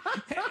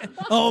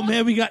 Oh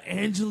man, we got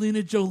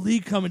Angelina Jolie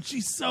coming.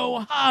 She's so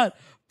hot.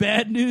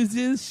 Bad news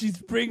is she's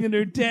bringing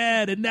her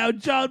dad, and now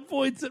John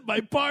Voight's at my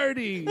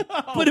party.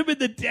 Put him in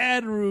the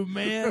dad room,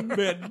 man.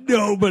 Man,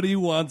 nobody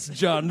wants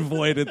John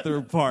Voight at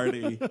their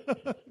party.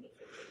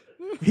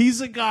 He's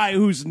a guy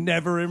who's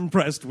never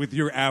impressed with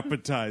your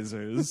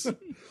appetizers.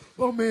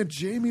 Oh man,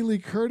 Jamie Lee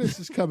Curtis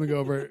is coming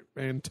over,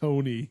 and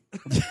Tony.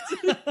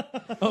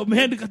 Oh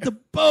man, they got the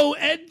Bo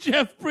and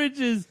Jeff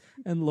Bridges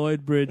and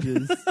Lloyd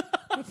Bridges.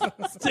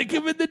 Stick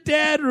him in the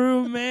dad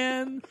room,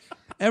 man.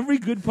 Every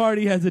good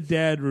party has a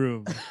dad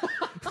room.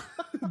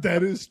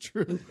 That is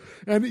true.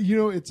 And, you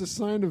know, it's a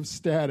sign of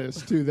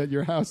status, too, that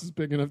your house is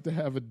big enough to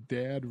have a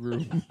dad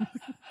room.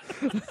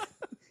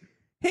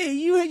 Hey,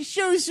 you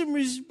show some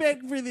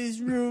respect for this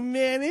room,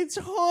 man. It's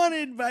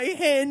haunted by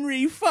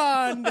Henry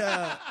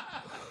Fonda.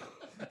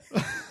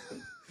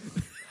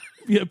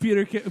 Yeah,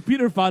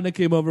 Peter Fonda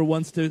came over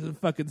once to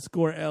fucking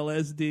score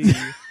LSD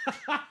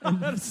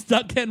and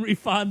stuck Henry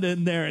Fonda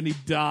in there, and he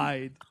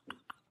died.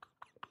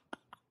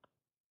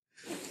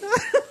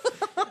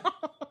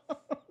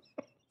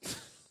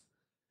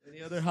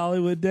 Any other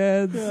Hollywood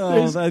dads?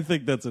 Oh, I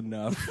think that's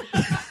enough.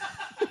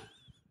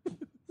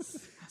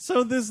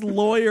 So this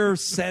lawyer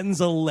sends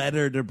a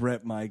letter to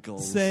Bret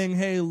Michaels saying,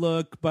 hey,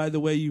 look, by the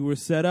way you were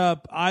set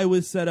up, I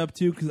was set up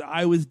too because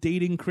I was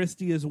dating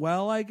Christie as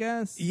well, I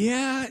guess.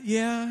 Yeah,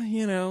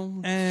 you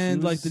know.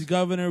 And like the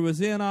governor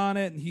was in on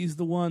it, and he's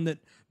the one that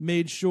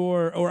made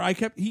sure, or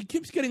he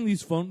keeps getting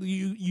these phone.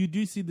 You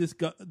do see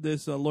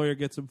this lawyer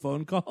get some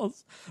phone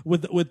calls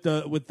with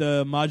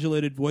the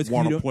modulated voice.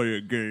 Want to play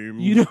a game?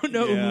 You don't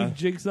know who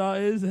Jigsaw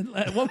is, and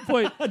at one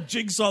point,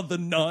 Jigsaw the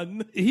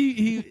nun.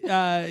 He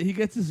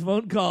gets his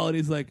phone call and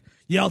he's like,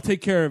 "Yeah, I'll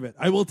take care of it.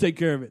 I will take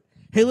care of it.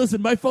 Hey,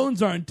 listen, my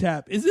phones aren't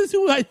tapped. Is this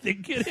who I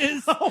think it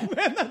is?" Oh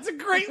man, that's a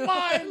great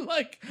line.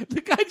 Like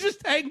the guy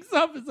just hangs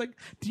up. It's like,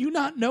 do you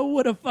not know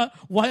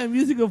why I'm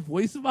using a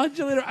voice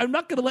modulator? I'm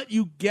not going to let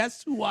you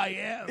guess who I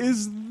am.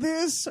 Is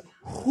this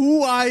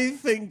who I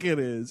think it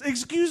is?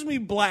 Excuse me,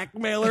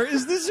 blackmailer.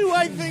 Is this who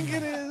I think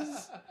it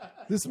is?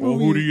 This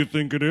movie who do you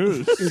think it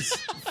is? It's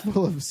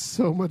full of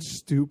so much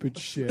stupid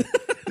shit.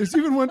 There's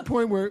even one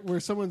point where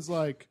someone's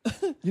like,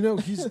 you know,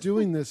 he's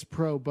doing this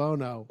pro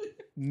bono.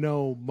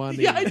 No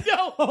money. Yeah, I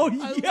know. Oh,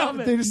 I love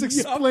it. They just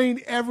explain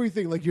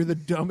everything like you're the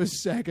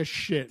dumbest sack of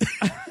shit.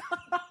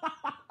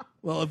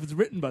 Well, if it's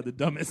written by the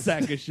dumbest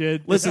sack of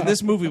shit. Listen,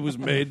 this movie was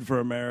made for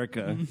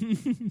America.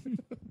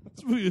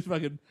 This movie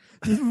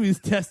is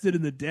tested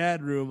in the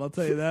dad room, I'll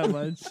tell you that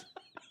much.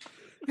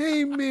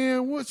 Hey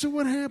man,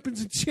 what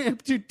happens in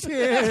chapter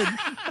 10?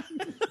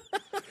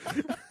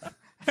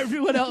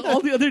 Everyone else,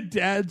 all the other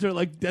dads are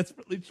like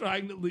desperately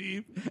trying to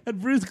leave, and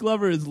Bruce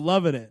Glover is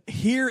loving it.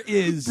 Here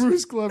is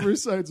Bruce Glover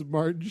signs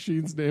Martin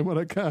Sheen's name on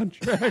a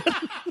contract.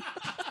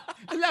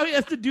 And now he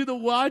has to do the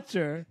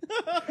Watcher.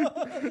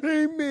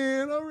 Hey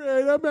man, all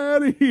right, I'm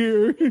out of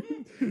here.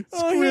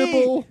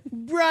 Scribble. Hey,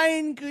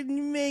 Brian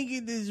couldn't make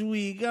it this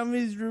week. I'm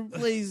his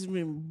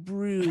replacement,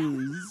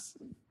 Bruce.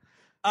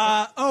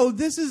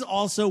 This is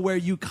also where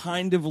you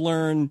kind of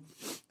learn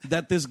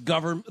that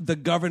the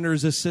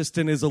governor's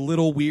assistant is a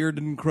little weird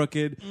and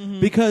crooked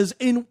because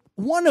in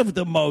one of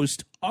the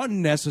most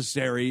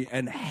unnecessary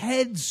and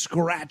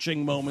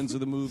head-scratching moments of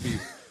the movie,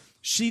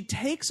 she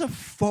takes a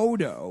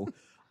photo.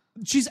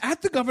 She's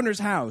at the governor's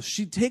house.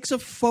 She takes a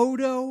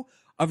photo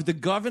of the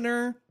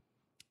governor,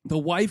 the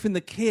wife, and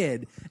the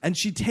kid, and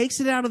she takes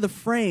it out of the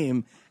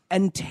frame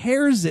and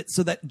tears it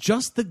so that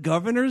just the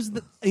governor's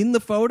in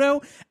the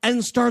photo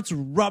and starts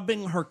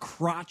rubbing her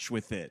crotch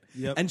with it.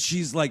 Yep. And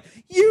she's like,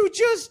 you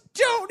just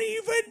don't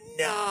even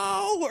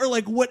know, or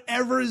like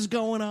whatever is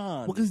going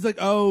on. Well, because he's like,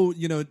 oh,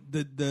 you know,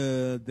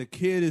 the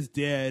kid is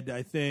dead,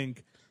 I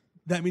think.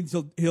 That means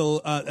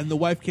he'll and the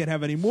wife can't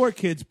have any more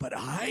kids, but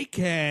I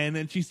can.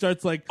 And she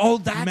starts like, oh,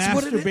 that's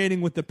what it is?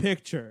 masturbating with the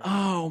picture.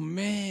 Oh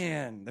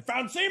man, they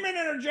found semen in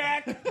her,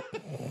 Jack.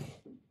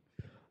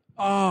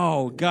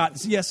 Oh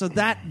God! Yeah, so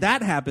that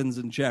happens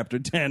in chapter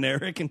 10,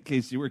 Eric. In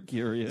case you were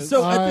curious.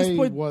 So at this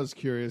point, I was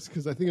curious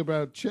because I think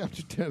about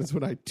chapter 10 is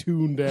when I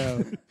tuned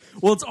out.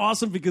 Well, it's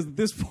awesome because at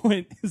this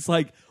point, it's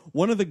like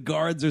one of the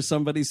guards or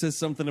somebody says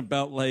something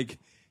about like,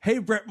 "Hey,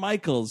 Bret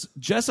Michaels,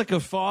 Jessica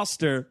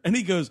Foster," and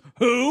he goes,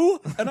 "Who?"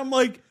 And I'm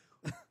like,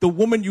 the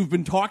woman you've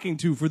been talking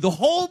to for the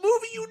whole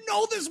movie. You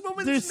know this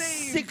woman's there's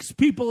name. 6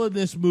 people in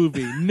this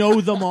movie.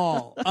 Know them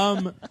all.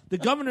 The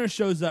governor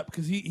shows up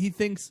because he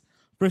thinks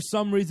for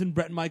some reason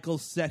Bret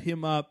Michaels set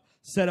him up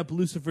set up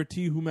Lucifer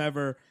T.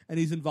 whomever, and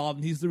he's involved,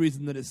 and he's the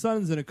reason that his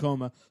son's in a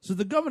coma. So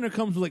the governor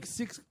comes with like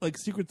 6 like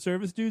Secret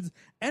Service dudes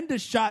and a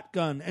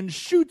shotgun and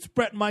shoots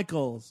Bret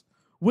Michaels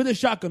with a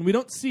shotgun. We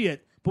don't see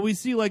it, but we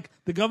see like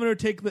the governor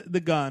take the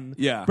gun.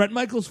 Yeah. Bret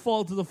Michaels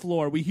fall to the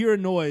floor. We hear a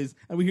noise,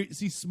 and we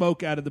see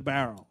smoke out of the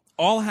barrel.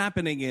 All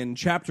happening in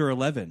Chapter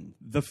 11,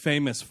 the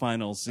famous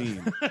final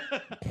scene.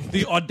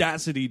 The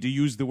audacity to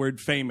use the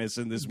word famous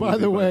in this movie. By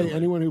the way,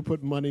 anyone who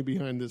put money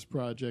behind this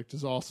project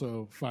is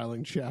also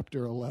filing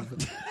Chapter 11.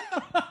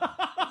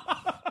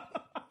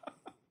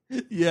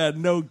 Yeah,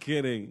 no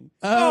kidding.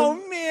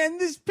 Oh, man,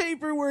 this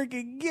paperwork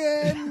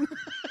again.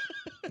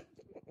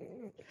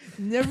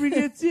 Never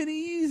gets any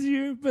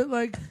easier, but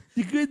like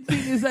the good thing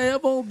is I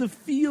have all the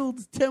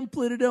fields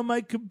templated on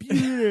my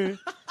computer.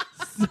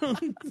 So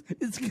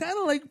it's kind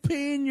of like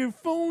paying your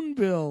phone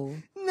bill.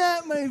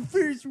 Not my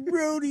first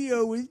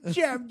rodeo with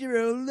Chapter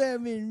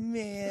 11,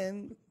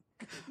 man.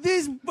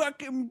 This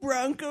bucking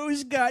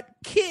Broncos got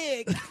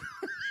kicked.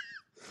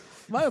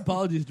 My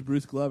apologies to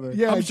Bruce Glover.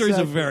 Yeah, I'm sure he's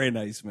a exactly. very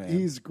nice man.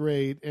 He's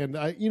great, and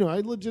I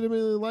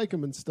legitimately like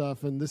him and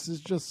stuff. And this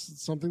is just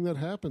something that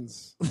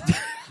happens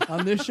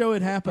On this show,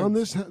 it happens. on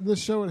this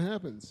show. It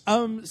happens.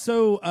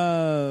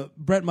 So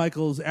Bret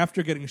Michaels,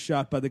 after getting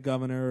shot by the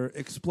governor,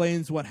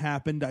 explains what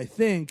happened. I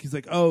think he's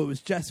like, "Oh, it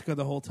was Jessica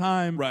the whole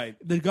time." Right.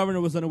 The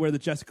governor was unaware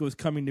that Jessica was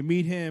coming to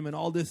meet him, and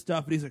all this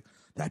stuff. And he's like,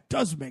 "That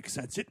does make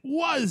sense. It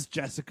was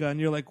Jessica." And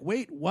you're like,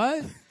 "Wait,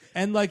 what?"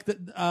 And like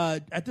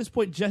at this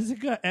point,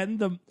 Jessica and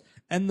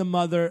the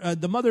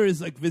mother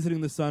is like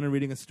visiting the son and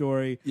reading a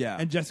story. Yeah.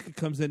 And Jessica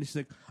comes in and she's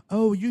like,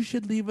 "Oh, you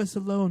should leave us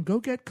alone. Go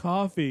get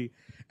coffee."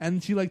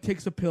 And she like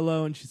takes a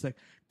pillow and she's like,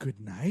 "Good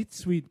night,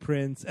 sweet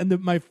prince." And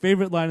my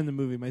favorite line in the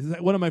movie,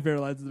 one of my favorite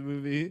lines in the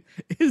movie,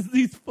 is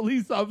these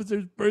police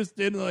officers burst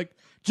in and they're like,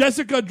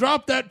 "Jessica,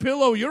 drop that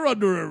pillow. You're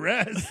under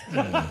arrest."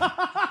 Like,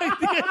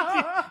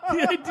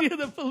 the idea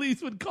the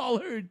police would call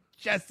her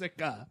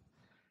Jessica.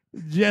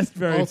 Just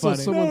very Also,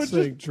 funny. someone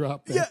saying,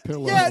 "Drop that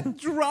pillow." Yeah,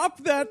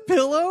 drop that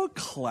pillow.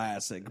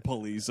 Classic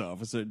police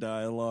officer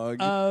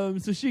dialogue.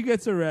 So she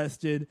gets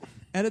arrested,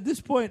 and at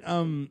this point,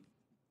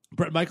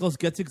 Bret Michaels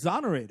gets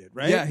exonerated,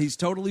 right? Yeah, he's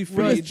totally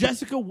Whereas free.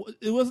 Jessica,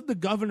 it wasn't the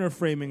governor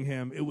framing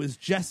him; it was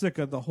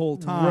Jessica the whole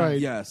time. Right.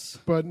 Yes.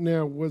 But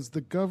now, was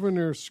the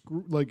governor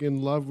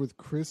in love with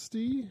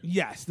Christie?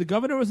 Yes, the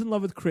governor was in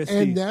love with Christie.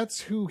 And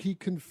that's who he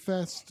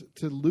confessed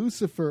to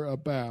Lucifer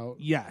about.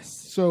 Yes.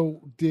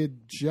 So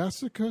did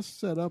Jessica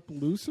set up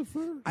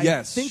Lucifer?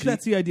 Yes, I think she-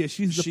 that's the idea.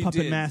 She's the She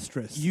puppet did.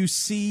 mistress. You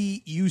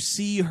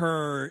see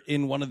her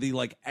in one of the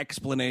like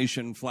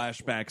explanation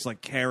flashbacks,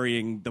 like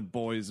carrying the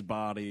boy's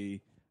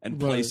body and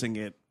Right. placing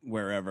it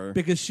wherever.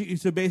 because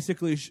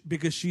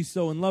because she's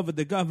so in love with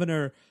the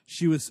governor,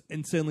 she was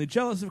insanely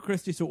jealous of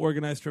Christie, so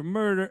organized her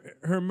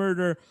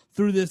murder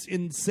through this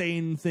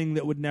insane thing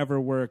that would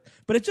never work.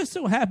 But it just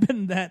so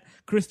happened that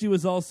Christie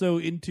was also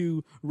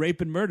into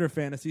rape and murder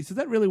fantasy, so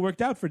that really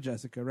worked out for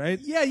Jessica, right?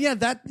 Yeah,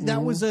 that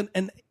was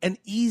an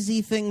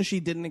easy thing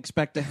she didn't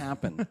expect to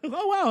happen.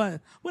 Oh wow,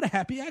 what a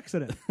happy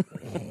accident.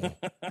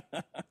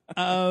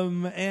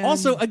 And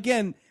Also,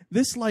 again,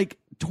 this like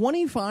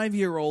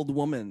 25-year-old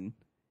woman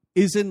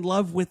is in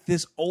love with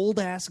this old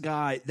ass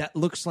guy that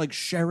looks like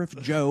Sheriff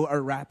Joe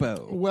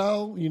Arapaho.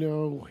 Well,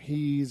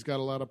 he's got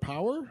a lot of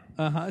power,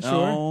 sure.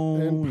 Oh,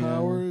 and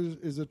power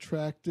is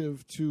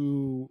attractive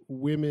to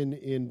women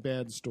in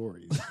bad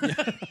stories.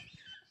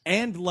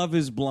 and Love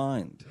is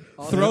Blind.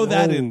 Throw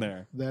that in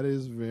there. That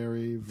is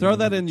very, very Throw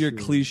that in your true.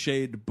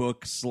 cliched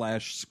book /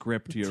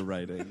 script you're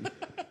writing.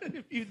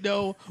 If you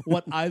know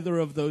what either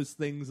of those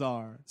things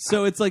are.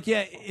 So it's like,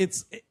 yeah,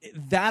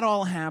 that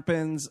all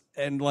happens,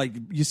 and like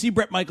you see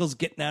Bret Michaels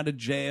getting out of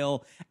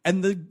jail,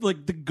 and the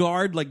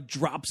guard like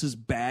drops his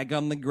bag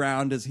on the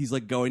ground as he's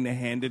like going to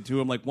hand it to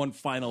him, like one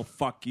final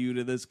fuck you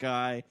to this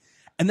guy.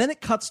 And then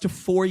it cuts to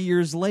 4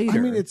 years later.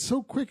 I mean, it's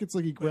so quick. It's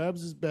like he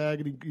grabs his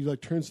bag and he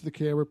like turns to the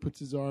camera, puts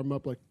his arm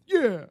up, like,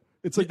 yeah.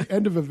 It's like the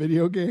end of a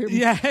video game.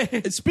 Yeah.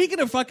 Speaking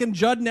of fucking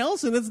Judd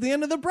Nelson, it's the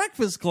end of the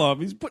Breakfast Club.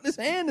 He's putting his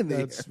hand in the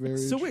air. That's very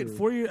So true. wait,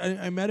 4 years.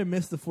 I might have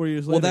missed the 4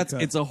 years Well, later.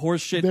 cut. it's a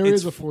horse shit. There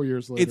it's, is a 4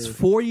 years later. It's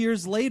 4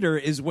 years later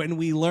is when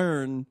we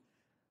learn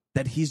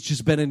that he's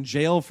just been in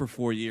jail for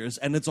 4 years,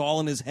 and it's all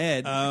in his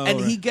head, Oh, and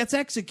he right. gets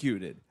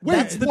executed. Wait,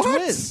 That's the what?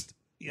 twist.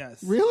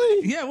 yes.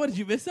 Really? Yeah. What did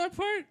you miss that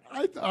part?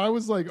 I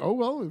was like, oh,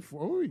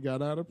 well, he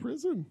got out of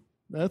prison.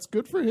 That's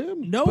good for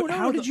him. No. But no.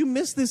 how did you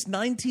miss this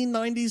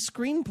 1990s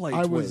screenplay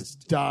I twist? was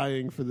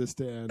dying for this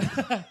to end.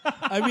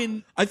 I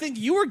mean, I think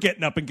you were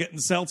getting up and getting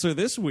seltzer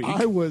this week.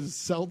 I was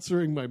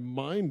seltzering my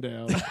mind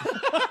out.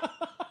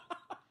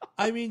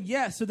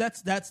 yeah. So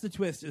that's the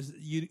twist. Is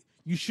you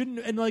shouldn't,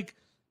 and like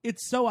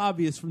it's so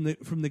obvious from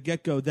the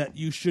get go that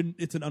you shouldn't.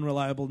 It's an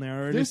unreliable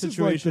narrative This is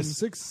like situation. the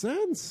Sixth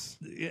Sense.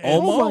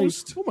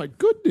 Almost. Oh my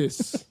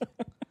goodness.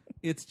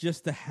 It's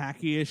just the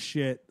hackiest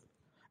shit.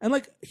 And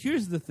like,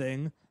 here's the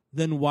thing.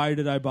 Then why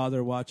did I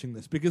bother watching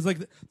this? Because like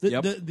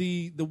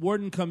the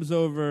warden comes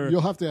over.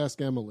 You'll have to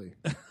ask Emily.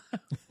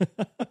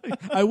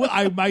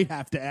 I might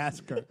have to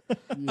ask her.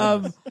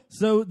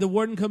 So the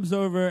warden comes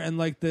over and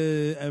like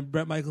the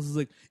Bret Michaels is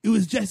like, it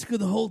was Jessica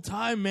the whole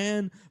time,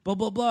 man. Blah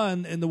blah blah.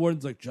 And the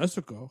warden's like,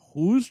 Jessica?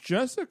 Who's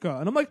Jessica?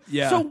 And I'm like,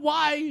 Yeah. So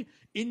why,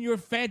 in your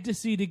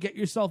fantasy to get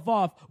yourself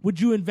off, would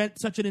you invent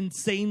such an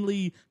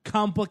insanely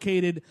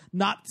complicated,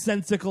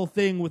 nonsensical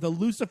thing with a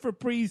Lucifer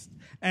priest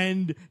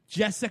and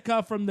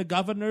Jessica from the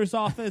governor's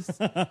office?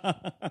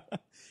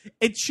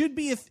 It should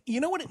be. You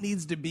know what it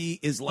needs to be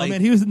is Oh like.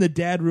 man, he was in the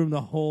dad room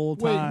the whole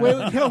time.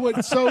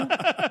 Wait. So,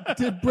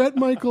 did Bret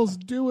Michaels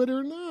do it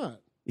or not?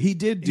 he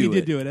did do he it.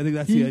 did do it. I think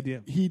that's the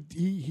idea.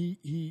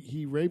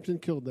 He raped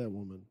and killed that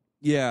woman.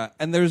 Yeah,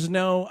 and there's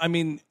no. I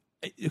mean,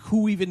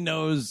 who even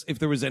knows if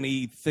there was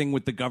anything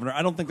with the governor?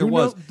 I don't think there Who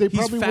was. knows? They He's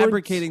probably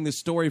fabricating the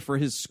story for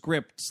his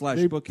script /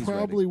 They book. He's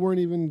probably weren't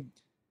even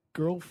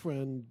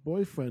girlfriend,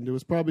 boyfriend. It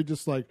was probably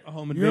just like, A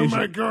home You're invasion.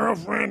 my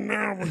girlfriend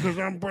now because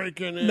I'm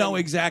breaking in. No,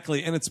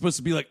 exactly. And it's supposed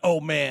to be like,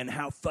 oh man,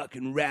 how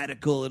fucking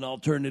radical and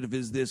alternative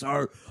is this?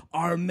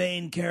 Our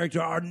main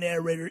character, our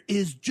narrator,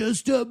 is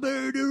just a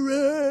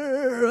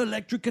murderer.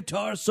 Electric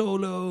guitar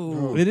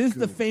solo. It is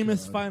the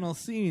famous final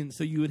scene,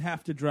 so you would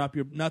have to drop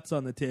your nuts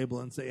on the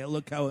table and say,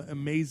 look how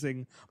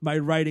amazing my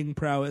writing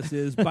prowess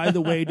is. By the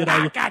way, did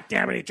I God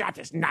damn it, he dropped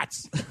his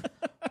nuts.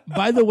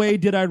 by the way,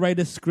 did I write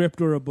a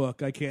script or a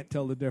book? I can't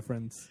tell the difference.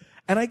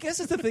 And I guess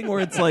it's the thing where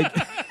it's like,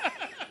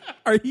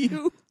 are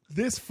you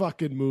this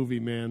fucking movie,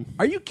 man.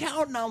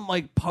 counting on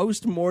like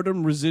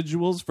post-mortem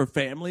residuals for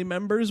family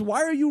members?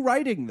 Why are you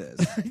writing this?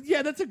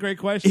 Yeah, that's a great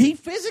question. He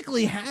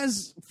physically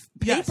has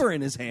paper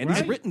in his hand. He's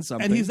Right? written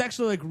something. And he's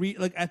actually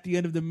like at the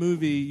end of the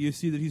movie, you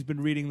see that he's been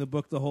reading the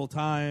book the whole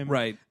time.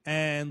 Right.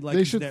 And like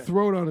They should there-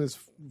 throw it on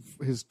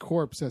his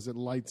corpse as it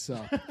lights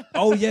up.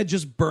 oh yeah,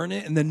 just burn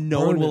it, and then no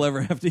Burn one will it.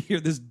 ever have to hear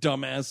this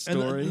dumbass and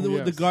story. the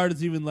Yes. guard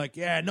is even like,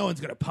 yeah, no one's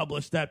going to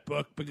publish that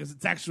book because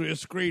it's actually a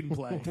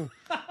screenplay.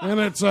 And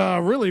it's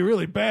really,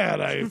 really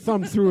bad. I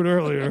thumbed through it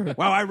earlier.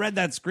 Wow, I read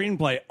that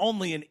screenplay.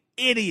 Only an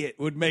idiot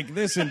would make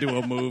this into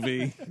a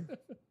movie.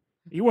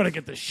 You want to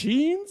get the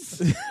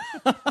Sheens?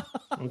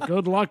 Well,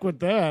 good luck with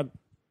that.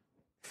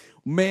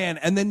 Man,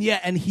 and then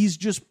and he's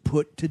just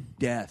put to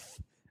death.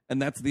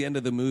 And that's the end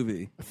of the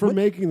movie. For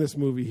making this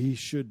movie, he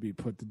should be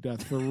put to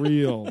death for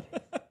real.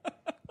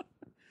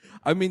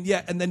 I mean,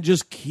 and then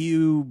just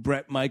cue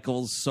Bret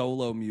Michaels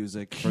solo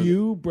music. for-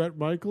 Cue Bret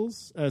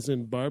Michaels, as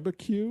in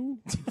barbecue.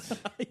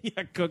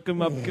 yeah, cook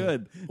him up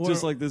good.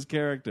 Just like this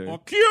character.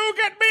 Q,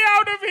 get me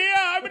out of here.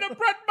 I'm in a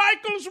Bret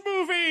Michaels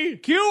movie.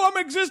 Q, I'm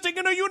existing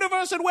in a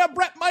universe in where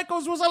Bret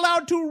Michaels was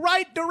allowed to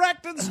write,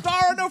 direct, and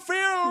star in a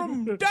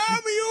film.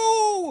 Damn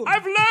you!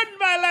 I've learned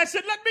my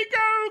lesson. Let me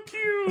go,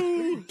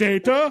 Q.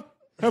 Data,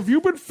 have you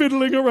been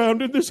fiddling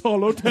around in this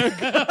holodeck?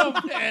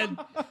 Oh, man.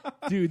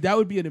 Dude, that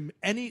would be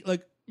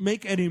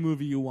make any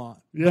movie you want.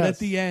 But Yes. at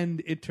the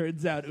end, it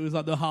turns out it was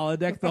on the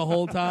holodeck the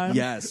whole time.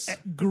 Yes.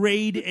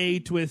 Grade A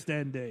twist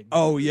ending.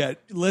 Oh, yeah.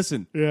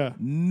 Listen. Yeah.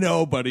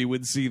 Nobody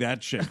would see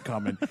that shit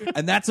coming.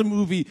 And that's a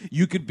movie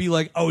you could be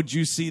like, oh, did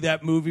you see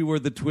that movie where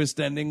the twist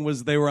ending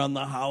was they were on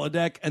the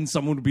holodeck? And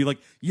someone would be like,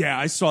 yeah,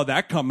 I saw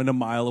that coming a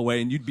mile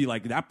away. And you'd be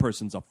like, that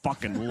person's a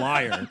fucking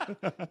liar.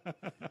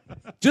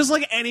 Just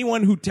like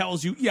anyone who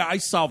tells you, yeah, I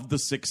solved the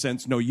Sixth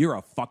Sense. No, you're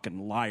a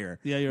fucking liar.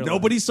 Yeah, you're a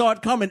Nobody saw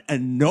it coming,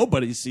 and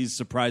nobody sees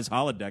surprise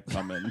holodeck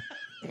coming.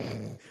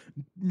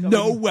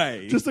 No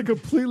way. Just a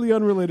completely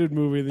unrelated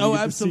movie. That Oh, you get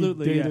to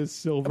absolutely, See yeah. Data's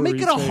silvery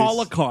Make it a face.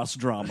 Holocaust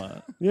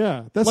drama.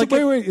 Yeah, that's Like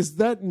wait. Is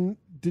that?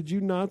 Did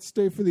you not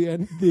stay for the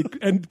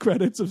end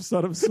credits of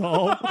Son of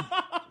Saul?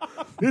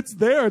 It's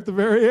there at the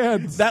very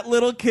end. That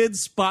little kid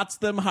spots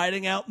them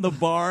hiding out in the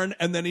barn,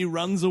 and then he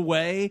runs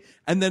away.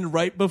 And then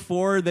right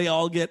before they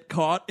all get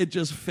caught, it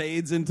just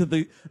fades into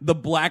the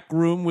black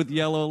room with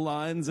yellow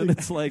lines, and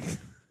it's like,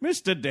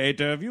 Mr.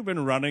 Data, have you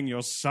been running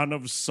your Son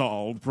of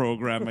Saul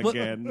program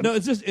again? No,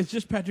 it's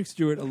just Patrick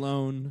Stewart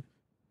alone.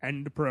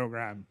 End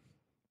program.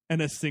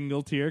 And a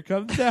single tear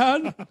comes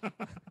down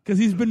because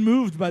he's been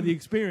moved by the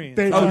experience.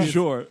 Data, Oh,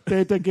 sure.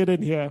 Data, get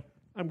in here.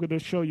 I'm going to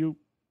show you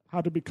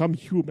how to become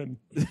human.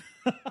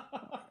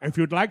 If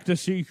you'd like to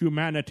see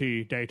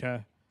humanity,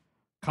 Data,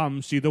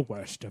 come see the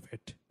worst of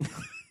it.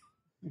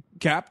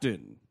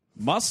 Captain,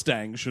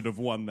 Mustang should have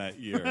won that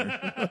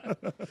year.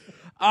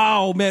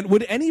 Oh, man.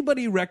 Would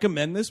anybody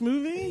recommend this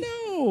movie?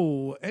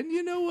 No. And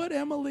you know what,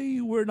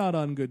 Emily? We're not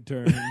on good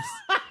terms.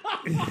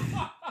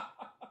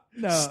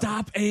 No.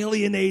 Stop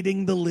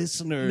alienating the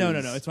listeners. No.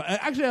 It's fine.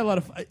 Actually,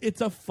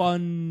 it's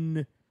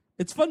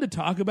fun to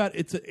talk about.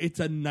 It's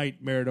a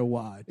nightmare to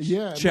watch.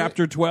 Yeah,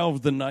 Chapter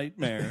 12, The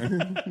Nightmare.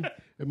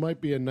 it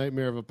might be a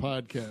nightmare of a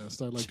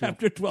podcast. I like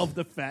Chapter 12,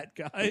 the fat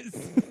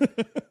guys.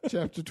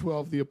 Chapter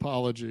 12, the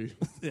apology.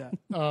 Yeah.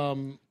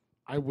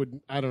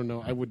 I don't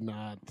know. I would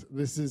not.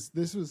 This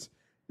was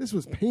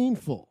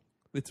painful.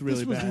 It's really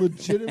this was bad.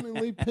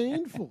 legitimately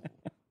painful.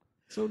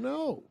 So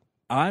no.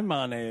 I'm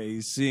on a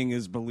seeing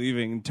is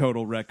believing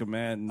total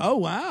recommend. Oh,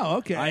 wow.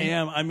 Okay. I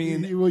am. I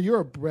mean, Well,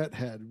 you're a Brett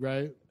head,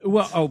 right?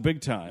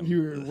 big time.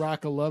 You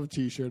rock a love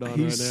T-shirt on right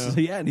He's, now.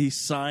 yeah, and he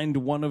signed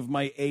one of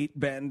my 8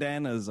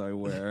 bandanas I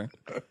wear.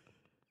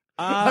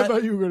 I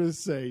thought you were going to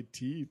say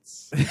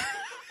teats.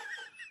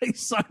 I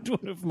signed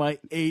one of my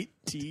 8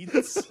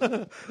 teats.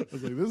 I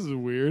was like, this is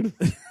weird.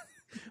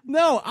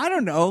 No, I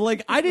don't know.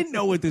 Like, I didn't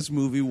know what this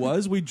movie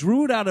was. We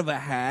drew it out of a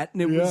hat,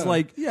 and it was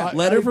like,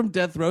 Letter from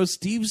Death Row.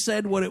 Steve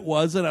said what it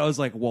was, and I was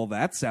like, well,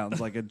 that sounds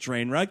like a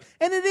train wreck.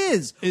 And it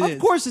is. Of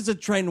course it's a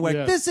train wreck.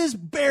 Yeah. This is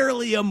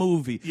barely a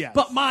movie. Yes.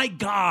 But my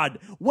God,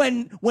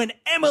 when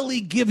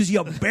Emily gives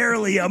you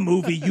barely a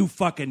movie, you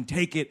fucking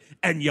take it,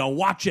 and you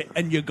watch it,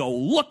 and you go,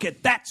 look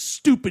at that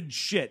stupid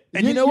shit.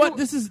 And you know what?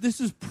 This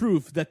is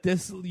proof that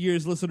this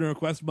year's listener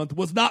request month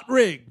was not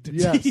rigged.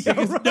 Yes.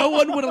 Because no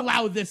one would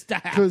allow this to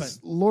happen. Because,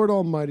 Lord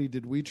Almighty,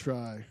 did we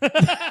try.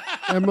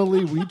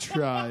 Emily, we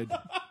tried.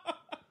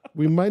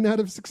 We might not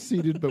have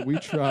succeeded, but we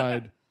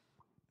tried.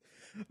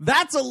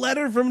 That's a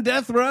Letter from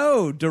Death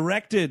Row,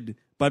 directed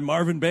by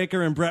Marvin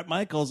Baker and Bret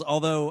Michaels,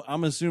 although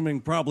I'm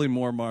assuming probably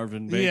more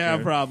Marvin Baker. Yeah,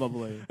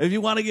 probably. If you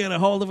want to get a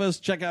hold of us,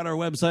 check out our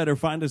website or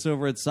find us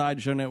over at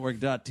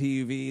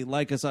SideshowNetwork.tv.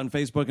 Like us on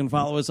Facebook and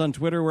follow us on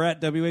Twitter. We're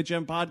at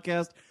WHM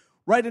Podcast.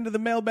 Right into the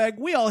mailbag.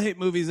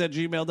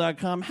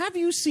 WeAllHateMovies@gmail.com. Have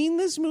you seen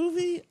this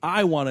movie?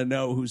 I want to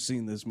know who's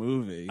seen this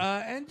movie.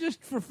 And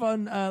just for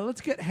fun,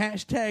 let's get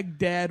hashtag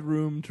Dad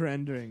Room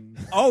trending.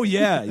 Oh,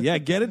 yeah. Yeah,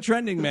 get it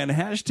trending, man.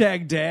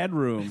 Hashtag Dad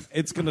Room.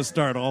 It's going to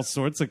start all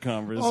sorts of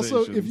conversations.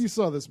 Also, if you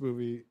saw this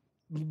movie,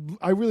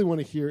 I really want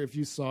to hear if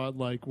you saw it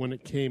like when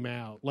it came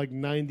out, like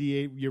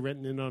 98, you're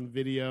renting it on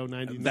video,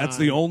 99. That's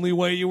the only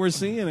way you were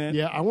seeing it.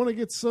 Yeah, I want to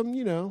get some,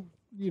 you know,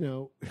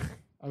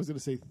 I was going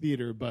to say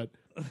theater, but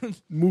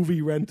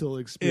movie rental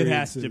It experiences.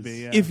 has to be.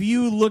 Yeah. If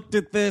you looked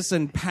at this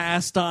and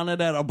passed on it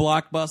at a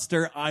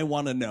Blockbuster, I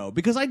want to know.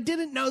 Because I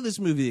didn't know this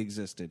movie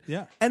existed.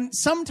 Yeah. And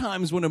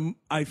sometimes when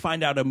I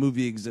find out a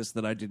movie exists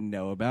that I didn't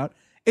know about,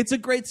 it's a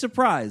great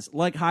surprise,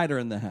 like Hider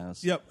in the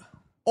House. Yep.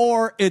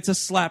 Or it's a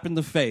slap in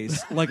the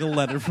face, like a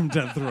Letter from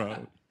Death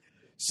Row.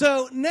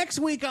 So next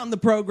week on the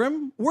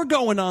program, we're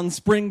going on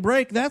spring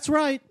break. That's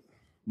right.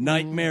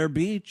 Nightmare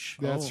Beach.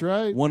 That's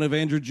right. One of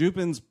Andrew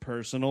Jupin's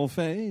personal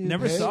faves.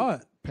 Never saw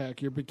it.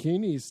 Pack your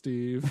bikini,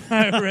 Steve.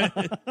 I read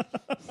it.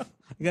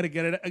 I gotta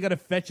get it. I gotta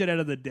fetch it out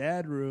of the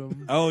dad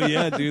room. Oh,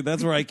 yeah, dude.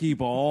 That's where I keep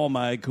all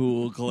my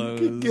cool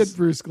clothes. Get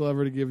Bruce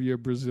Glover to give you a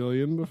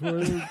Brazilian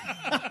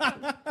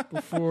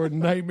before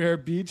Nightmare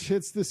Beach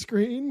hits the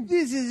screen.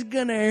 This is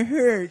gonna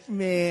hurt,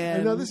 man.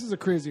 I know this is a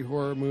crazy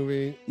horror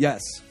movie.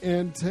 Yes.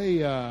 And hey,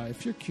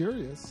 if you're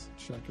curious,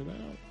 check it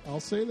out. I'll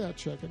say that.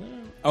 Check it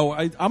out. Oh,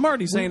 I'm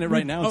already saying it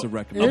right now. It's a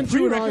recommend.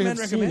 Andrew and I have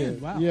recommend. seen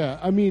it. Wow. Yeah,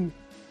 I mean,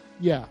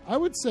 yeah, I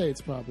would say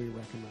it's probably a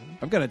recommend.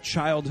 I've got a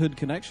childhood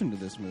connection to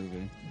this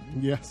movie.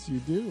 Yes, you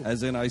do.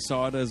 As in, I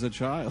saw it as a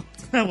child.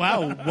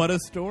 Wow, what a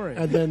story.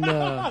 And then,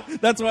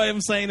 That's why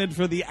I'm saying it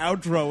for the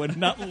outro and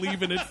not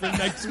leaving it for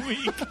next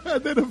week.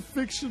 and then a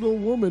fictional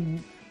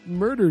woman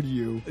murdered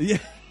you. Yeah.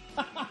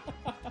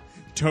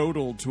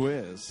 Total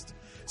twist.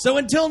 So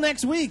until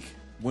next week,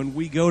 when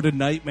we go to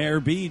Nightmare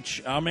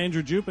Beach, I'm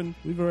Andrew Jupin.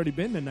 We've already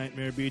been to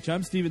Nightmare Beach.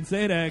 I'm Steven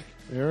Sadak.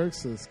 Eric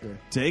Siska.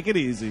 Take it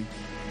easy.